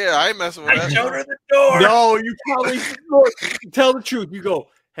 Yeah, I ain't messing with I that. showed her the door. No, you probably look, tell the truth. You go,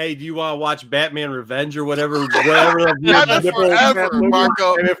 hey, do you want to watch Batman Revenge or whatever? Whatever. Batman forever,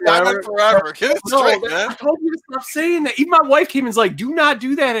 Marco. Batman forever. Get it straight, man. I told you to stop saying that. Even my wife came and was like, do not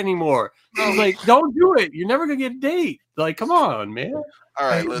do that anymore. I was like, don't do it. You're never going to get a date. Like, come on, man. All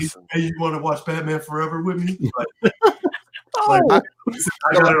right, listen. Hey, you want to watch Batman Forever with me? Like, Oh.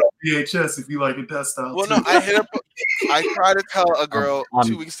 I got it on VHS if you like it that style. Well, too. no, I tried to tell a girl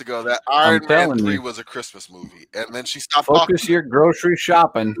 2 weeks ago that Iron Man telling 3 you. was a Christmas movie, and then she stopped talking. Focus your grocery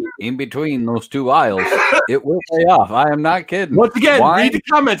shopping in between those 2 aisles. It will pay off. I am not kidding. Once again, Wine, read the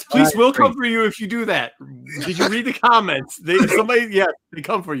comments. Police will come drink. for you if you do that. Did you read the comments? They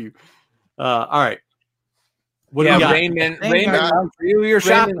come for you. All right. What do we got? Raymond, For you, you're Raymond-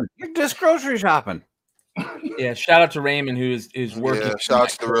 shopping. You're just grocery shopping. yeah. Shout out to Raymond who's working. Yeah, shout out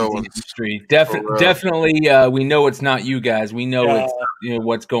to the real in ones. industry. For real. Definitely, we know it's not you guys. We know Yeah. it's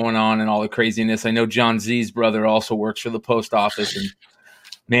what's going on and all the craziness. I know John Z's brother also works for the post office, and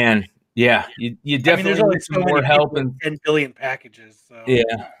man, yeah, you definitely there's only need some so many more help. people And with 10 billion packages. So. yeah,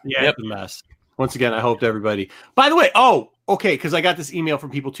 Yeah, it's a mess. Once again, I hope everybody. By the way, okay, because I got this email from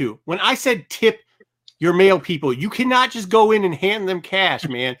people too. When I said tip your mail people. You cannot just go in and hand them cash,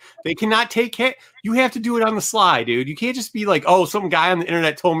 man. They cannot take cash. You have to do it on the sly, dude. You can't just be like, oh, some guy on the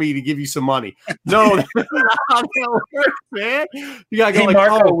internet told me to give you some money. No, that's not how that works, man. You gotta go Hey, like,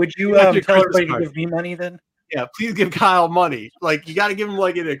 Marco, oh, would you got your tell Christmas everybody to card. give me money then? Yeah, please give Kyle money. Like, you got to give him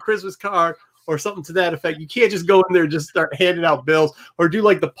like in a Christmas card or something to that effect. You can't just go in there and just start handing out bills or do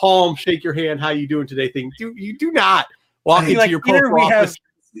like the palm, shake your hand, how you doing today thing. You do not walk into your post office.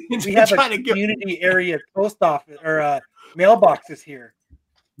 We have a community area post office or mailboxes here.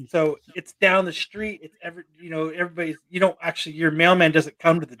 So it's down the street. It's everybody's. You don't actually. Your mailman doesn't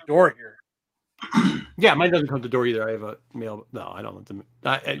come to the door here. Yeah, mine doesn't come to the door either. I have a mail. No, I don't want them.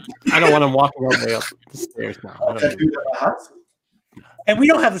 I don't want them walking all the way up the stairs now. I don't do that. And we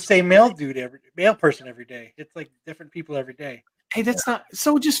don't have the same mail person every day. It's like different people every day. Hey, that's not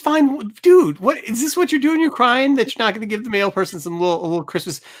so. Just fine, dude. What is this? What you're doing? You're crying that you're not going to give the mail person a little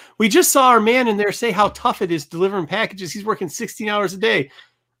Christmas. We just saw our man in there say how tough it is delivering packages. He's working 16 hours a day.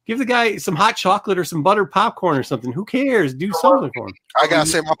 Give the guy some hot chocolate or some buttered popcorn or something. Who cares? Do something for him. I gotta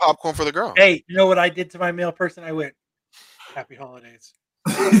save my popcorn for the girl. Hey, you know what I did to my mail person? I went, "Happy holidays."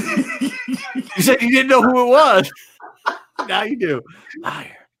 You said you didn't know who it was. Now you do.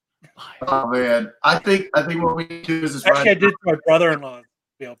 Liar. Oh man, I think what we do is Actually, I did to my brother-in-law's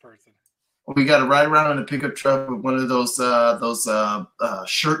mail person. We got to ride around in a pickup truck with one of those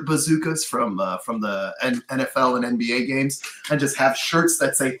shirt bazookas from the NFL and NBA games, and just have shirts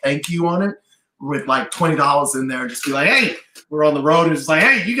that say "thank you" on it with like $20 in there, and just be like, "Hey, we're on the road," and it's like,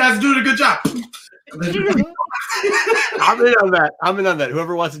 "Hey, you guys are doing a good job." I'm in on that.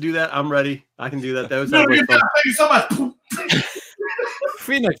 Whoever wants to do that, I'm ready. I can do that. That was Thank you so much.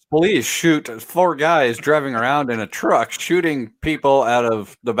 Phoenix police shoot 4 guys driving around in a truck, shooting people out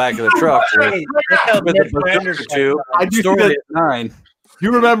of the back of the truck. Hey, with a bazooka too. I do Story that. at 9. Do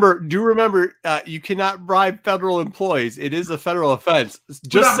you remember? You cannot bribe federal employees. It is a federal offense.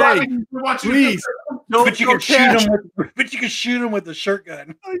 Just say, please. But you can shoot him with a shirt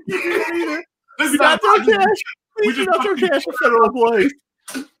gun. Do not throw cash. Please do not throw cash at federal employees.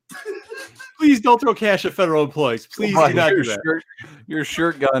 Please don't throw cash at federal employees. Please do not do that. Your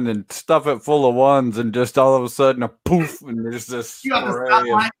shirt gun and stuff it full of ones, and just all of a sudden a poof, and there's this. You got the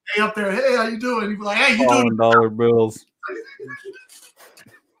spotlight up there. Hey, how you doing? You be like, "Hey, you doing?" $1 bills.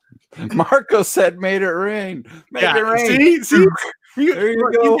 Marco said, "Made it rain." Made it rain. See. There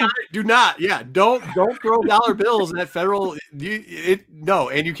you go. Do not. Yeah, don't throw dollar bills at federal. No,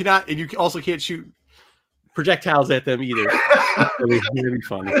 and you cannot, and you also can't shoot projectiles at them either. It'll be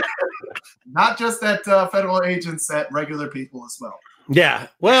funny. Not just at federal agents, at regular people as well. Yeah.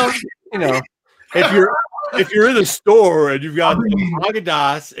 Well, if you're in the store and you've got some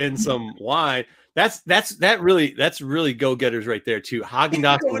Haagen-Dazs and some wine, that's really go-getters right there too.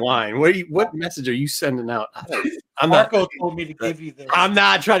 Haagen-Dazs and wine. What message are you sending out? Marco told me to give you this. I'm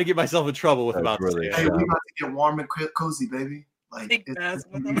not trying to get myself in trouble with about this. Hey, we about to get warm and cozy, baby. Like it's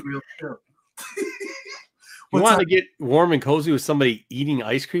real chill. You want to get warm and cozy with somebody eating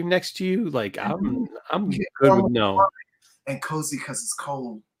ice cream next to you? Like I'm good with no. And cozy because it's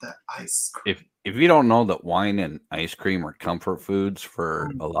cold. That ice cream. If you don't know that wine and ice cream are comfort foods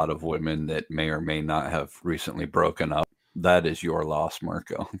for a lot of women that may or may not have recently broken up, that is your loss,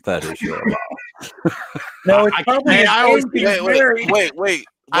 Marco. That is your loss. No, it's probably. Wait. I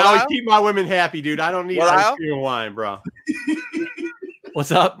always keep my women happy, dude. I don't need ice cream and wine, bro.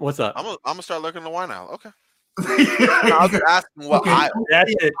 What's up? I'm gonna start looking at the wine aisle. Okay. I was asking what aisle.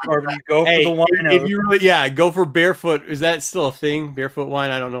 That's it, Corbin. You go for the wine. If you really, go for barefoot. Is that still a thing? Barefoot wine?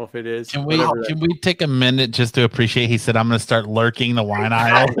 I don't know if it is. Can we take a minute just to appreciate? He said, "I'm going to start lurking the wine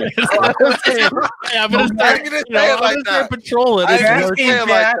aisle." I'm going to start patrolling. I'm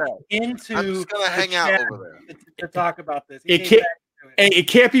just gonna hang out over there to talk about this. It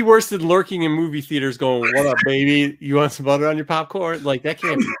can't be worse than lurking in movie theaters going, "What up, baby? You want some butter on your popcorn?" Like, that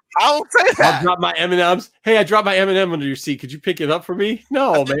can't be. I won't say that. I'll drop my M&Ms. Hey, I dropped my M&M under your seat. Could you pick it up for me?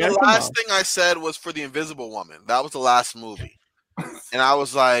 No, man. The last thing I said was for The Invisible Woman. That was the last movie. And I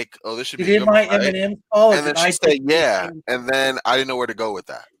was like, "Oh, this should be good." My M&M. And then she said, "Yeah." And then I didn't know where to go with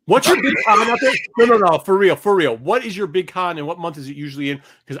that. What's your big con out there? No, for real. What is your big con and what month is it usually in?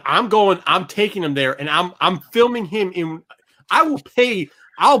 Because I'm taking him there and I'm filming him in. I will pay.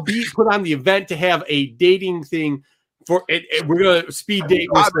 I'll be put on the event to have a dating thing for it. We're gonna speed date.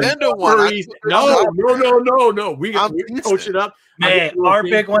 I've been to one. No. We coach it up. May. Our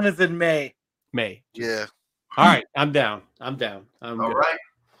big one is in May. Yeah. All right. I'm down. I'm good. All right.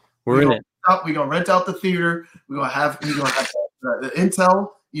 We're in it. We're gonna rent out the theater. We're gonna have the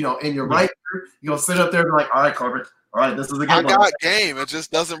intel. In your right ear. You're gonna sit up there and be like, "All right, Corbin, All right, this is a good I one. got game. It just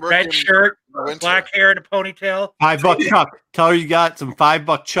doesn't work. Red in shirt, the winter. black hair, and a ponytail. $5 Chuck. Tell her you got some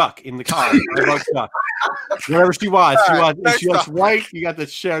 $5 Chuck in the car. $5 Chuck. Whatever she wants. All right, If she wants white, you got the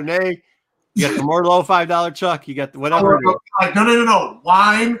Chardonnay. You got the Merlot $5 Chuck. You got the whatever. No.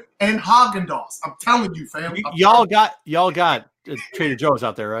 Wine and Haagen-Dazs. I'm telling you, fam. Y'all got Trader Joe's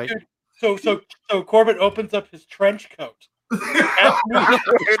out there, right? So Corbin opens up his trench coat.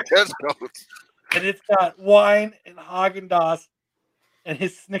 And it's got wine and Haagen-Dazs and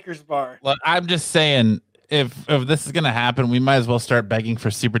his Snickers bar. Look, I'm just saying, if this is gonna happen, we might as well start begging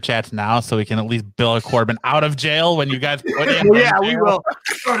for super chats now, so we can at least bill Corbin out of jail when you guys put him. Yeah, we will.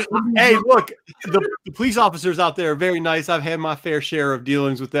 Hey, look, the police officers out there are very nice. I've had my fair share of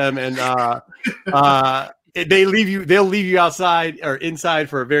dealings with them, and they'll leave you outside or inside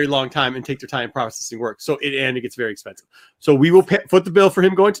for a very long time and take their time processing work. So it gets very expensive. So we will foot the bill for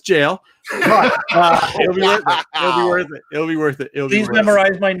him going to jail. But it'll be worth it. It'll be worth it. Please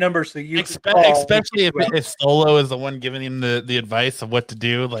memorize my number so you especially if Solo is the one giving him the advice of what to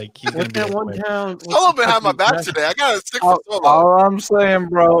do. Like he's gonna be that one town. Solo been having my back today. I gotta stick with Solo. All I'm saying,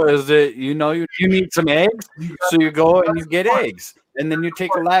 bro, is that you need some eggs, so you go and you get eggs. And then you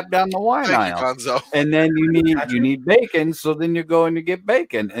take a lap down the wine aisle. And then you need bacon, so then you go and you get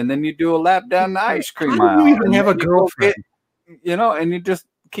bacon. And then you do a lap down the ice cream aisle. You even have a girlfriend. And you just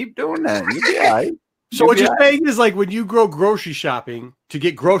keep doing that. You'll be all right. So what you're saying is, like, when you go grocery shopping to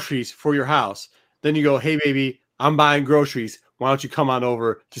get groceries for your house, then you go, hey, baby, I'm buying groceries. Why don't you come on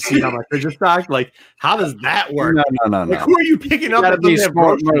over to see how my fridge is stocked? Like, how does that work? No. Like, who are you picking up? Gotta be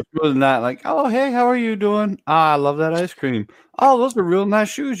more than that. Like, oh, hey, how are you doing? I love that ice cream. Oh, those are real nice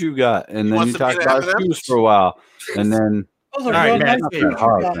shoes you got. And then you talk about shoes for a while. And then Those are all real right, nice it's not shoes. that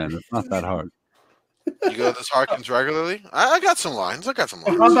hard, man. It's not that hard. You go to this Harkins regularly? I got some lines. How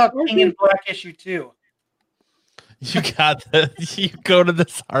about King in Black issue 2? You go to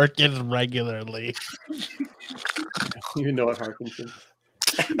this Harkins regularly. You know what Harkins is.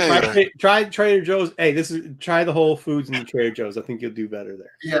 Try Trader Joe's. Hey, try the Whole Foods and Trader Joe's. I think you'll do better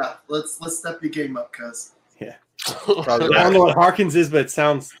there. Yeah, let's step your game up, cuz. Yeah. I don't know what Harkins is, but it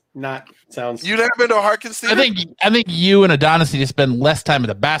sounds. You never been to a Harkins theater? I think you and Adonis need to spend less time at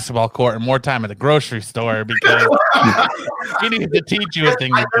the basketball court and more time at the grocery store because he needs to teach you a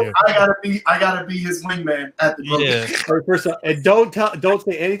thing or two. I gotta be his wingman at the grocery store. First off, and don't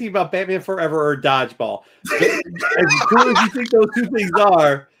say anything about Batman Forever or Dodgeball. As cool as you think those two things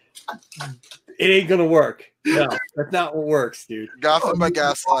are, it ain't gonna work. No, that's not what works, dude. Gotham by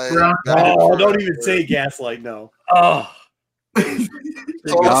Gaslight. Oh, don't even say Gaslight. No. Oh. He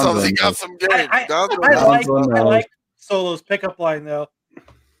got some game. I like Solo's pickup line though.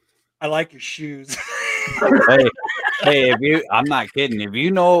 I like your shoes. hey, I'm not kidding. If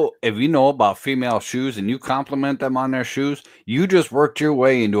you know about female shoes and you compliment them on their shoes, you just worked your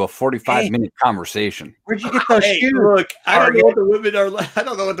way into a 45-minute conversation. Where'd you get those shoes? Look, I don't know what the women are like. I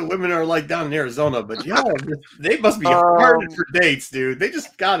don't know what the women are like down in Arizona, but they must be hurting for dates, dude. They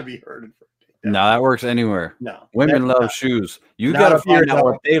just got to be hurting for. No, that works anywhere. No, women love shoes. You got to find out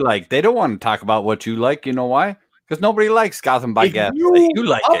what they like. They don't want to talk about what you like. You know why? Because nobody likes Gotham by Gaslight. You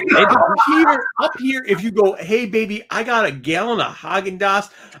like it. Up here, if you go, hey, baby, I got a gallon of Haagen-Dazs.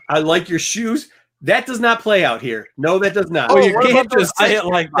 I like your shoes. That does not play out here. No, that does not. Oh, you can't just say it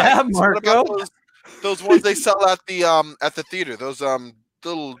like that, Marco. Those ones they sell at the theater. Those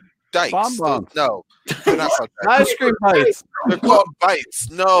little dikes. No, they're not called ice cream bites. They're called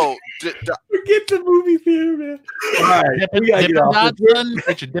bites. No, forget the movie theater, man. All right, Dippin' Dots.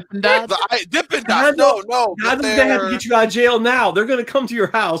 Get your Dippin' Dots. Dippin' Dots. No. How does that have to get you out of jail now? They're going to come to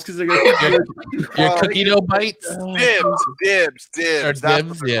your house because they're going to your cookie dough bites. Dibs.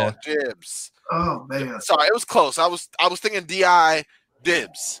 Dibs. Yeah. Dibs. Oh man. Sorry, it was close. I was thinking DI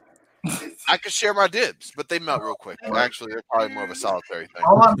dibs. I could share my dibs, but they melt real quick. Actually, they're probably more of a solitary thing.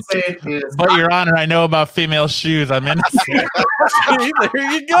 All I'm saying is, but Your Honor, I know about female shoes. I'm innocent.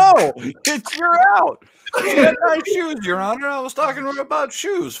 There you go. You're out. You nice shoes, Your Honor. I was talking about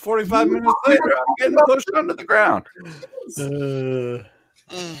shoes. 45 minutes later, I'm getting pushed under the ground.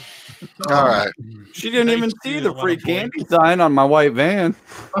 All right. She didn't even see the free candy sign on my white van.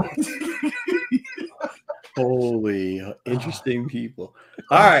 Holy interesting people.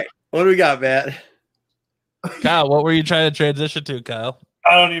 All right. What do we got, Matt? Kyle, what were you trying to transition to, Kyle?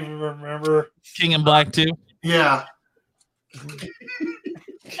 I don't even remember. King in Black 2? Yeah.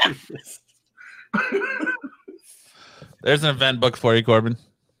 There's an event book for you, Corbin.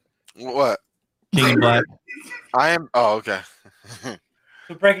 What? King in Black. I am. Oh, okay.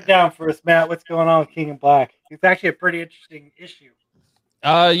 So break it down for us, Matt. What's going on with King in Black? It's actually a pretty interesting issue.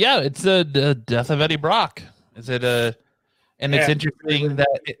 Yeah, it's the death of Eddie Brock. Is it a? And it's Yeah. interesting that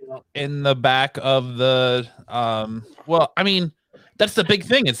in the back of the well, I mean, that's the big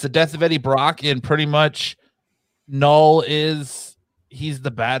thing. It's the death of Eddie Brock, and pretty much Null he's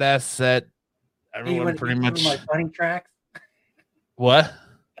the badass that everyone pretty much. Like running tracks. What?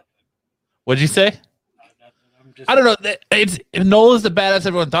 What'd you say? I don't know. It's Null is the badass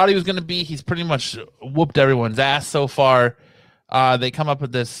everyone thought he was going to be. He's pretty much whooped everyone's ass so far. They come up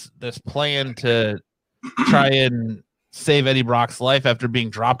with this plan to try and save Eddie Brock's life after being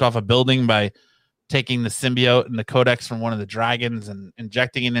dropped off a building by taking the symbiote and the codex from one of the dragons and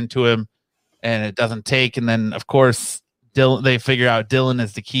injecting it into him, and it doesn't take. And then, of course, they figure out Dylan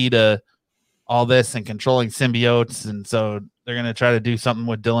is the key to all this and controlling symbiotes, and so they're going to try to do something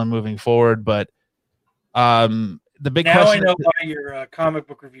with Dylan moving forward. But the big now question I know why your comic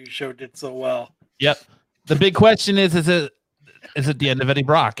book review show did so well. Yep. The big question is it the end of Eddie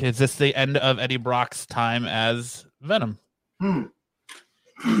Brock? Is this the end of Eddie Brock's time as Venom?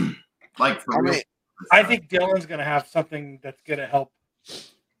 Like for real. I think Dylan's going to have something that's going to help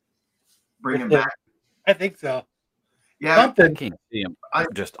bring him back. I think so. Yeah, something. I can't see him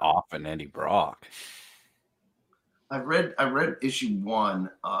just off in Eddie Brock. I read issue 1.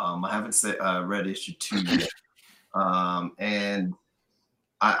 I haven't read issue 2 yet. And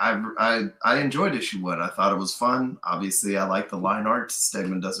I enjoyed issue 1. I thought it was fun. Obviously, I like the line art.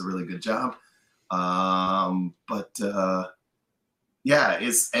 Stegman does a really good job. Yeah,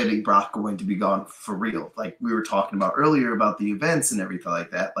 is Eddie Brock going to be gone for real? Like we were talking about earlier about the events and everything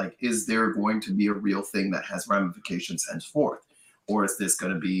like that. Like, is there going to be a real thing that has ramifications henceforth? Or is this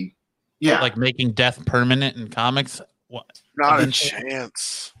going to be, like making death permanent in comics? What? Not a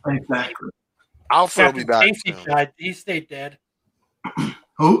chance. Exactly. Alfred will be back. Stacy died. He stayed dead.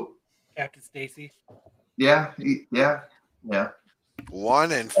 Who? Captain Stacy. Yeah.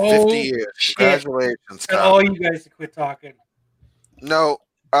 1 in 50 years. Congratulations, Scott. All you guys to quit talking. No,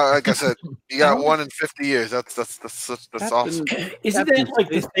 like I said, you got 1 in 50 years. That's awesome. Isn't that like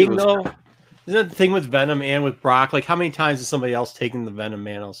the thing though? Isn't that the thing with Venom and with Brock? Like, how many times has somebody else taken the Venom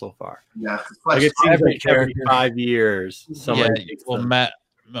mantle so far? Yeah, like it seems like every 5 years. Matt,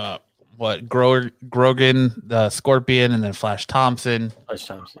 Grogan, the Scorpion, and then Flash Thompson.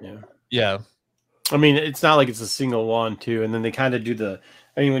 Yeah. I mean, it's not like it's a single one too. And then they kind of do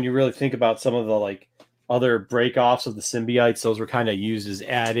when you really think about some of the like other break-offs of the symbiotes, those were kind of used as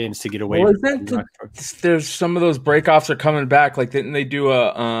add-ins to get away from there's some of those break-offs are coming back. Like, didn't they do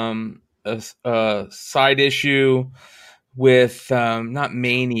a side issue with not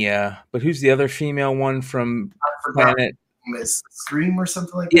Mania, but who's the other female one from Planet? Miss Scream or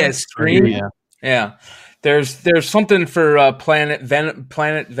something like that? Yeah, Scream. Yeah. There's something for Planet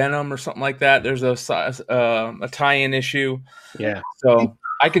Venom or something like that. There's a tie-in issue. Yeah. So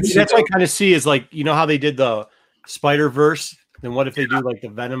I could see that's what I kind of see is like, you know how they did the Spider-Verse? Then what if they do like the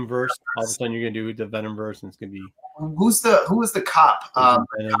Venom verse? All of a sudden you're gonna do the Venom verse and it's gonna be who was the cop?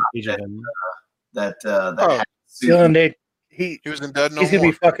 Dylan Nate. He was in Dead No He's gonna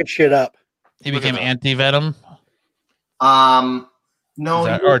be fucking shit up. He became anti-Venom. No,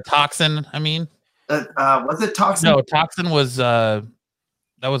 or Toxin. I mean, was it Toxin? No, Toxin was that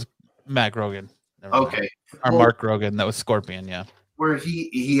was Matt Grogan. Okay, or Mark Grogan. That was Scorpion. Yeah. Where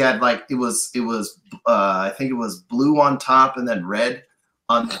he had like it was I think it was blue on top and then red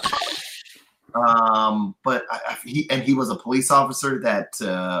on the top. But he was a police officer that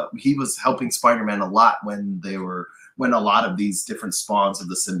he was helping Spider-Man a lot when a lot of these different spawns of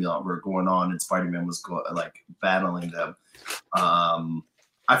the symbiote were going on and Spider-Man was battling them.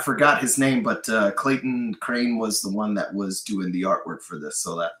 I forgot his name, but Clayton Crane was the one that was doing the artwork for this,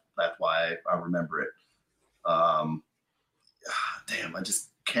 so that's why I remember it. Damn, I just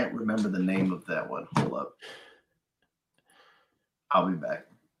can't remember the name of that one. Hold up. I'll be back.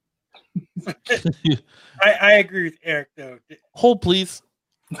 I agree with Eric, though. Hold, please.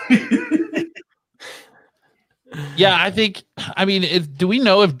 Yeah, I mean, do we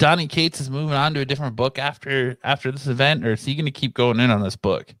know if Donny Cates is moving on to a different book after this event, or is he going to keep going in on this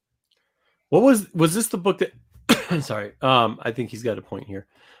book? What was this the book that? Sorry, I think he's got a point here.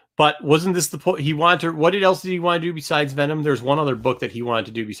 But wasn't this the point he wanted to? What else did he want to do besides Venom? There's one other book that he wanted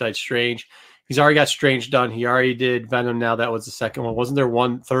to do besides Strange. He's already got Strange done. He already did Venom. Now that was the second one. Wasn't there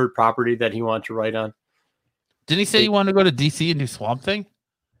one third property that he wanted to write on? Didn't he say he wanted to go to DC and do Swamp Thing?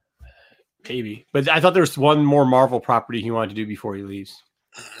 Maybe, but I thought there was one more Marvel property he wanted to do before he leaves.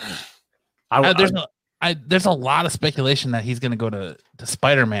 There's a lot of speculation that he's going to go to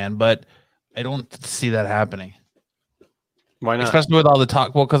Spider-Man, but I don't see that happening. Why not? Especially with all the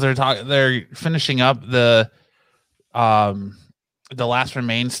talk. Well, because they're finishing up the Last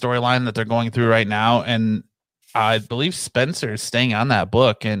Remain storyline that they're going through right now, and I believe Spencer is staying on that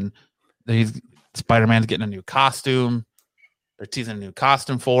book, and Spider-Man's getting a new costume. They're teasing a new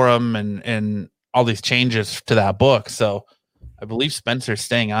costume for him, and all these changes to that book. So I believe Spencer's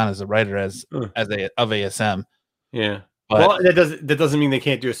staying on as a writer of ASM. Yeah. But, well, that doesn't mean they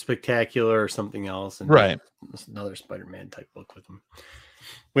can't do a spectacular or something else. And right. Another Spider-Man type book with them.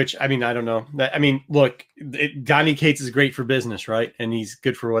 Which, I mean, I don't know. I mean, look, Donny Cates is great for business, right? And he's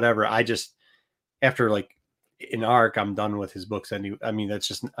good for whatever. I just, after like an arc, I'm done with his books. I mean, that's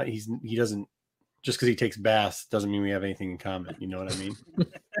just, he doesn't, just because he takes baths doesn't mean we have anything in common. You know what I mean?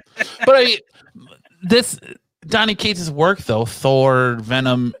 But this Donny Cates' work, though, Thor,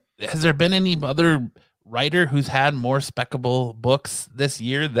 Venom, has there been any other writer who's had more speckable books this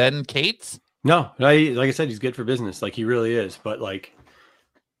year than Cates? No, like I said, he's good for business. Like he really is. But like,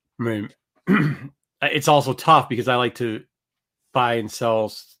 I mean, it's also tough because I like to buy and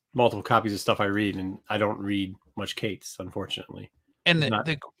sell multiple copies of stuff I read, and I don't read much Cates, unfortunately. And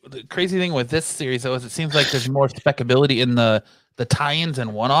the crazy thing with this series, though, is it seems like there's more speckability in the tie-ins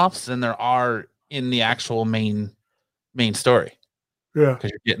and one-offs than there are in the actual main story. Yeah,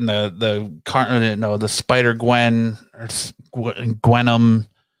 because you're getting the Spider Gwen or Gwenum,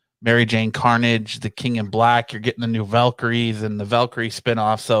 Mary Jane Carnage, the King in Black. You're getting the new Valkyries and the Valkyrie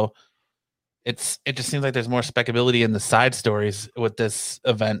spinoff. So it just seems like there's more speckability in the side stories with this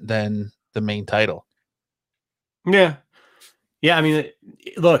event than the main title. Yeah. I mean,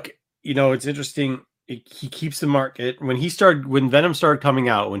 look, it's interesting. He keeps the market when Venom started coming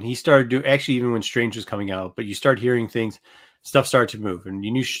out, when he started actually even when Strange was coming out, but you start hearing things. Stuff started to move, and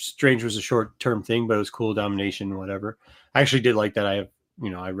you knew Strange was a short-term thing, but it was cool, Domination, whatever. I actually did like that. I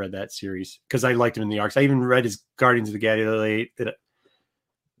read that series because I liked him in the arcs. I even read his Guardians of the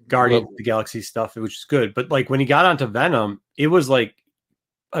Galaxy stuff, which is good. But like when he got onto Venom, it was like,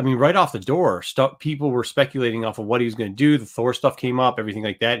 I mean, right off the door, people were speculating off of what he was going to do. The Thor stuff came up, everything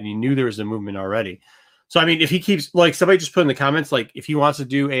like that, and you knew there was a movement already. So I mean, if he keeps, like somebody just put in the comments, like if he wants to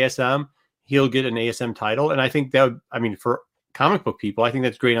do ASM, he'll get an ASM title, and I think that would, I mean, for comic book people, I think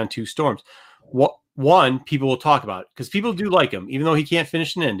that's great on two storms. One, people will talk about it because people do like him, even though he can't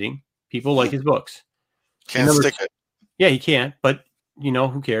finish an ending. People like his books. Can't stick it. Yeah, he can't, but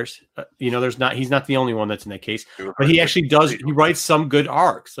who cares? He's not the only one that's in that case. But he actually does. He writes some good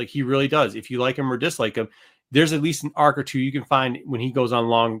arcs, like he really does. If you like him or dislike him, there's at least an arc or two you can find when he goes on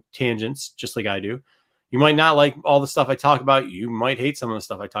long tangents, just like I do. You might not like all the stuff I talk about. You might hate some of the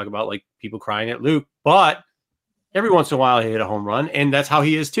stuff I talk about, like people crying at Luke, but every once in a while, he hit a home run, and that's how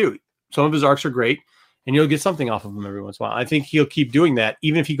he is too. Some of his arcs are great, and you'll get something off of him every once in a while. I think he'll keep doing that,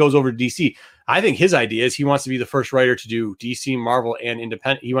 even if he goes over to DC. I think his idea is he wants to be the first writer to do DC, Marvel, and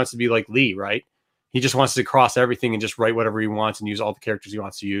independent. He wants to be like Lee, right? He just wants to cross everything and just write whatever he wants and use all the characters he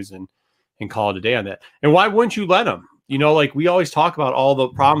wants to use and call it a day on that. And why wouldn't you let him? Like we always talk about all the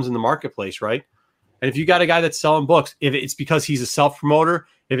problems in the marketplace, right? And if you got a guy that's selling books, if it's because he's a self-promoter,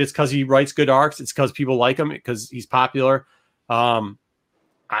 if it's because he writes good arcs, it's because people like him, because he's popular. Whatever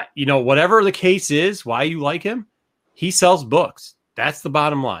the case is, why you like him, he sells books. That's the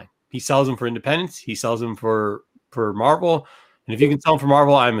bottom line. He sells them for independence. He sells them for Marvel. And if you can sell them for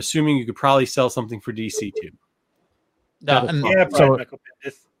Marvel, I'm assuming you could probably sell something for DC too.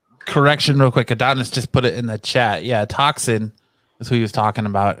 Correction real quick. Adonis just put it in the chat. Yeah, Toxin is who he was talking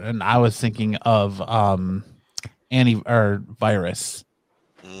about. And I was thinking of Virus.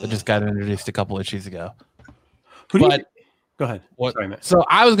 That just got introduced a couple issues ago. Go ahead. Sorry, so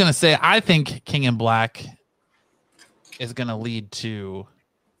I was gonna say I think King in Black is gonna lead to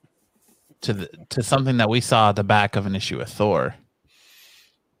something that we saw at the back of an issue with Thor.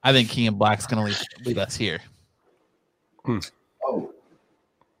 I think King in Black's gonna lead us here. Oh, I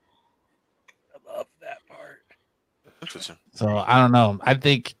love that part. Interesting. So I don't know. I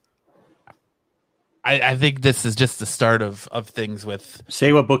think this is just the start of things with.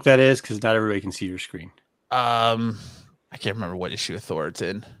 Say what book that is, because not everybody can see your screen. I can't remember what issue of Thor it's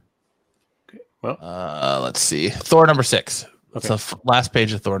in. Okay. Well, let's see. Thor number 6. It's Okay. the last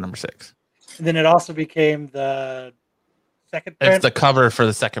page of Thor number 6. And then it also became the second print. It's the cover for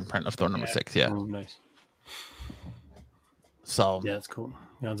the second print of Thor number 6. Yeah. Oh, nice. So Yeah, that's cool.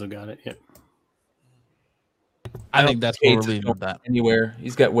 Gonzo got it. Yep. I think that's where we're Cates leading with that. Anywhere.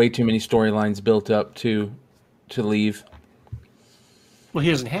 He's got way too many storylines built up to leave. Well,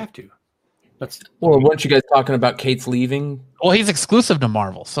 he doesn't have to. Well, weren't you guys talking about Cates leaving? Well, he's exclusive to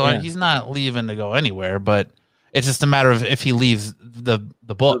Marvel, so Yeah. he's not leaving to go anywhere. But it's just a matter of if he leaves the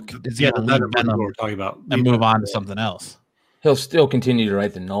book, is he Yeah, going to that's leave what Venom we're talking about. and move on to something else? He'll still continue to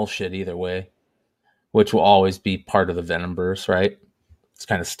write the Null shit either way, which will always be part of the Venomverse, right? It's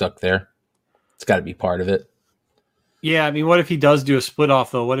kind of stuck there. It's got to be part of it. Yeah, I mean, what if he does do a split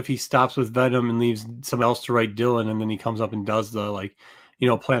off though? What if he stops with Venom and leaves someone else to write Dylan, and then he comes up and does the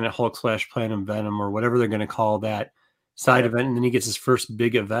Planet Hulk / Planet Venom or whatever they're going to call that side event, and then he gets his first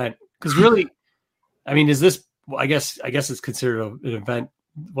big event. Because really, I mean, is this? I guess it's considered an event.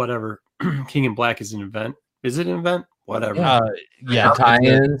 Whatever. King in Black is an event. Is it an event? Whatever. Yeah,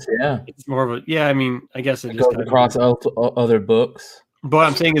 tie-ins. Yeah, it's more of a. Yeah, I mean, I guess it goes across other books. But what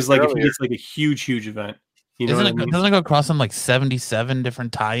I'm saying is, like, if he gets like a huge event. Doesn't it go across them like 77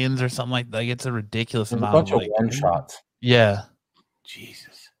 different tie-ins or something like that? Like, it's a ridiculous amount. A bunch of one-shots. Yeah.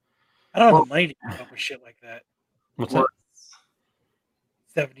 Jesus. I don't have the money to keep up with shit like that. What's that?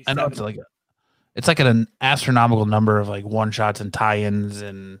 77. I know it's like an astronomical number of like one-shots and tie-ins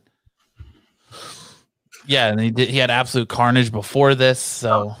and yeah, and he had Absolute Carnage before this,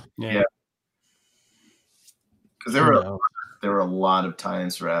 so yeah. Because there were a lot of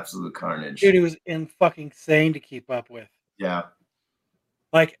tie-ins for Absolute Carnage. Dude, it was insane to keep up with. Yeah.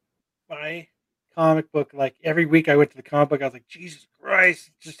 Like, my comic book, like, every week I went to the comic book, I was like, Jesus Christ.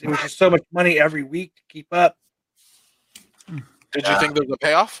 It was just so much money every week to keep up. Did you think there was a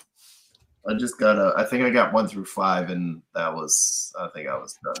payoff? I think I got 1 through 5, and I think I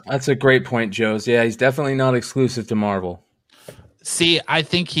was done. That's a great point, Joe's. Yeah, he's definitely not exclusive to Marvel. See, I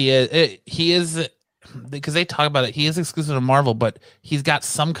think he is because they talk about it. He is exclusive to Marvel, but he's got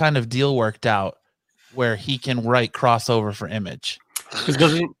some kind of deal worked out where he can write crossover for Image. Because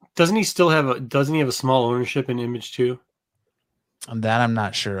doesn't he have a small ownership in Image too? And that I'm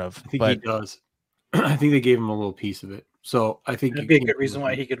not sure of. I think he does. I think they gave him a little piece of it. So I think it'd be a good reason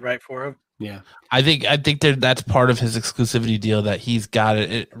why he could write for him. Yeah, I think that's part of his exclusivity deal, that he's got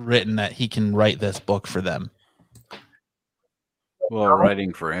it written that he can write this book for them. Well,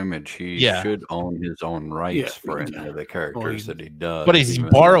 writing for Image, he should own his own rights for any of the characters that he does. But he's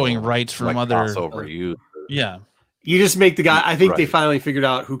borrowing rights from other crossover use. Yeah. You just make the guy. I think they finally figured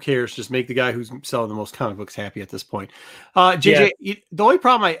out who cares. Just make the guy who's selling the most comic books happy at this point. JJ, the only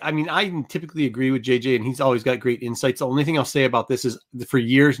problem I typically agree with JJ, and he's always got great insights. The only thing I'll say about this is, for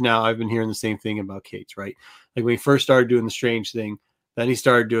years now, I've been hearing the same thing about Cates, right? Like when he first started doing the Strange thing, then he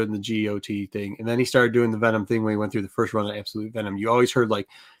started doing the GOT thing, and then he started doing the Venom thing when he went through the first run of Absolute Venom. You always heard like,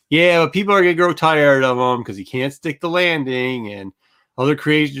 yeah, but people are going to grow tired of him because he can't stick the landing, and other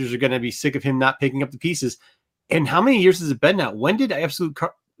creators are going to be sick of him not picking up the pieces. And how many years has it been now? When did Absolute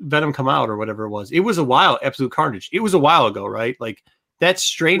Venom come out, or whatever it was? It was a while. Absolute Carnage. It was a while ago, right? Like that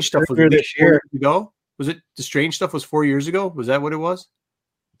Strange stuff was this year ago. Was it the Strange stuff was 4 years ago? Was that what it was?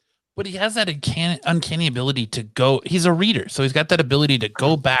 But he has that uncanny ability to go. He's a reader, so he's got that ability to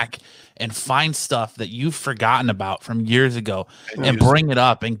go back and find stuff that you've forgotten about from years ago and bring it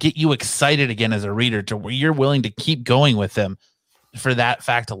up and get you excited again as a reader, to where you're willing to keep going with him for that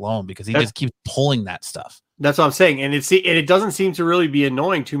fact alone, because he just keeps pulling that stuff. That's what I'm saying. And it doesn't seem to really be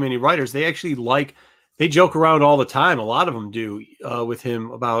annoying too many writers. They actually they joke around all the time. A lot of them do with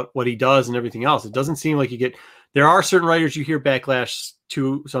him about what he does and everything else. It doesn't seem like there are certain writers you hear backlash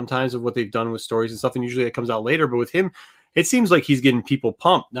to sometimes of what they've done with stories and stuff. And usually it comes out later, but with him, it seems like he's getting people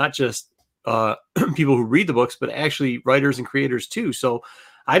pumped, not just people who read the books, but actually writers and creators too. So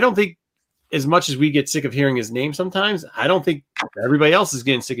I don't think, as much as we get sick of hearing his name sometimes, I don't think everybody else is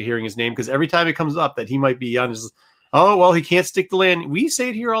getting sick of hearing his name, because every time it comes up that he might be on his, he can't stick the land. We say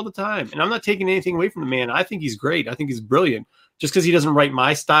it here all the time, and I'm not taking anything away from the man. I think he's great. I think he's brilliant. Just because he doesn't write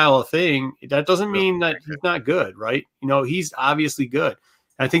my style of thing, that doesn't mean that he's not good, right? He's obviously good.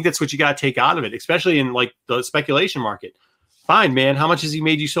 And I think that's what you got to take out of it, especially in like the speculation market. Fine, man. How much has he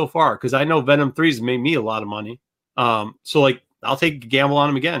made you so far? Because I know Venom 3 has made me a lot of money. So like, I'll take a gamble on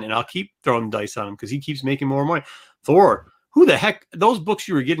him again, and I'll keep throwing dice on him because he keeps making more money. Thor, who the heck? Those books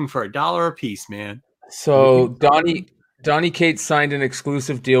you were getting for $1 a piece, man. So Donny Cates signed an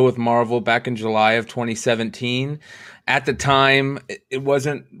exclusive deal with Marvel back in July of 2017. At the time, it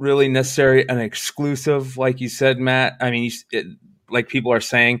wasn't really necessarily an exclusive, like you said, Matt. I mean, like people are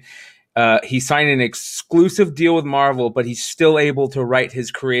saying, he signed an exclusive deal with Marvel, but he's still able to write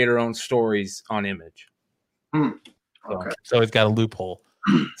his creator-owned stories on Image. Okay. So he's got a loophole.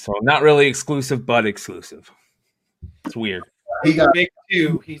 So not really exclusive, but exclusive. It's weird. He got big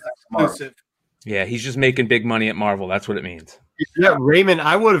too. He's exclusive. Yeah, he's just making big money at Marvel. That's what it means. Yeah, Raymond,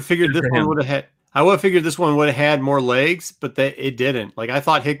 I would have figured this one would have had more legs, but it didn't. Like I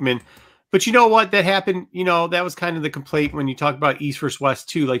thought Hickman, but you know what? That happened. That was kind of the complaint when you talk about East versus West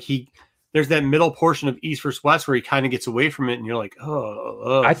too. Like there's that middle portion of East versus West where he kind of gets away from it, and you're like,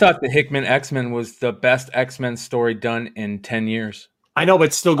 oh. I thought the Hickman X-Men was the best X-Men story done in 10 years. I know, but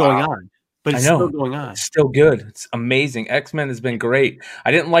it's still going on. but it's I know. still going on. It's still good. It's amazing. X-Men has been great.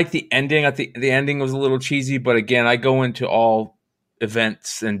 I didn't like the ending. The ending was a little cheesy, but again, I go into all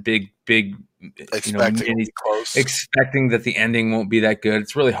events and big Expecting expecting that the ending won't be that good.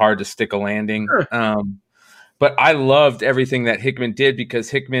 It's really hard to stick a landing. But I loved everything that Hickman did because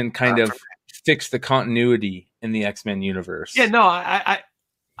Hickman kind of fixed the continuity in the X-Men universe. Yeah, no,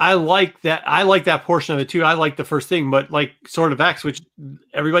 I like that. I like that portion of it too. I like the first thing, but like Sword of X, which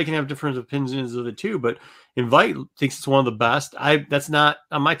everybody can have different opinions of it too. But Invite thinks it's one of the best. That's not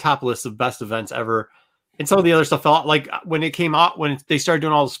on my top list of best events ever. And some of the other stuff felt like when it came out, when they started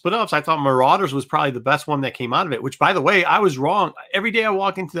doing all the split ups, I thought Marauders was probably the best one that came out of it, which by the way, I was wrong. Every day I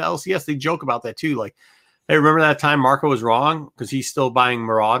walk into the LCS, they joke about that too. Like, hey, remember that time Marco was wrong because he's still buying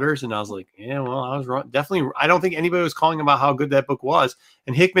Marauders? And I was like, yeah, well, I was wrong. Definitely. I don't think anybody was calling about how good that book was.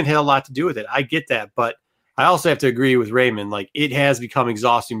 And Hickman had a lot to do with it. I get that. But I also have to agree with Raymond. Like, it has become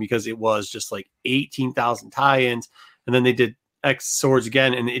exhausting because it was just like 18,000 tie-ins. And then they did X Swords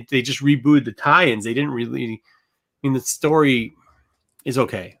again. And they just rebooted the tie-ins. They didn't really, the story is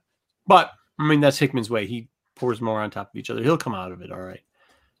okay. But, that's Hickman's way. He pours more on top of each other. He'll come out of it all right.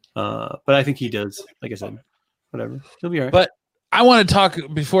 But I think he does. Like I said, whatever. He'll be all right. But I want to talk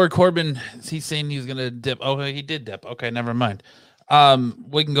before Corbin. He's saying he's going to dip. Oh, he did dip. Okay, never mind.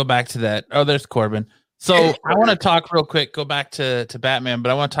 We can go back to that. Oh, there's Corbin. So I want to talk real quick. Go back to Batman,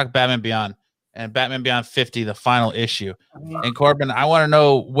 but I want to talk Batman Beyond and Batman Beyond 50, the final issue. And Corbin, I want to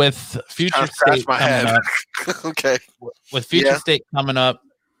know with Future State coming up. Okay. With Future State coming up,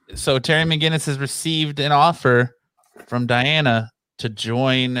 so Terry McGinnis has received an offer from Diana to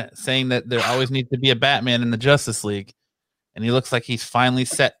join, saying that there always needs to be a Batman in the Justice League, and he looks like he's finally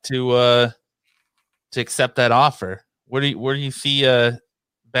set to accept that offer. Where do you see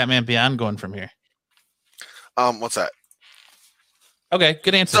Batman Beyond going from here? What's that? Okay,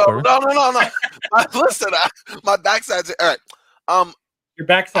 good answer. No. Listen, my backside's all right. Your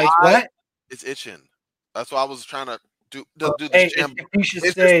backside's what? It's itching. That's why I was trying to do this jam. It's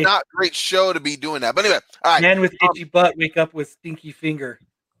just not a great show to be doing that. But anyway, all right. Man with itchy butt, wake up with stinky finger.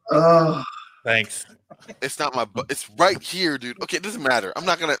 Thanks. It's not my butt. It's right here, dude. Okay, it doesn't matter. I'm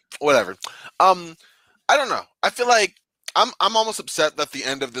not gonna whatever. I don't know. I feel like I'm almost upset that the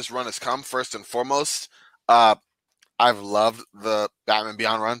end of this run has come. First and foremost, I've loved the Batman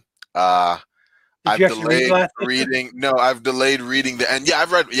Beyond run. I've delayed reading. No, I've delayed reading the end.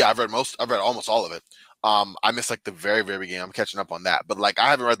 I've read almost all of it. I missed like the very, very beginning. I'm catching up on that, but like I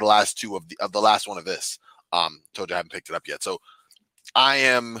haven't read the last two of the last one of this. Told you I haven't picked it up yet. So I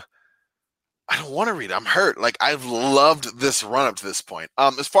don't want to read it. I'm hurt. Like I've loved this run up to this point.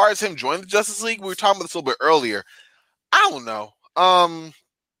 As far as him joining the Justice League, we were talking about this a little bit earlier. I don't know.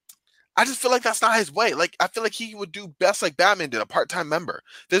 I just feel like that's not his way. Like I feel like he would do best like Batman did, a part-time member.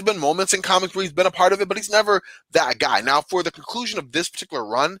 There's been moments in comics where he's been a part of it, but he's never that guy. Now, for the conclusion of this particular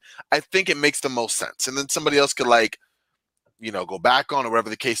run, I think it makes the most sense. And then somebody else could go back on or whatever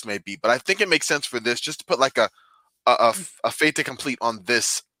the case may be. But I think it makes sense for this just to put like a fait to complete on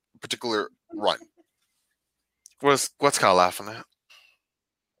this particular run. What's kind of laughing at?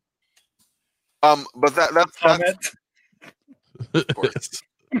 But that's of course.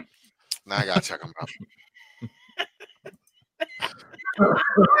 Now I gotta check them out.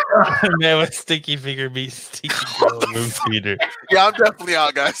 Man with stinky finger beat stinky move Peter. Yeah, I'm definitely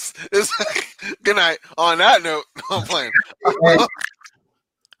out, guys. Good night. On that note, I'm playing.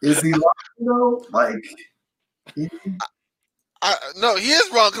 Is he lying though? Like, no, he is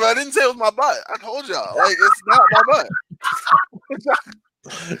wrong because I didn't say it was my butt. I told y'all, like it's not my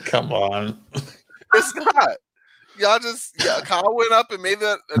butt. Come on, it's not. Y'all Kyle went up and made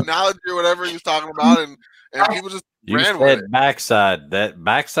that analogy or whatever he was talking about, and people just ran with it. Backside. That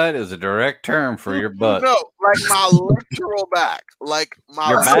backside is a direct term for your butt. No, like my literal back. Like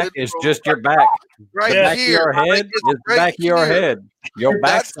your back is just your back. Right back here. Of your head is the back of your head. Your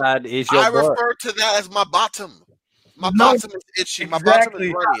backside is your butt. I refer to that as my bottom. My bottom is itchy. My bottom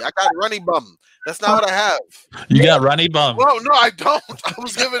is runny. I got runny bum. That's not what I have. You got runny bum. Well, no, I don't. I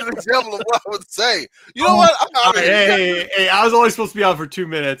was giving an example of what I would say. You know what? I'm out of here. Hey, I was only supposed to be out for 2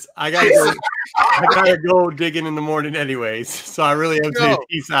 minutes. I gotta go digging in the morning anyways. So I really have to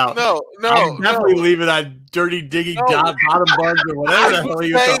peace out. I'm definitely leaving that dirty digging bottom buns or whatever the hell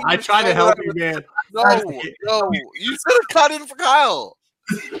you're talking. I try to help you, man. No. You should have cut in for Kyle.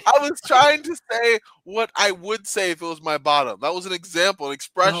 I was trying to say what I would say if it was my bottom. That was an example, an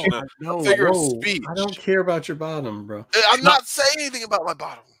expression, a figure of speech. I don't care about your bottom, bro. I'm not saying anything about my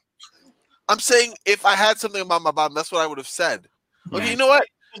bottom. I'm saying if I had something about my bottom, that's what I would have said. Okay, you know what?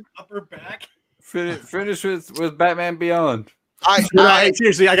 Upper back. Finish with Batman Beyond.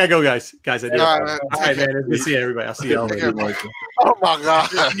 Seriously, I gotta go, guys. Guys, I do. All right, All right, man. Good to see everybody. I'll see you later. Oh my god.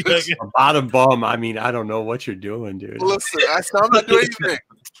 Bottom bum. I mean, I don't know what you're doing, dude. Listen, I'm not doing anything.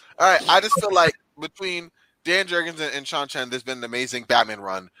 All right, I just feel like between Dan Jurgens and Sean Chen, there's been an amazing Batman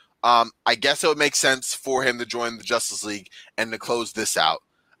run. I guess it would make sense for him to join the Justice League and to close this out.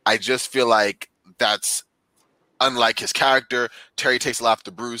 I just feel like that's unlike his character. Terry takes a lot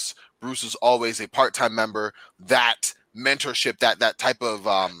after Bruce. Bruce is always a part-time member. That mentorship, that type of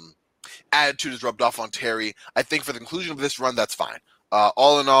attitude is rubbed off on Terry. I think for the conclusion of this run, that's fine.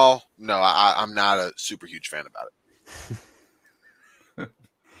 All in all, no, I'm not a super huge fan about it.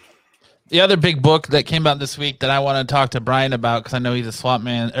 The other big book that came out this week that I want to talk to Brian about, because I know he's a Swamp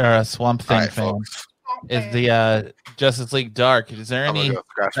Man or a Swamp Thing fan, is the Justice League Dark. Is there any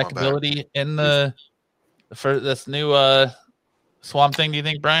speckability in for this new Swamp Thing? Do you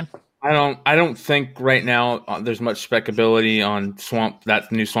think, Brian? I don't think right now there's much speckability on that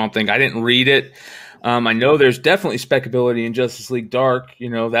new Swamp Thing. I didn't read it. I know there's definitely speckability in Justice League Dark. You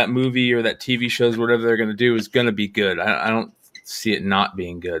know, that movie or that TV shows, whatever they're going to do, is going to be good. I don't see it not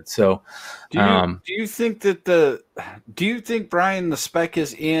being good. So, do you think Brian, the spec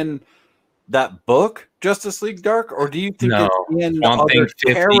is in that book, Justice League Dark, or do you think it's in Swamp other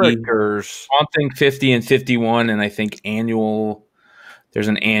Thing 50, characters? Swamp Thing 50 and 51, and I think there's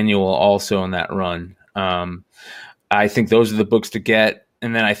an annual also in that run. I think those are the books to get,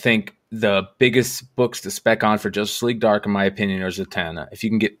 and then I think the biggest books to spec on for Justice League Dark, in my opinion, are Zatanna. If you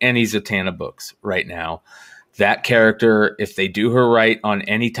can get any Zatanna books right now, that character, if they do her right on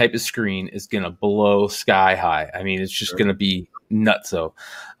any type of screen, is going to blow sky high. I mean, it's just going to be nutso.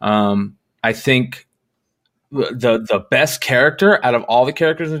 I think the best character out of all the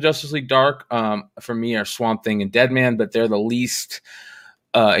characters in Justice League Dark, for me, are Swamp Thing and Deadman, but they're the least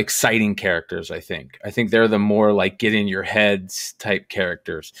exciting characters. I think they're the more like get in your heads type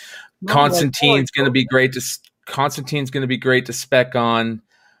characters. Constantine's going to be great to spec on.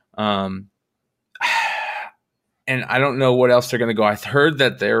 And I don't know what else they're going to go. I heard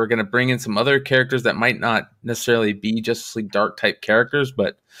that they were going to bring in some other characters that might not necessarily be Justice League Dark type characters,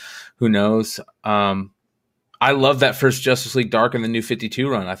 but who knows? I love that first Justice League Dark in the New 52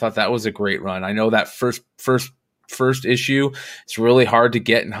 run. I thought that was a great run. I know that first issue, it's really hard to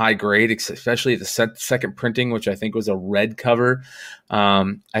get in high grade, especially at the second printing, which I think was a red cover.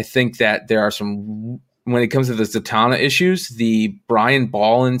 I think that there are some, when it comes to the Zatanna issues, the Brian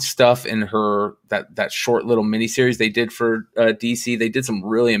Ballin stuff in her that short little miniseries they did for DC, they did some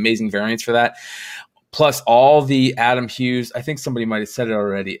really amazing variants for that. Plus all the Adam Hughes, I think somebody might have said it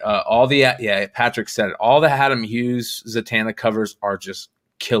already. Patrick said it. All the Adam Hughes Zatanna covers are just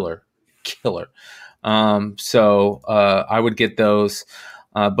killer. So I would get those.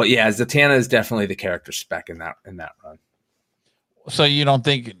 But yeah, Zatanna is definitely the character spec in that run. So you don't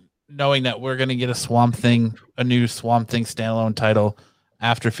think, knowing that we're going to get a new Swamp Thing standalone title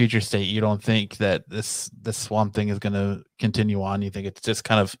after Future State, you don't think that this Swamp Thing is going to continue on? You think it's just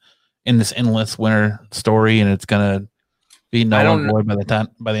kind of in this endless winter story, and it's going to be null and void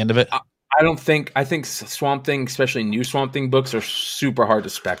by the end of it? I think Swamp Thing, especially new Swamp Thing books, are super hard to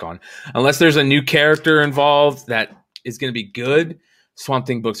spec on. Unless there's a new character involved that is going to be good, Swamp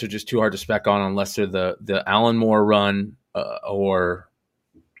Thing books are just too hard to spec on unless they're the Alan Moore run or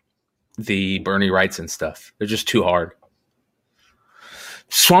the Bernie Wrightson stuff. They're just too hard.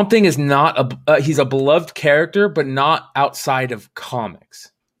 Swamp Thing is not he's a beloved character, but not outside of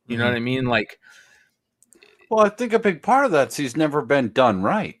comics. You know what I mean? Like, well, I think a big part of that's he's never been done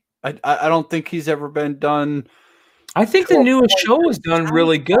right. I don't think he's ever been done. I think the newest show was done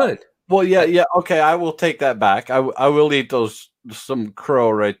really good. Well, yeah. Okay, I will take that back. I will eat some crow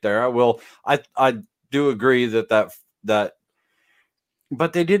right there. I will. I do agree that,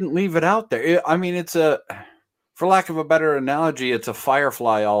 but they didn't leave it out there. I mean, it's for lack of a better analogy, it's a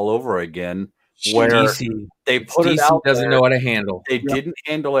Firefly all over again. Where DC, they put DC it out doesn't there. know how to handle. They didn't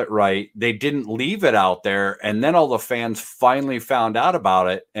handle it right. They didn't leave it out there, and then all the fans finally found out about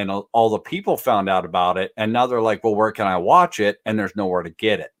it, and all the people found out about it, and now they're like, "Well, where can I watch it?" And there's nowhere to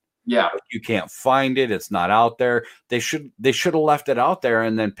get it. Yeah, you can't find it. It's not out there. They should have left it out there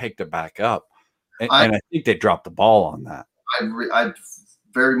and then picked it back up. And I think they dropped the ball on that. I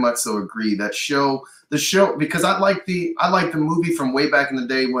very much so agree. The show, because I like the movie from way back in the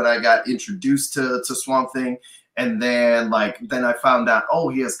day when I got introduced to Swamp Thing, and then I found out, oh,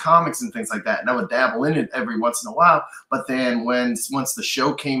 he has comics and things like that, and I would dabble in it every once in a while. But then once the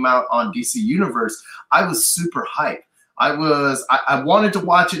show came out on DC Universe, I was super hyped. I wanted to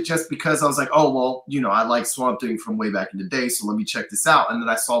watch it just because I was like, oh, well, I like Swamp Thing from way back in the day, so let me check this out. And then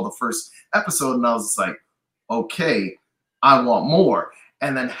I saw the first episode, and I was like, okay, I want more.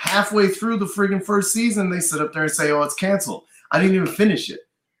 And then halfway through the friggin' first season, they sit up there and say, oh, it's canceled. I didn't even finish it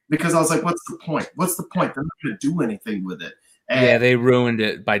because I was like, what's the point? What's the point? They're not going to do anything with it. And yeah, they ruined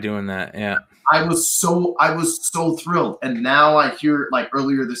it by doing that. Yeah. I was so thrilled. And now I hear, like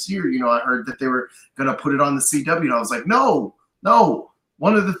earlier this year, I heard that they were going to put it on the CW. And I was like, no.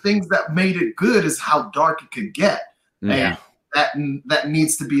 One of the things that made it good is how dark it could get. Yeah. And that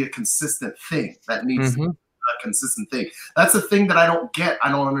needs to be a consistent thing. That needs to be a consistent thing. That's the thing that I don't get.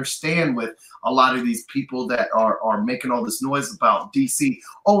 I don't understand with a lot of these people that are making all this noise about DC.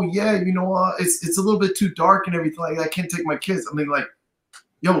 Oh yeah, it's a little bit too dark and everything. Like I can't take my kids. I mean, like,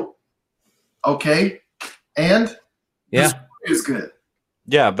 yo, okay, and yeah, the story is good.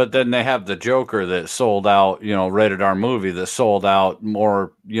 Yeah, but then they have the Joker that sold out, rated R movie that sold out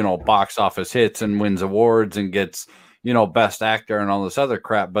more, box office hits and wins awards and gets, best actor and all this other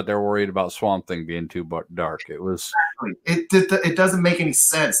crap. But they're worried about Swamp Thing being too dark. It doesn't make any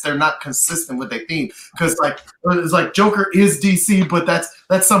sense. They're not consistent with their theme because it's like Joker is DC, but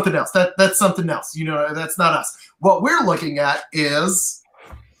that's something else. That's something else. That's not us. What we're looking at is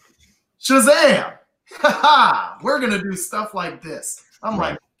Shazam. We're gonna do stuff like this. I'm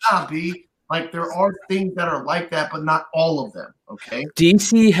like, B. Like there are things that are like that, but not all of them. Okay.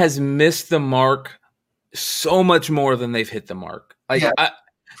 DC has missed the mark so much more than they've hit the mark. Like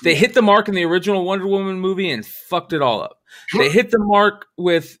they hit the mark in the original Wonder Woman movie and fucked it all up. They hit the mark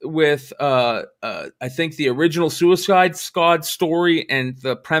with I think the original Suicide Squad story and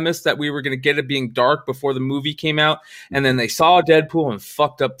the premise that we were going to get it being dark before the movie came out, and then they saw Deadpool and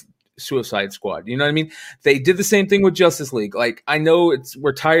fucked up Suicide Squad. You know what I mean? They did the same thing with Justice League. Like I know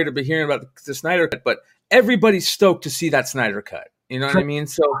we're tired of hearing about the Snyder Cut, but everybody's stoked to see that Snyder Cut. You know what I mean?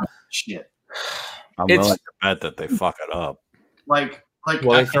 So shit. I'm willing to bet that they fuck it up. Well,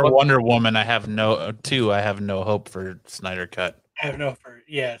 after Wonder Woman, I have no hope for Snyder Cut. I have no for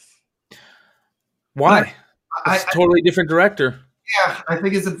yes. Why? It's a totally different director. Yeah, I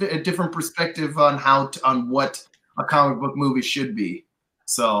think it's a different perspective on what a comic book movie should be.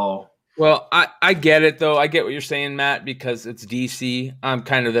 So, well, I get it though. I get what you're saying, Matt, because it's DC. I'm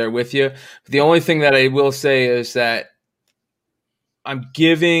kind of there with you. The only thing that I will say is that I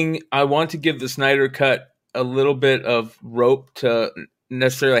want to give the Snyder Cut a little bit of rope to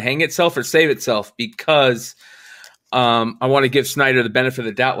necessarily hang itself or save itself because I want to give Snyder the benefit of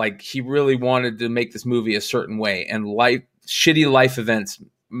the doubt. Like he really wanted to make this movie a certain way, and shitty life events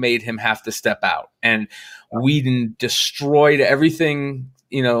made him have to step out. And Whedon destroyed everything.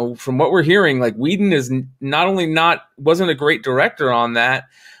 From what we're hearing, like Whedon is wasn't a great director on that,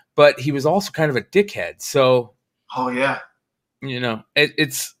 but he was also kind of a dickhead. So, oh yeah,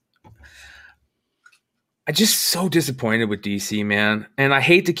 it's. I'm just so disappointed with DC, man, and I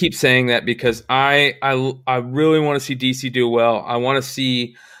hate to keep saying that because I really want to see DC do well. I want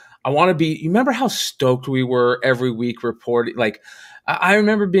to be. You remember how stoked we were every week reporting? Like, I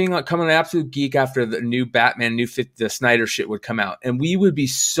remember being coming an absolute geek after the new Batman, the Snyder shit would come out, and we would be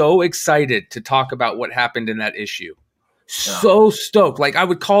so excited to talk about what happened in that issue. Yeah. So stoked. Like I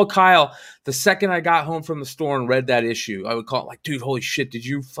would call Kyle the second I got home from the store and read that issue. I would call it like, dude, holy shit, did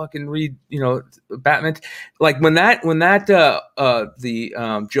you fucking read, Batman? Like when that the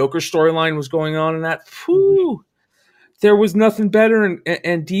Joker storyline was going on in that, there was nothing better,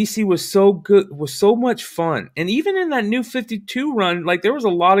 and DC was so good, was so much fun. And even in that New 52 run, like there was a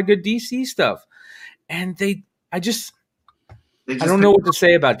lot of good DC stuff. And I don't know what to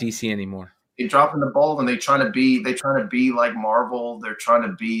say about DC anymore. They're dropping the ball and they're trying to be like Marvel. They're trying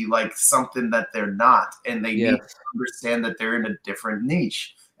to be like something that they're not, and they need to understand that they're in a different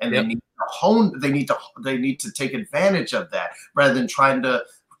niche, and they need to hone. They need to take advantage of that rather than trying to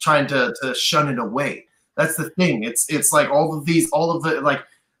shun it away. That's the thing. It's like all of these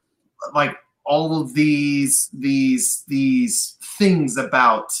things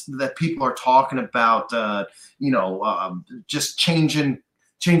about that people are talking about. Just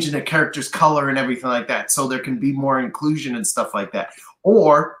changing a character's color and everything like that, so there can be more inclusion and stuff like that.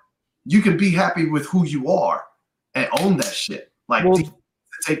 Or you can be happy with who you are and own that shit. Like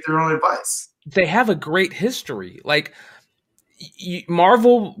take their own advice. They have a great history. Like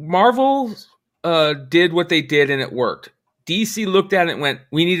Marvel did what they did and it worked. DC looked at it and went,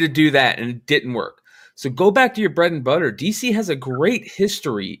 we need to do that, and it didn't work. So go back to your bread and butter. DC has a great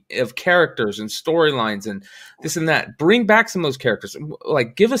history of characters and storylines and this and that. Bring back some of those characters.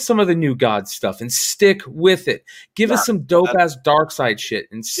 Like, give us some of the New Gods stuff and stick with it. Give us some dope-ass Darkseid shit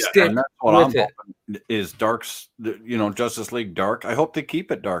and stick with it. Is Dark's, Justice League dark? I hope they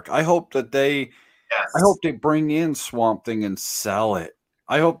keep it dark. I hope that I hope they bring in Swamp Thing and sell it.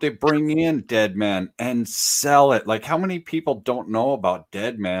 I hope they bring in Deadman and sell it. Like, how many people don't know about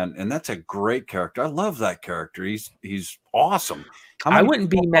Deadman? And that's a great character. I love that character. He's awesome. I wouldn't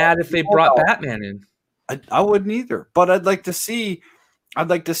be mad if they brought Batman in. I wouldn't either. But I'd like to see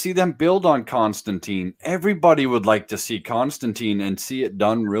them build on Constantine. Everybody would like to see Constantine and see it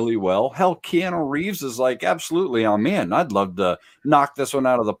done really well. Hell, Keanu Reeves is like, absolutely, I'm in. I'd love to knock this one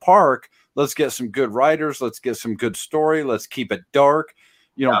out of the park. Let's get some good writers. Let's get some good story. Let's keep it dark.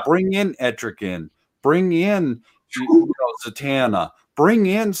 Bring in Etrigan. Bring in Zatanna. Bring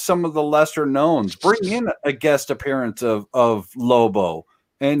in some of the lesser knowns. Bring in a guest appearance of Lobo.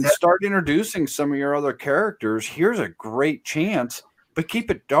 And start introducing some of your other characters. Here's a great chance. But keep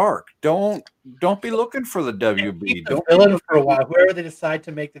it dark. Don't be looking for the WB. Don't villain for a while. Whoever they decide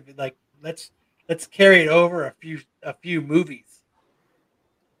to make let's carry it over a few movies.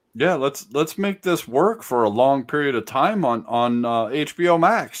 Yeah, let's make this work for a long period of time on HBO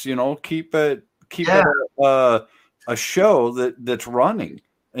Max. Keep it a show that's running,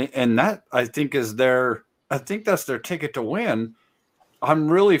 and that I think that's their ticket to win. I'm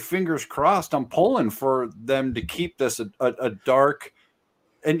really fingers crossed. I'm pulling for them to keep this a dark.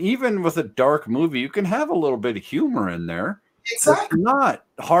 And even with a dark movie, you can have a little bit of humor in there. Exactly. It's not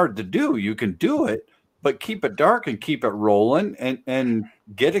hard to do. You can do it, but keep it dark and keep it rolling and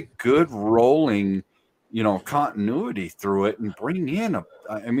get a good rolling, continuity through it and bring in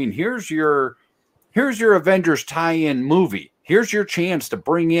here's your Avengers tie-in movie. Here's your chance to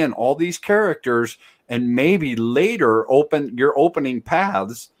bring in all these characters and maybe later open your opening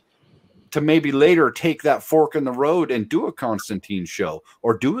paths to maybe later take that fork in the road and do a Constantine show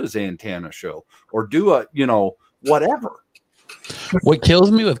or do a Zatanna show or do a, whatever. What kills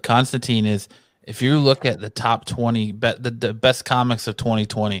me with Constantine is if you look at the top 20, the best comics of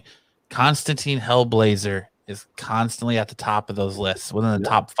 2020, Constantine Hellblazer is constantly at the top of those lists, within the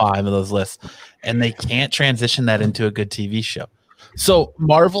top 5 of those lists, and they can't transition that into a good TV show. So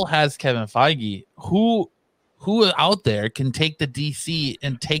Marvel has Kevin Feige, who out there can take the DC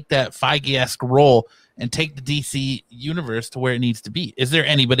and take that Feige-esque role and take the DC universe to where it needs to be? Is there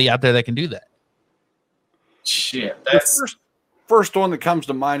anybody out there that can do that? Shit, that's the first one that comes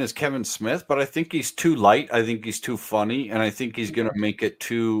to mind is Kevin Smith, but I think he's too light. I think he's too funny, and I think he's going to make it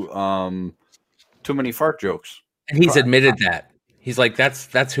too many fart jokes. And he's admitted that. He's like,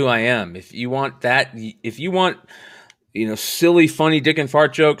 that's who I am. If you want that, silly, funny dick and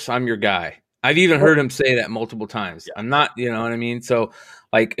fart jokes, I'm your guy. I've even heard him say that multiple times. I'm not, you know what I mean? So,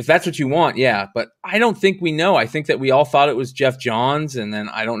 like, if that's what you want, yeah. But I don't think we know. I think that we all thought it was Jeff Johns, and then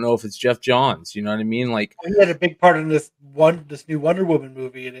I don't know if it's Jeff Johns. You know what I mean? Like, he had a big part in this new Wonder Woman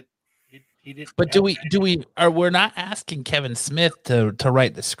movie, and he didn't. But we're not asking Kevin Smith to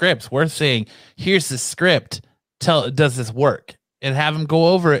write the scripts. We're saying, here's the script. Does this work? And have him go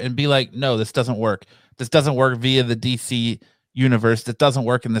over it and be like, no, this doesn't work. This doesn't work via the DC universe. That doesn't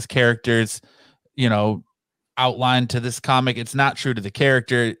work in this character's, outline to this comic. It's not true to the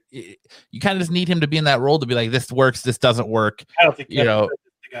character. You kind of just need him to be in that role to be like, this works, this doesn't work. I don't think the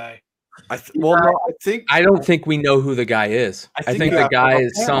guy. I don't think we know who the guy is. I think the guy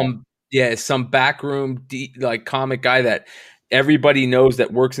is some backroom comic guy that everybody knows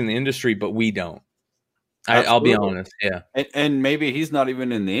that works in the industry, but we don't. I'll be honest. Yeah. And maybe he's not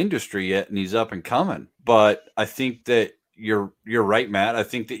even in the industry yet and he's up and coming. But I think that you're right, Matt. I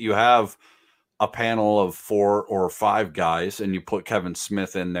think that you have a panel of 4 or 5 guys and you put Kevin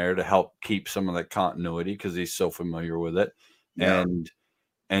Smith in there to help keep some of that continuity because he's so familiar with it. Yeah.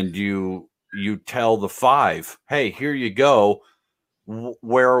 And you tell the 5, hey, here you go.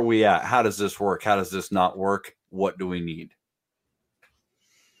 Where are we at? How does this work? How does this not work? What do we need?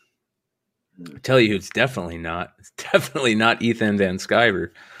 I tell you, it's definitely not. It's definitely not Ethan Van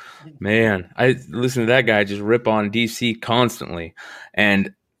Sciver. Man, I listen to that guy just rip on DC constantly.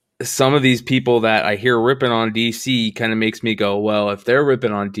 And some of these people that I hear ripping on DC kind of makes me go, well, if they're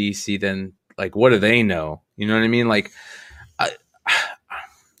ripping on DC, then like, what do they know? You know what I mean? Like,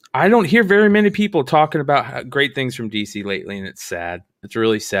 I don't hear very many people talking about great things from DC lately, and it's sad. It's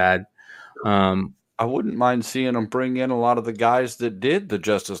really sad. I wouldn't mind seeing them bring in a lot of the guys that did the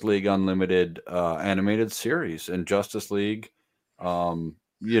Justice League Unlimited animated series and Justice League, from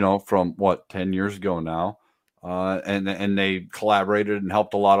 10 years ago now. And they collaborated and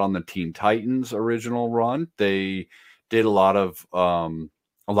helped a lot on the Teen Titans original run. They did a lot of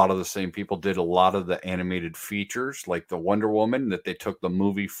the same people did a lot of the animated features, like the Wonder Woman that they took the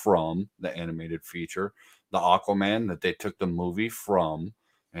movie from the animated feature, the Aquaman that they took the movie from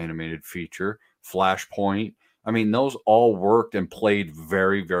animated feature, Flashpoint. I mean, those all worked and played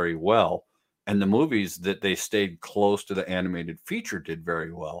very, very well. And the movies that they stayed close to the animated feature did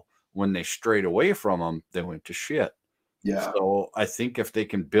very well. When they strayed away from them, they went to shit. Yeah. So I think if they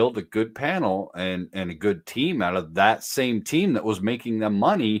can build a good panel and a good team out of that same team that was making them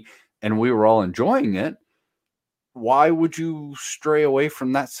money and we were all enjoying it, why would you stray away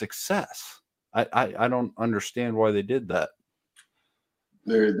from that success? I don't understand why they did that.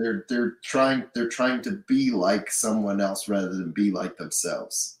 They're trying to be like someone else rather than be like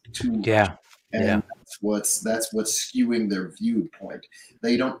themselves. Yeah. And that's what's skewing their viewpoint.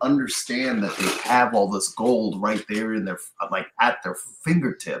 They don't understand that they have all this gold right there in their at their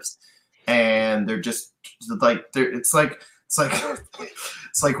fingertips, and they're just like it's like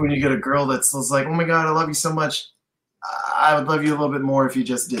when you get a girl that's like, oh my god, I love you so much. I would love you a little bit more if you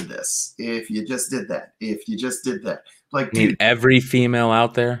just did this. If you just did that. If you just did that. Like, dude, every female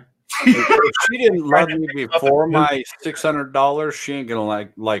out there. If she didn't love me before my $600, she ain't gonna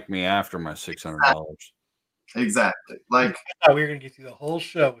like me after my $600. Exactly. Like, I thought we were gonna get through the whole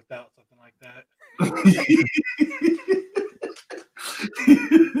show without something like that.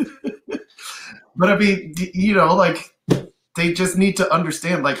 But I mean, you know, like, they just need to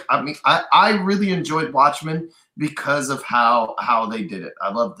understand. Like, I mean, I really enjoyed Watchmen because of how they did it.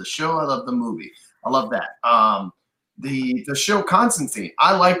 I love the show. I love the movie. I love that. The show Constantine,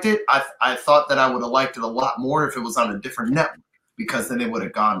 I liked it. I thought that I would have liked it a lot more if it was on a different network, because then they would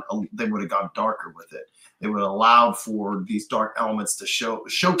have gone darker with it. They would have allowed for these dark elements to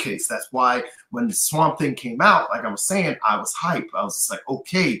showcase. That's why when Swamp Thing came out, like I was saying, I was hyped. I was just like,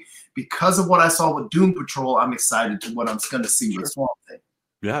 okay, because of what I saw with Doom Patrol, I'm excited to what I'm going to see with Swamp Thing.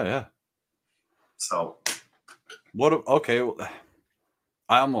 Yeah. So, okay,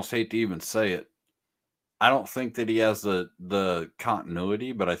 I almost hate to even say it. I don't think that he has the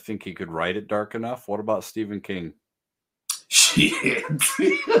continuity, but I think he could write it dark enough. What about Stephen King? Shit.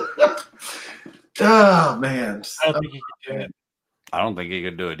 Oh, man. I don't think he could do it. I don't think he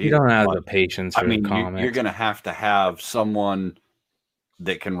could do it either. You don't have the patience for the comics. You're going to have someone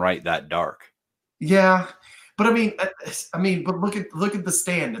that can write that dark. Yeah. But but look at The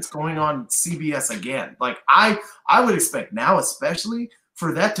Stand. It's going on CBS again. Like, I would expect now, especially,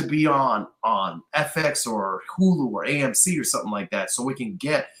 for that to be on FX or Hulu or AMC or something like that, so we can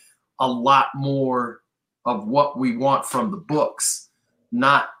get a lot more of what we want from the books,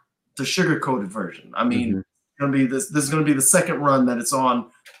 not the sugar-coated version. I mean, this is going to be the second run that it's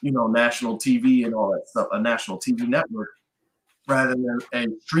on, you know, national TV and all that stuff, a national TV network rather than a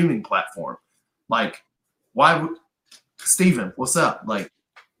streaming platform. Like, why would Steven, what's up? Like,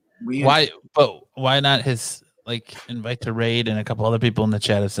 why not his, like, invite to Raid, and a couple other people in the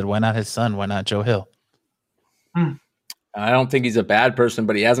chat have said, why not his son? Why not Joe Hill? I don't think he's a bad person,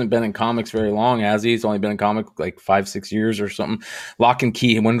 but he hasn't been in comics very long, has he? He's only been in comics like 5-6 years or something. Lock and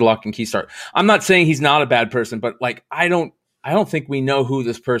Key. When did Lock and Key start? I'm not saying he's not a bad person, but like, I don't think we know who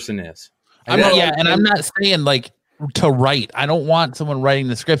this person is. I'm not saying like to write. I don't want someone writing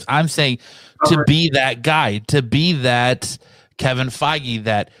the scripts. I'm saying to be that guy, to be that Kevin Feige,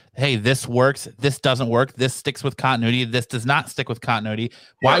 that, hey, this works, this doesn't work, this sticks with continuity, this does not stick with continuity.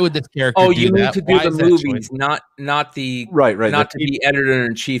 Why would this character do that? You need to do the movies, not the right, not to be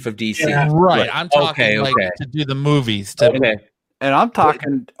editor-in-chief of DC. Yeah, right. I'm talking to do the movies. And I'm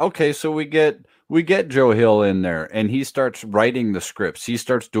talking, so we get Joe Hill in there, and he starts writing the scripts. He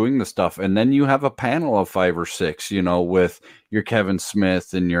starts doing the stuff, and then you have a panel of 5 or 6, you know, with your Kevin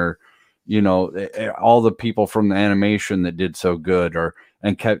Smith and your, you know, all the people from the animation that did so good,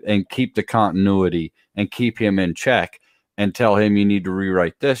 and keep the continuity and keep him in check, and tell him you need to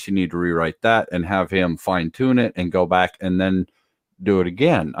rewrite this, you need to rewrite that, and have him fine tune it and go back and then do it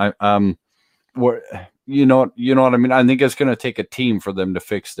again. You know what I mean? I think it's going to take a team for them to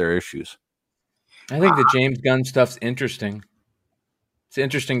fix their issues. I think the James Gunn stuff's interesting. It's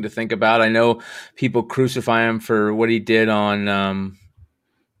interesting to think about. I know people crucify him for what he did on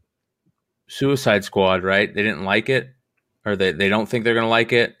Suicide Squad, right? They didn't like it, or they don't think they're going to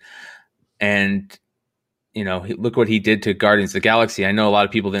like it. And, you know, look what he did to Guardians of the Galaxy. I know a lot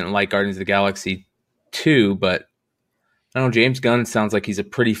of people didn't like Guardians of the Galaxy 2, but I don't know, James Gunn sounds like he's a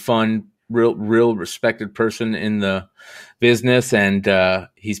pretty fun, real respected person in the business, and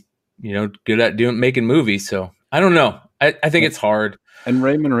he's, you know, good at making movies. So I don't know. I think it's hard. And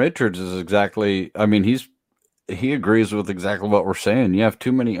Raymond Richards is exactly, I mean, he agrees with exactly what we're saying. You have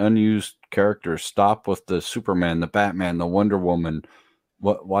too many unused characters. Stop with the Superman, the Batman, the Wonder Woman.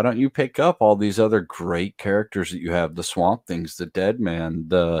 Why don't you pick up all these other great characters that you have? The Swamp Things, the Deadman,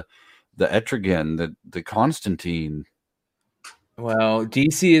 the Etrigan, the Constantine. Well,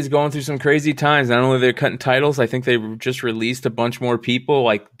 DC is going through some crazy times. Not only they're cutting titles, I think they just released a bunch more people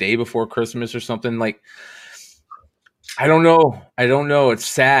like day before Christmas or something. Like, I don't know. It's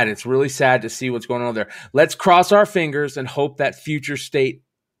sad. It's really sad to see what's going on there. Let's cross our fingers and hope that Future State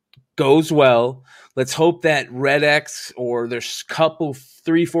goes well. Let's hope that Red X or there's a couple,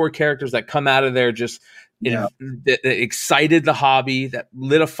 3-4 characters that come out of there just that excited the hobby, that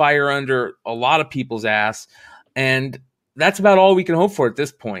lit a fire under a lot of people's ass. And that's about all we can hope for at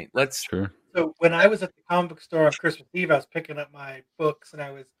this point. So when I was at the comic book store on Christmas Eve, I was picking up my books and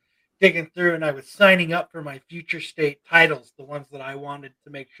I was digging through and I was signing up for my Future State titles, the ones that I wanted to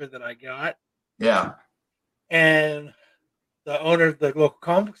make sure that I got. Yeah. And the owner of the local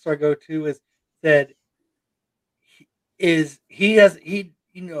comic book store I go to said he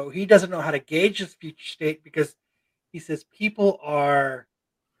doesn't know how to gauge this Future State because he says people are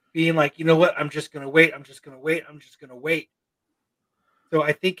being like, you know what, I'm just going to wait. So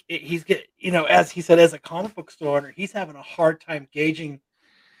I think he's getting, as he said, as a comic book store owner, he's having a hard time gauging.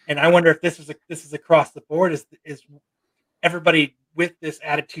 And I wonder if this is across the board. Is everybody with this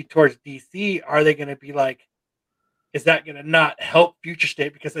attitude towards DC? Are they going to be like, is that going to not help Future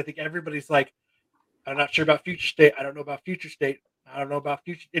State? Because I think everybody's like, I'm not sure about Future State. I don't know about Future State. I don't know about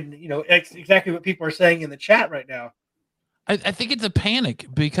Future. And it's exactly what people are saying in the chat right now. I think it's a panic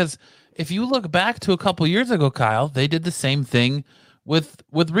because if you look back to a couple years ago, Kyle, they did the same thing with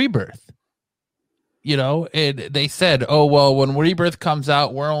Rebirth. They said, oh, well, when Rebirth comes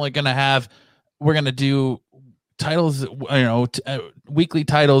out, we're going to do titles, weekly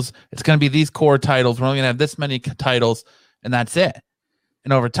titles. It's going to be these core titles. We're only going to have this many titles, and that's it.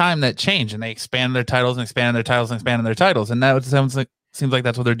 And over time, that changed, and they expanded their titles and expanded their titles and expanded their titles. And now it seems like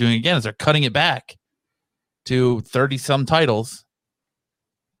that's what they're doing again, is they're cutting it back to 30-some titles.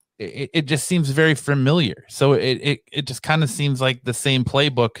 It just seems very familiar. So it just kind of seems like the same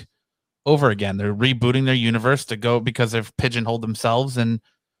playbook over again. They're rebooting their universe to go because they've pigeonholed themselves, and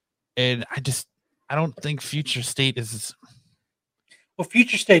I don't think Future State is. Well,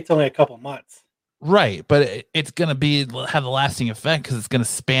 Future State's only a couple months, right? But it's going to have the lasting effect because it's going to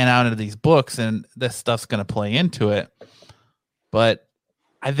span out into these books, and this stuff's going to play into it. But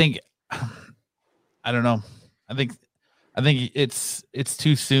I think, I don't know. I think it's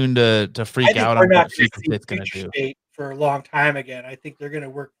too soon to freak out on what Future State's going to do. For a long time again. I think they're going to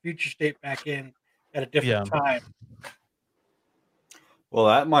work Future State back in at a different time. Well,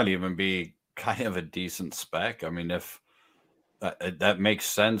 that might even be kind of a decent spec. I mean, if that makes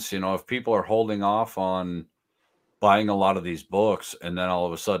sense, if people are holding off on buying a lot of these books and then all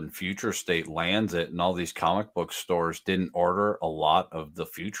of a sudden Future State lands it and all these comic book stores didn't order a lot of the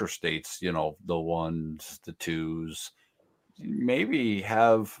Future States, the 1s, the 2s, maybe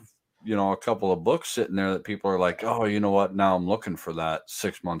have a couple of books sitting there that people are like, oh, you know what? Now I'm looking for that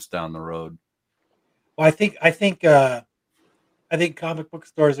 6 months down the road. Well, I think comic book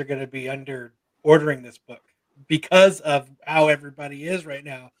stores are going to be under ordering this book because of how everybody is right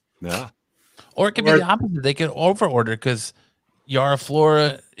now. Yeah. Or it could be the opposite. They could over order because Yara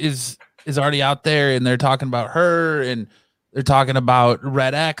Flora is already out there and they're talking about her and they're talking about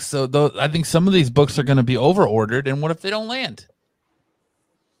Red X. So I think some of these books are going to be over ordered. And what if they don't land?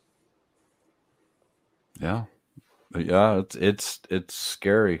 Yeah, it's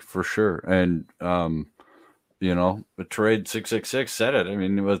scary for sure, and Trade 666 said it. I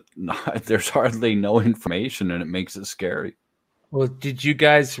mean, there's hardly no information, and it makes it scary. Well, did you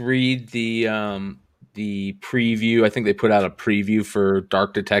guys read the preview? I think they put out a preview for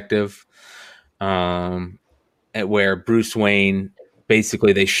Dark Detective, where Bruce Wayne,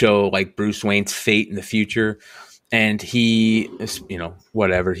 basically they show like Bruce Wayne's fate in the future. And he,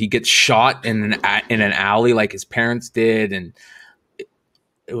 whatever, he gets shot in an alley like his parents did, and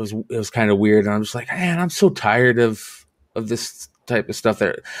it was kind of weird. And I'm just like, man, I'm so tired of this type of stuff.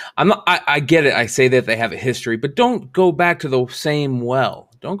 I get it. I say that they have a history, but don't go back to the same well.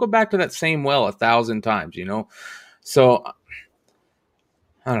 Don't go back to that same well 1,000 times. So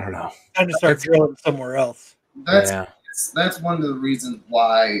I don't know. Time to start drilling somewhere else. That's one of the reasons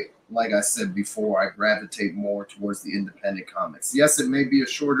why, like I said before, I gravitate more towards the independent comics. Yes, it may be a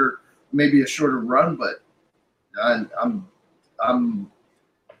shorter run, but I'm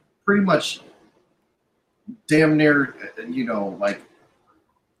pretty much damn near,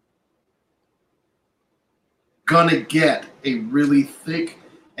 gonna get a really thick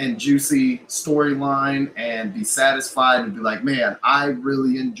and juicy storyline and be satisfied and be like, man, I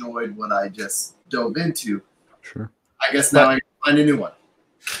really enjoyed what I just dove into. Sure. I guess now I find a new one.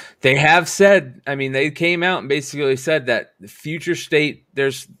 They have said, I mean, they came out and basically said that the Future State,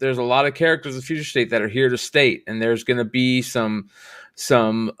 there's a lot of characters of Future State that are here to stay, and there's going to be some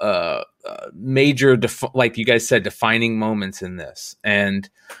major, like you guys said, defining moments in this. And,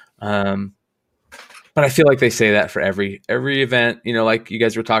 but I feel like they say that for every event, you know, like you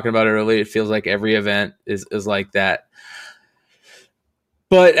guys were talking about earlier, it feels like every event is like that.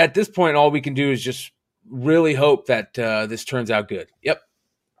 But at this point, all we can do is just really hope that this turns out good. Yep.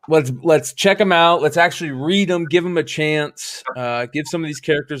 Let's check them out. Let's actually read them, give them a chance, give some of these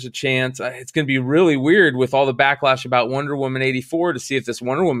characters a chance. It's going to be really weird with all the backlash about Wonder Woman 84 to see if this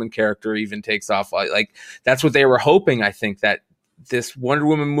Wonder Woman character even takes off. Like that's what they were hoping. I think that this Wonder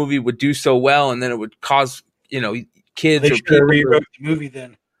Woman movie would do so well, and then it would cause, you know, kids. They should have rewrote the movie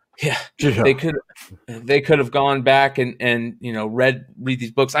then. Yeah, they could have gone back and you know read these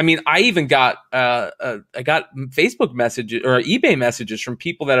books. I mean, I even got I got Facebook messages or eBay messages from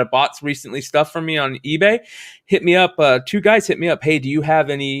people that have bought recently stuff from me on eBay. Hit me up. 2 guys hit me up. Hey, do you have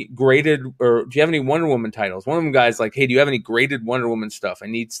any graded or do you have any Wonder Woman titles? One of them guys like, hey, do you have any graded Wonder Woman stuff? I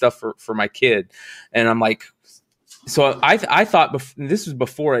need stuff for my kid. And I'm like, so I thought this was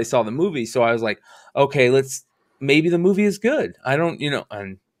before I saw the movie. So I was like, okay, maybe the movie is good. I don't, you know,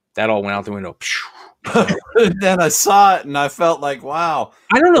 and that all went out the window. Then I saw it and I felt like, wow.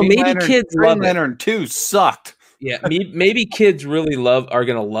 I don't know. Maybe kids love it. Lantern 2 sucked. Yeah, maybe kids really are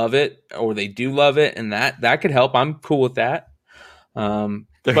going to love it, or they do love it, and that could help. I'm cool with that. But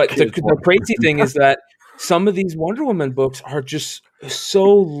the crazy thing is that some of these Wonder Woman books are just so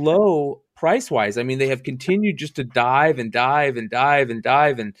low price-wise. I mean, they have continued just to dive and dive and dive and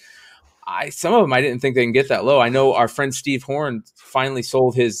dive, and some of them I didn't think they can get that low. I know our friend Steve Horn finally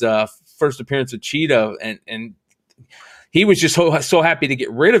sold his first appearance of Cheetah, and he was just so happy to get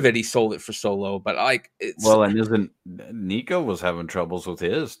rid of it. He sold it for so low, but and isn't Nico was having troubles with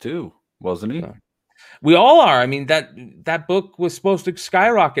his too, wasn't he? We all are. I mean, that book was supposed to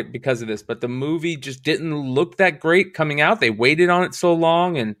skyrocket because of this, but the movie just didn't look that great coming out. They waited on it so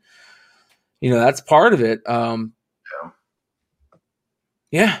long, and you know that's part of it.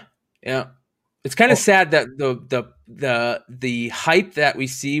 Yeah. It's kind of sad that the hype that we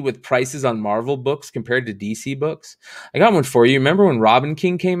see with prices on Marvel books compared to DC books. I got one for you. Remember when Robin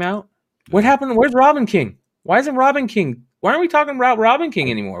King came out? What happened? Where's Robin King? Why isn't Robin King? Why aren't we talking about Robin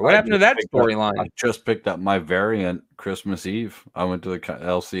King anymore? What happened to that storyline? I just picked up my variant Christmas Eve. I went to the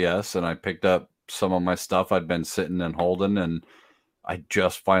LCS and I picked up some of my stuff I'd been sitting and holding, and I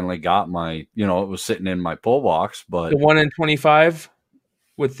just finally got my, you know, it was sitting in my pull box, but the 1 in 25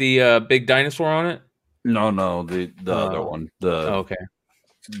 with the big dinosaur on it. No, the other one, the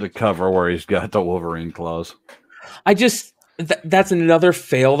cover where he's got the Wolverine claws. That's another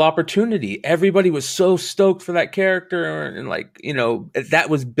failed opportunity. Everybody was so stoked for that character, and like, you know, that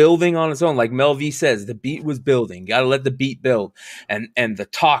was building on its own. Like Mel V says, the beat was building. Got to let the beat build, and the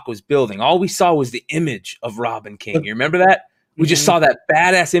talk was building. All we saw was the image of Robin King. You remember that? We just saw that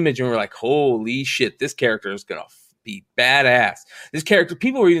badass image, and we were like, "Holy shit, this character is gonna be badass." This character,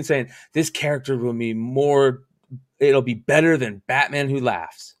 people were even saying, "This character will be more. It'll be better than Batman Who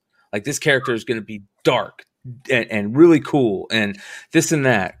Laughs." Like this character is gonna be dark and really cool, and this and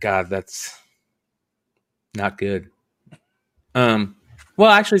that. God, that's not good. Well,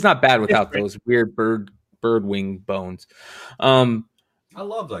 actually, it's not bad without those weird bird wing bones. I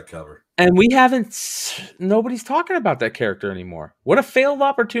love that cover. And nobody's talking about that character anymore. What a failed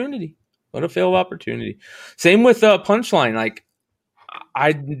opportunity. Same with Punchline. Like,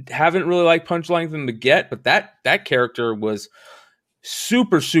 I haven't really liked Punchline from the get, but that character was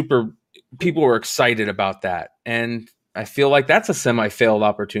super, super, people were excited about that. And I feel like that's a semi-failed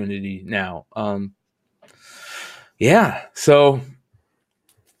opportunity now. Yeah, so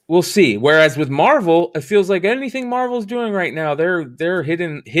we'll see. Whereas with Marvel, it feels like anything Marvel's doing right now, they're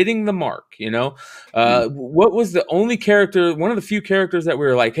hitting the mark, you know? What was the only character, one of the few characters that we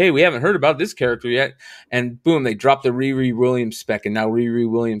were like, hey, we haven't heard about this character yet, and boom, they dropped the Riri Williams spec, and now Riri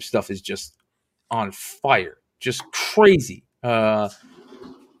Williams stuff is just on fire. Just crazy.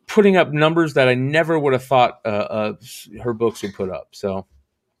 Putting up numbers that I never would have thought her books would put up. So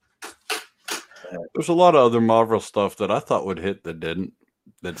there's a lot of other Marvel stuff that I thought would hit that didn't.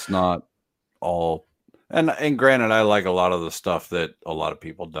 That's not all, and granted, I like a lot of the stuff that a lot of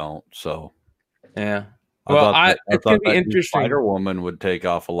people don't. So yeah, well, it's gonna be interesting. Spider Woman would take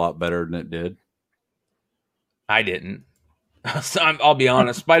off a lot better than it did. I didn't. So I'll be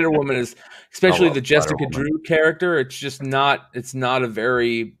honest. Spider Woman is, especially the Jessica Drew character. It's just not. It's not a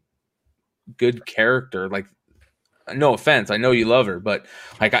very good character. Like, no offense, I know you love her, but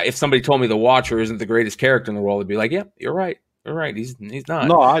like, if somebody told me the Watcher isn't the greatest character in the world, I'd be like, "Yep, you're right." You're right. He's not.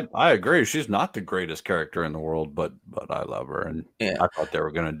 No, I agree. She's not the greatest character in the world, but I love her, and I thought they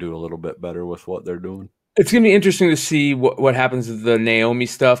were going to do a little bit better with what they're doing. It's going to be interesting to see what happens with the Naomi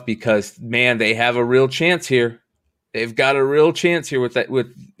stuff because, man, they have a real chance here. They've got a real chance here with that,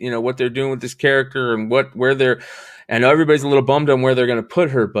 with what they're doing with this character and where they're. I know everybody's a little bummed on where they're going to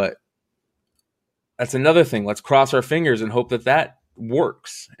put her, but that's another thing. Let's cross our fingers and hope that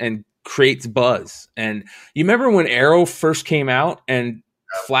works and creates buzz. And you remember when Arrow first came out and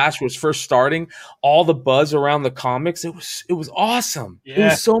Flash was first starting, all the buzz around the comics, it was awesome. Yeah. It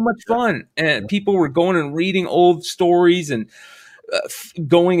was so much fun. And people were going and reading old stories and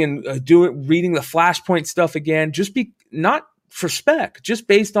going and reading the Flashpoint stuff again, not for spec, just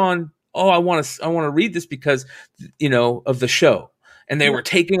based on, I want to read this because, of the show. And they were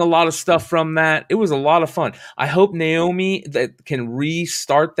taking a lot of stuff from that. It was a lot of fun. I hope Naomi that can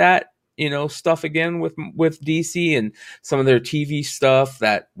restart that, stuff again with DC and some of their TV stuff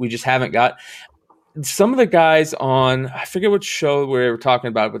that we just haven't got. Some of the guys on, I forget what show we were talking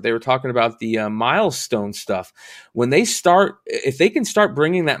about, but they were talking about the Milestone stuff. If they can start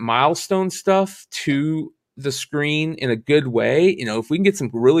bringing that Milestone stuff to the screen in a good way, if we can get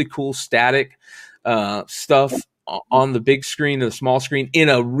some really cool static stuff on the big screen or the small screen in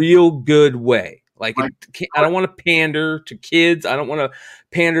a real good way. Like, I don't want to pander to kids. I don't want to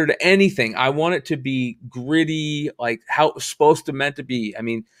pander to anything. I want it to be gritty, like how it was meant to be. I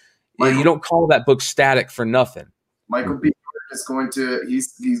mean, you don't call that book static for nothing. Michael B. is going to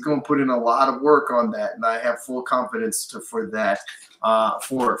he's going to put in a lot of work on that, and I have full confidence for that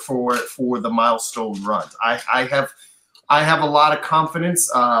for the Milestone run. I have a lot of confidence.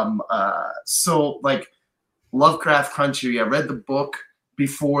 So like Lovecraft Country, I read the book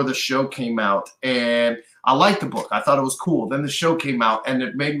before the show came out, and I liked the book. I thought it was cool. Then the show came out, and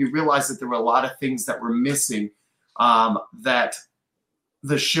it made me realize that there were a lot of things that were missing, that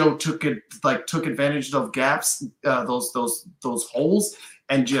the show took advantage of gaps, those holes,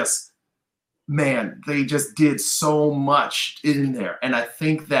 and just, man, they just did so much in there. And I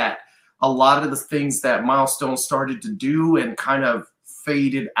think that a lot of the things that Milestone started to do and kind of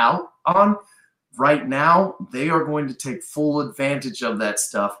faded out on, right now, they are going to take full advantage of that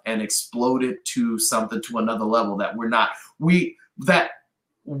stuff and explode it to another level that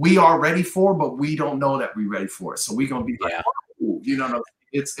we are ready for, but we don't know that we're ready for it. So we're going to be like,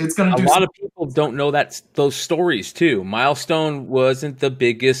 it's going to do. A lot of people don't know those stories too. Milestone wasn't the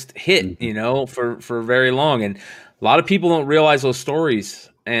biggest hit, for very long, and a lot of people don't realize those stories.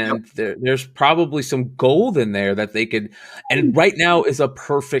 And there's probably some gold in there that they could. And right now is a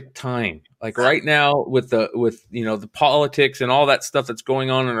perfect time. Like right now with the politics and all that stuff that's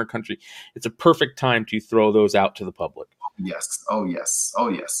going on in our country, it's a perfect time to throw those out to the public. Yes. Oh yes. Oh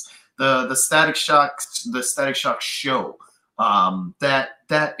yes. The Static Shock show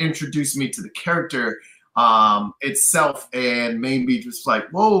that introduced me to the character itself and made me just like,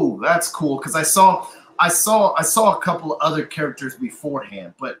 whoa, that's cool. Because I saw a couple of other characters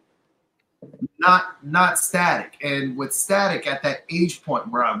beforehand, but not Static. And with Static at that age point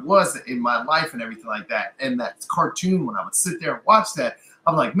where I was in my life and everything like that, and that cartoon, when I would sit there and watch that,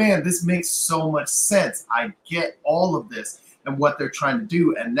 I'm like, man, this makes so much sense. I get all of this and what they're trying to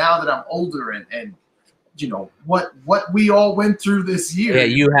do. And now that I'm older and what we all went through this year. Yeah,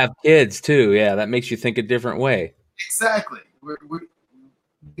 you have kids too. Yeah, that makes you think a different way. Exactly.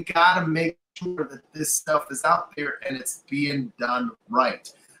 We gotta make sure that this stuff is out there and it's being done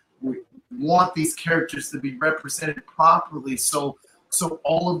right. We want these characters to be represented properly, so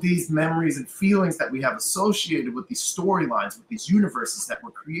all of these memories and feelings that we have associated with these storylines, with these universes that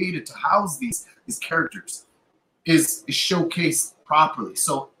were created to house these characters, is showcased properly.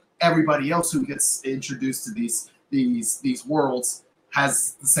 So everybody else who gets introduced to these worlds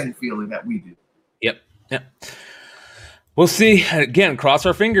has the same feeling that we do. Yep. We'll see. Again, cross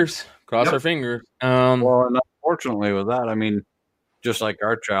our fingers. Our fingers. Well, and unfortunately with that, I mean, just like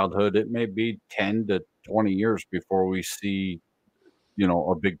our childhood, it may be 10 to 20 years before we see,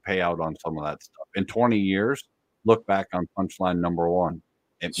 a big payout on some of that stuff. In 20 years, look back on Punchline #1.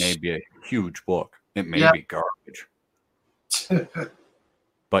 It may be a huge book. It may be garbage.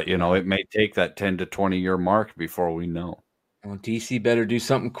 But, it may take that 10 to 20 year mark before we know. Well, DC better do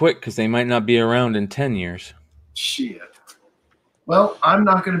something quick because they might not be around in 10 years. Shit. Well, I'm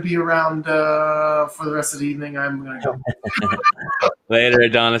not going to be around for the rest of the evening. I'm going to go. Later,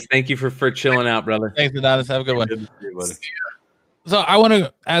 Adonis. Thank you for chilling out, brother. Thanks, Adonis. Have a good one. Good to see you, buddy. So I want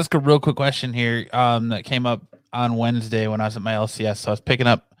to ask a real quick question here that came up on Wednesday when I was at my LCS. So I was picking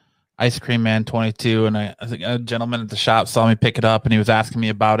up Ice Cream Man 22, and I think a gentleman at the shop saw me pick it up, and he was asking me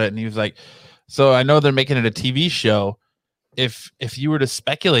about it, and he was like, so I know they're making it a TV show. if you were to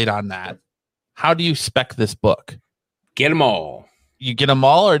speculate on that, how do you spec this book? Get them all. You get them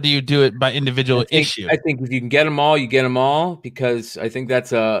all, or do you do it by individual issue? I think if you can get them all, you get them all, because I think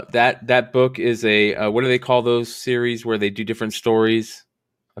that's that book is a what do they call those series where they do different stories?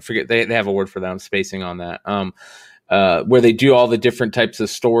 I forget, they have a word for that. I'm spacing on that. Where they do all the different types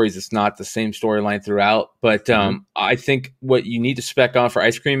of stories. It's not the same storyline throughout, but I think what you need to spec on for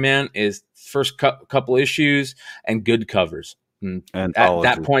Ice Cream Man is first couple issues and good covers. At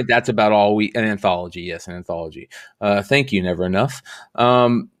that point, that's about all an anthology. Yes, an anthology. Thank you. Never enough.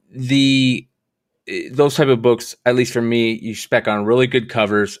 Those type of books, at least for me, you spec on really good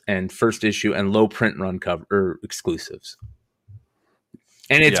covers and first issue and low print run cover or exclusives.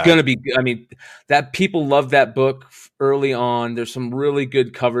 And it's going to be, I mean, that people love that book early on. There's some really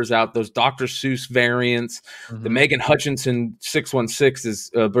good covers out. Those Dr. Seuss variants, the Megan Hutchinson 616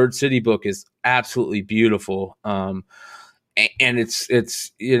 is Bird City book is absolutely beautiful. And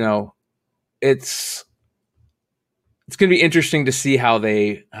it's you know, it's going to be interesting to see how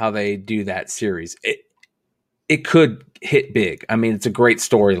they do that series. It could hit big. I mean, it's a great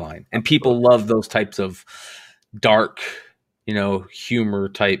storyline, and people love those types of dark, you know, humor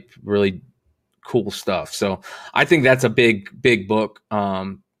type, really cool stuff. So I think that's a big book.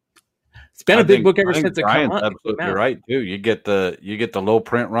 It's been a big book ever since it came out. Absolutely right too. You get the low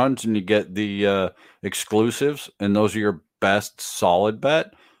print runs and you get the exclusives, and those are your best solid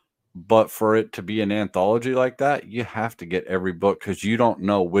bet. But for it to be an anthology like that, you have to get every book, because you don't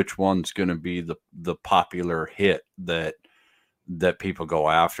know which one's going to be the popular hit that people go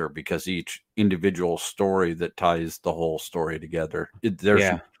after, because each individual story that ties the whole story together.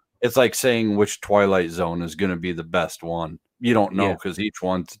 It's like saying which Twilight Zone is going to be the best one. You don't know, because each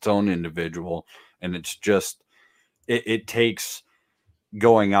one's its own individual, and it's just it takes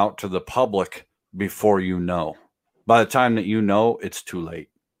going out to the public before you know. By the time that you know, it's too late.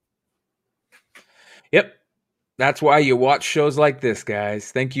 Yep. That's why you watch shows like this,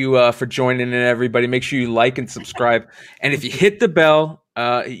 guys. Thank you for joining in, everybody. Make sure you like and subscribe. And if you hit the bell,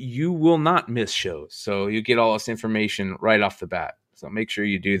 you will not miss shows. So you get all this information right off the bat. So make sure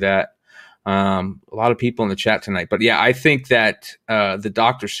you do that. A lot of people in the chat tonight. But yeah, I think that the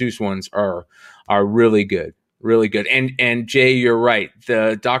Dr. Seuss ones are really good. Really good. And Jay, you're right.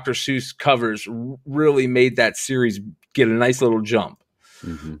 The Dr. Seuss covers really made that series get a nice little jump.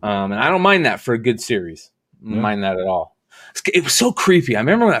 And I don't mind that for a good series. I don't mind that at all. It was so creepy. I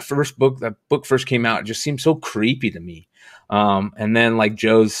remember when that book first came out, it just seemed so creepy to me. And then, like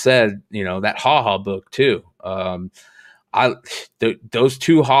Joe said, you know, that Ha Ha book too. Those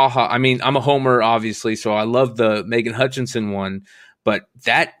two Ha Ha. I mean, I'm a homer, obviously, so I love the Megan Hutchinson one, but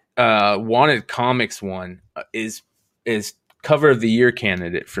that Wanted Comics one is cover of the year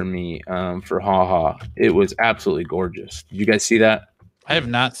candidate for me for Ha Ha. It was absolutely gorgeous. Did you guys see that? I have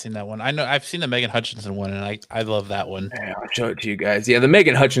not seen that one. I know I've seen the Megan Hutchinson one, and I love that one. Yeah, I'll show it to you guys. Yeah, the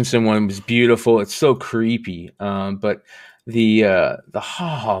Megan Hutchinson one was beautiful. It's so creepy. But the Ha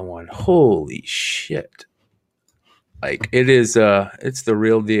Ha one, holy shit! Like it is. It's the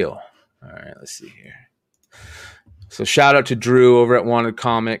real deal. All right, let's see here. So shout out to Drew over at Wanted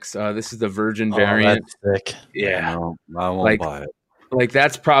Comics. This is the Virgin variant. That's sick. Yeah, No, I won't buy it. Like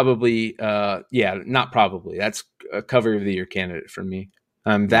that's probably not probably. That's a cover of the year candidate for me.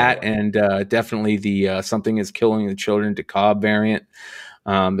 That and definitely the Something is Killing the Children DeKalb variant.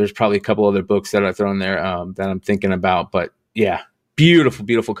 There's probably a couple other books that I throw in there that I'm thinking about, but yeah,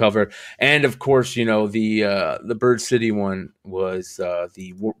 beautiful cover. And of course, you know, the Bird City one was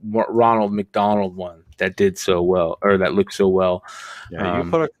the Ronald McDonald one that did so well, or that looked so well. Yeah, you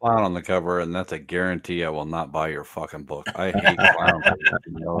put a clown on the cover, and that's a guarantee I will not buy your fucking book. I hate clowns.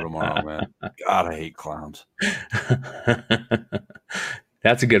 You know tomorrow, man. God, I hate clowns.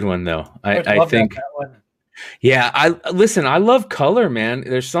 That's a good one, though. I think. That one. Yeah, I love color, man.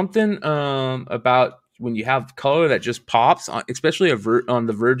 There's something about when you have color that just pops, especially on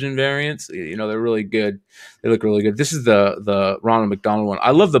the Virgin variants. You know, they're really good. They look really good. This is the Ronald McDonald one.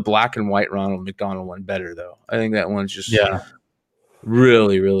 I love the black and white Ronald McDonald one better, though. I think that one's just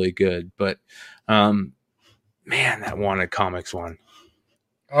really, really good. But man, that Wanted Comics one.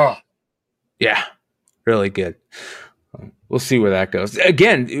 Oh, yeah, really good. We'll see where that goes.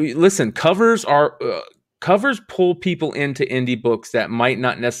 Again, listen, covers pull people into indie books that might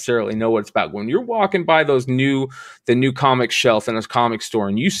not necessarily know what it's about. When you're walking by the new comic shelf in a comic store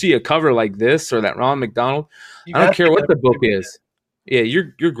and you see a cover like this or that Ron McDonald, I don't care what the book is. Yeah,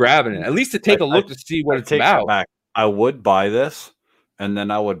 you're grabbing it. At least to take a look to see what it's about. Back. I would buy this, and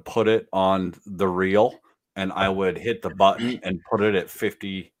then I would put it on the reel, and I would hit the button and put it at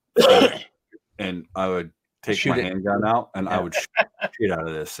 50, and I would take Shoot my it. handgun out and I would shoot the shit out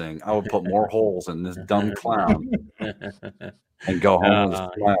of this thing. I would put more holes in this dumb clown and go home with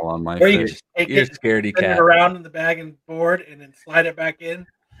a smile on my Or you face. just take You're it, scaredy spin it cat. around in the bag and board, and then slide it back in.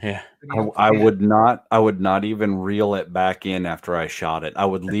 Yeah. I would not even reel it back in after I shot it. I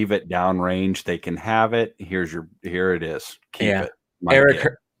would leave it downrange. They can have it. Here it is. Keep it.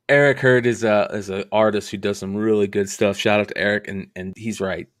 Eric Hurd is a artist who does some really good stuff. Shout out to Eric, and he's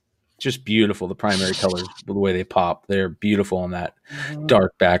right. Just beautiful. The primary colors, the way they pop, they're beautiful on that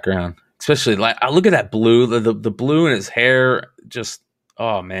dark background. Especially like I look at that blue, the blue in his hair. Just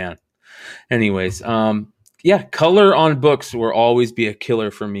oh man. Anyways, yeah, color on books will always be a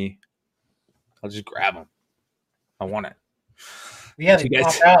killer for me. I'll just grab them. I want it. Yeah, they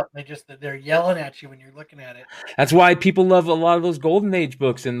pop out. They're yelling at you when you're looking at it. That's why people love a lot of those Golden Age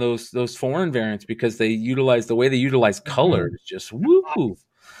books and those foreign variants, because they utilize color. It's just woo.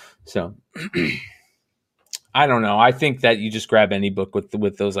 So I don't know. I think that you just grab any book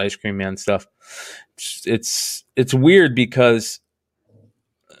with those Ice Cream Man stuff. It's weird because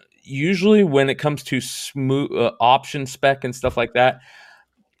usually when it comes to smooth option spec and stuff like that,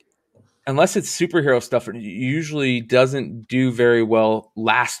 unless it's superhero stuff, it usually doesn't do very well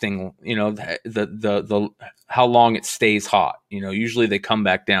lasting. You know, the how long it stays hot. You know, usually they come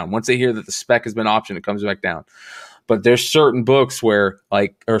back down once they hear that the spec has been optioned. It comes back down. But there's certain books where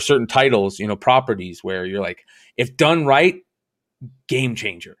or certain titles, you know, properties where you're like, if done right, game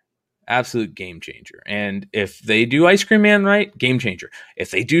changer, absolute game changer. And if they do Ice Cream Man right, game changer.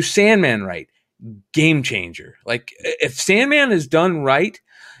 If they do Sandman right, game changer. Like if Sandman is done right,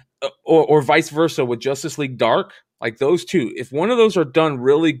 or vice versa with Justice League Dark, like those two, if one of those are done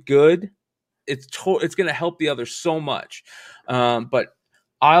really good, it's going to help the other so much. But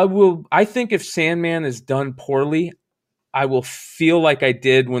I think if Sandman is done poorly, I will feel like I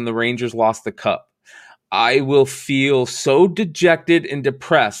did when the Rangers lost the cup. I will feel so dejected and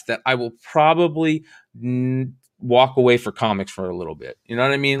depressed that I will probably walk away for comics for a little bit. You know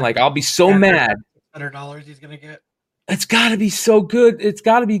what I mean? Like I'll be so mad. $100 he's going to get. It's got to be so good. It's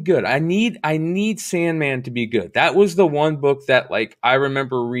got to be good. I need Sandman to be good. That was the one book that like I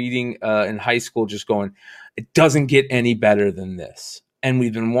remember reading in high school, just going, it doesn't get any better than this. And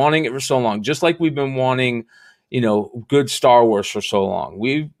we've been wanting it for so long, just like we've been wanting, you know, good Star Wars for so long.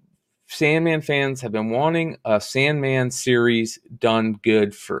 Sandman fans have been wanting a Sandman series done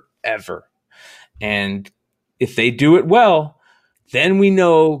good forever. And if they do it well, then we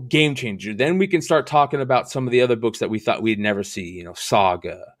know game changer. Then we can start talking about some of the other books that we thought we'd never see. You know,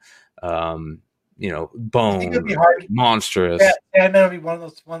 Saga, you know, Bone, Monstrous. Yeah, Sandman will be one of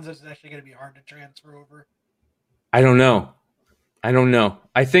those ones that's actually going to be hard to transfer over. I don't know.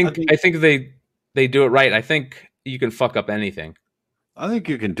 I think they do it right. I think you can fuck up anything. I think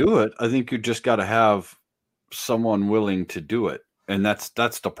you can do it. I think you just got to have someone willing to do it, and that's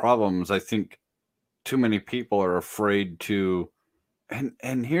the problem. Is I think too many people are afraid to.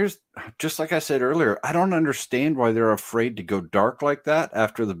 And here's, just like I said earlier, I don't understand why they're afraid to go dark like that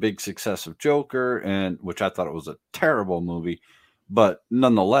after the big success of Joker, and which I thought it was a terrible movie, but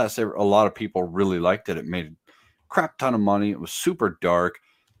nonetheless, a lot of people really liked it. It made a crap ton of money. It was super dark.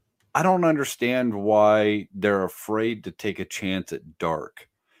 I don't understand why they're afraid to take a chance at dark.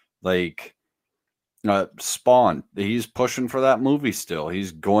 Like Spawn, he's pushing for that movie still.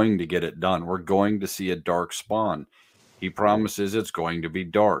 He's going to get it done. We're going to see a dark Spawn. He promises it's going to be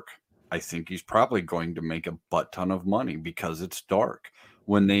dark. I think he's probably going to make a butt ton of money because it's dark.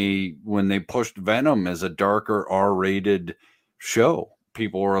 When they pushed Venom as a darker R-rated show,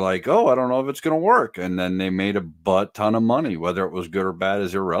 people were like, "Oh, I don't know if it's going to work." And then they made a butt ton of money. Whether it was good or bad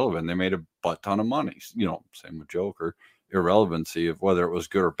is irrelevant. They made a butt ton of money. You know, same with Joker. Irrelevancy of whether it was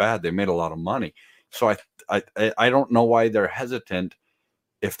good or bad. They made a lot of money. So I don't know why they're hesitant.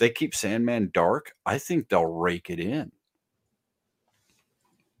 If they keep Sandman dark, I think they'll rake it in.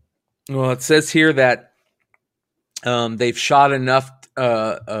 Well, it says here that they've shot enough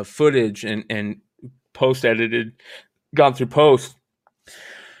footage and post-edited, gone through post,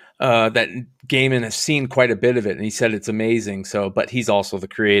 that Gaiman has seen quite a bit of it, and he said it's amazing. So, but he's also the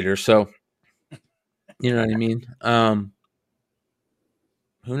creator, so you know what I mean?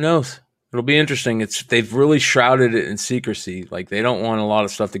 Who knows? It'll be interesting. They've really shrouded it in secrecy. Like they don't want a lot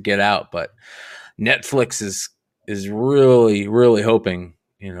of stuff to get out, but Netflix is really, really hoping,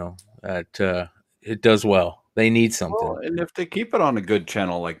 you know, that it does well. They need something. Well, and if they keep it on a good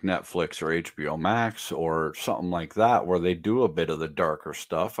channel like Netflix or HBO Max or something like that, where they do a bit of the darker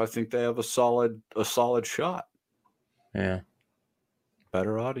stuff, I think they have a solid shot. Yeah.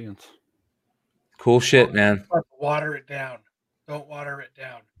 Better audience. Cool shit, man. Water it down. Don't water it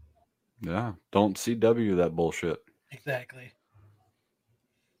down. Yeah, don't CW that bullshit. Exactly.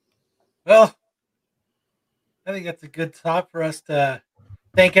 Well, I think that's a good stop for us to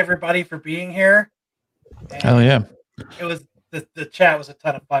thank everybody for being here. And Hell yeah. it was the chat was a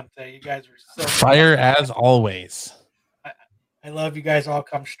ton of fun today. You guys were so Fire as always. I love you guys all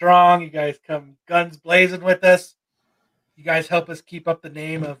come strong. You guys come guns blazing with us. You guys help us keep up the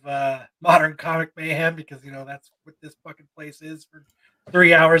name of Modern Comic Mayhem because, you know, that's what this fucking place is for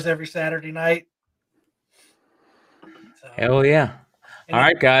 3 hours every Saturday night. So, Hell yeah. All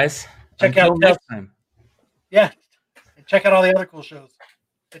right, guys. Check Until out next time. Yeah. And check out all the other cool shows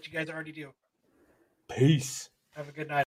that you guys already do. Peace. Have a good night.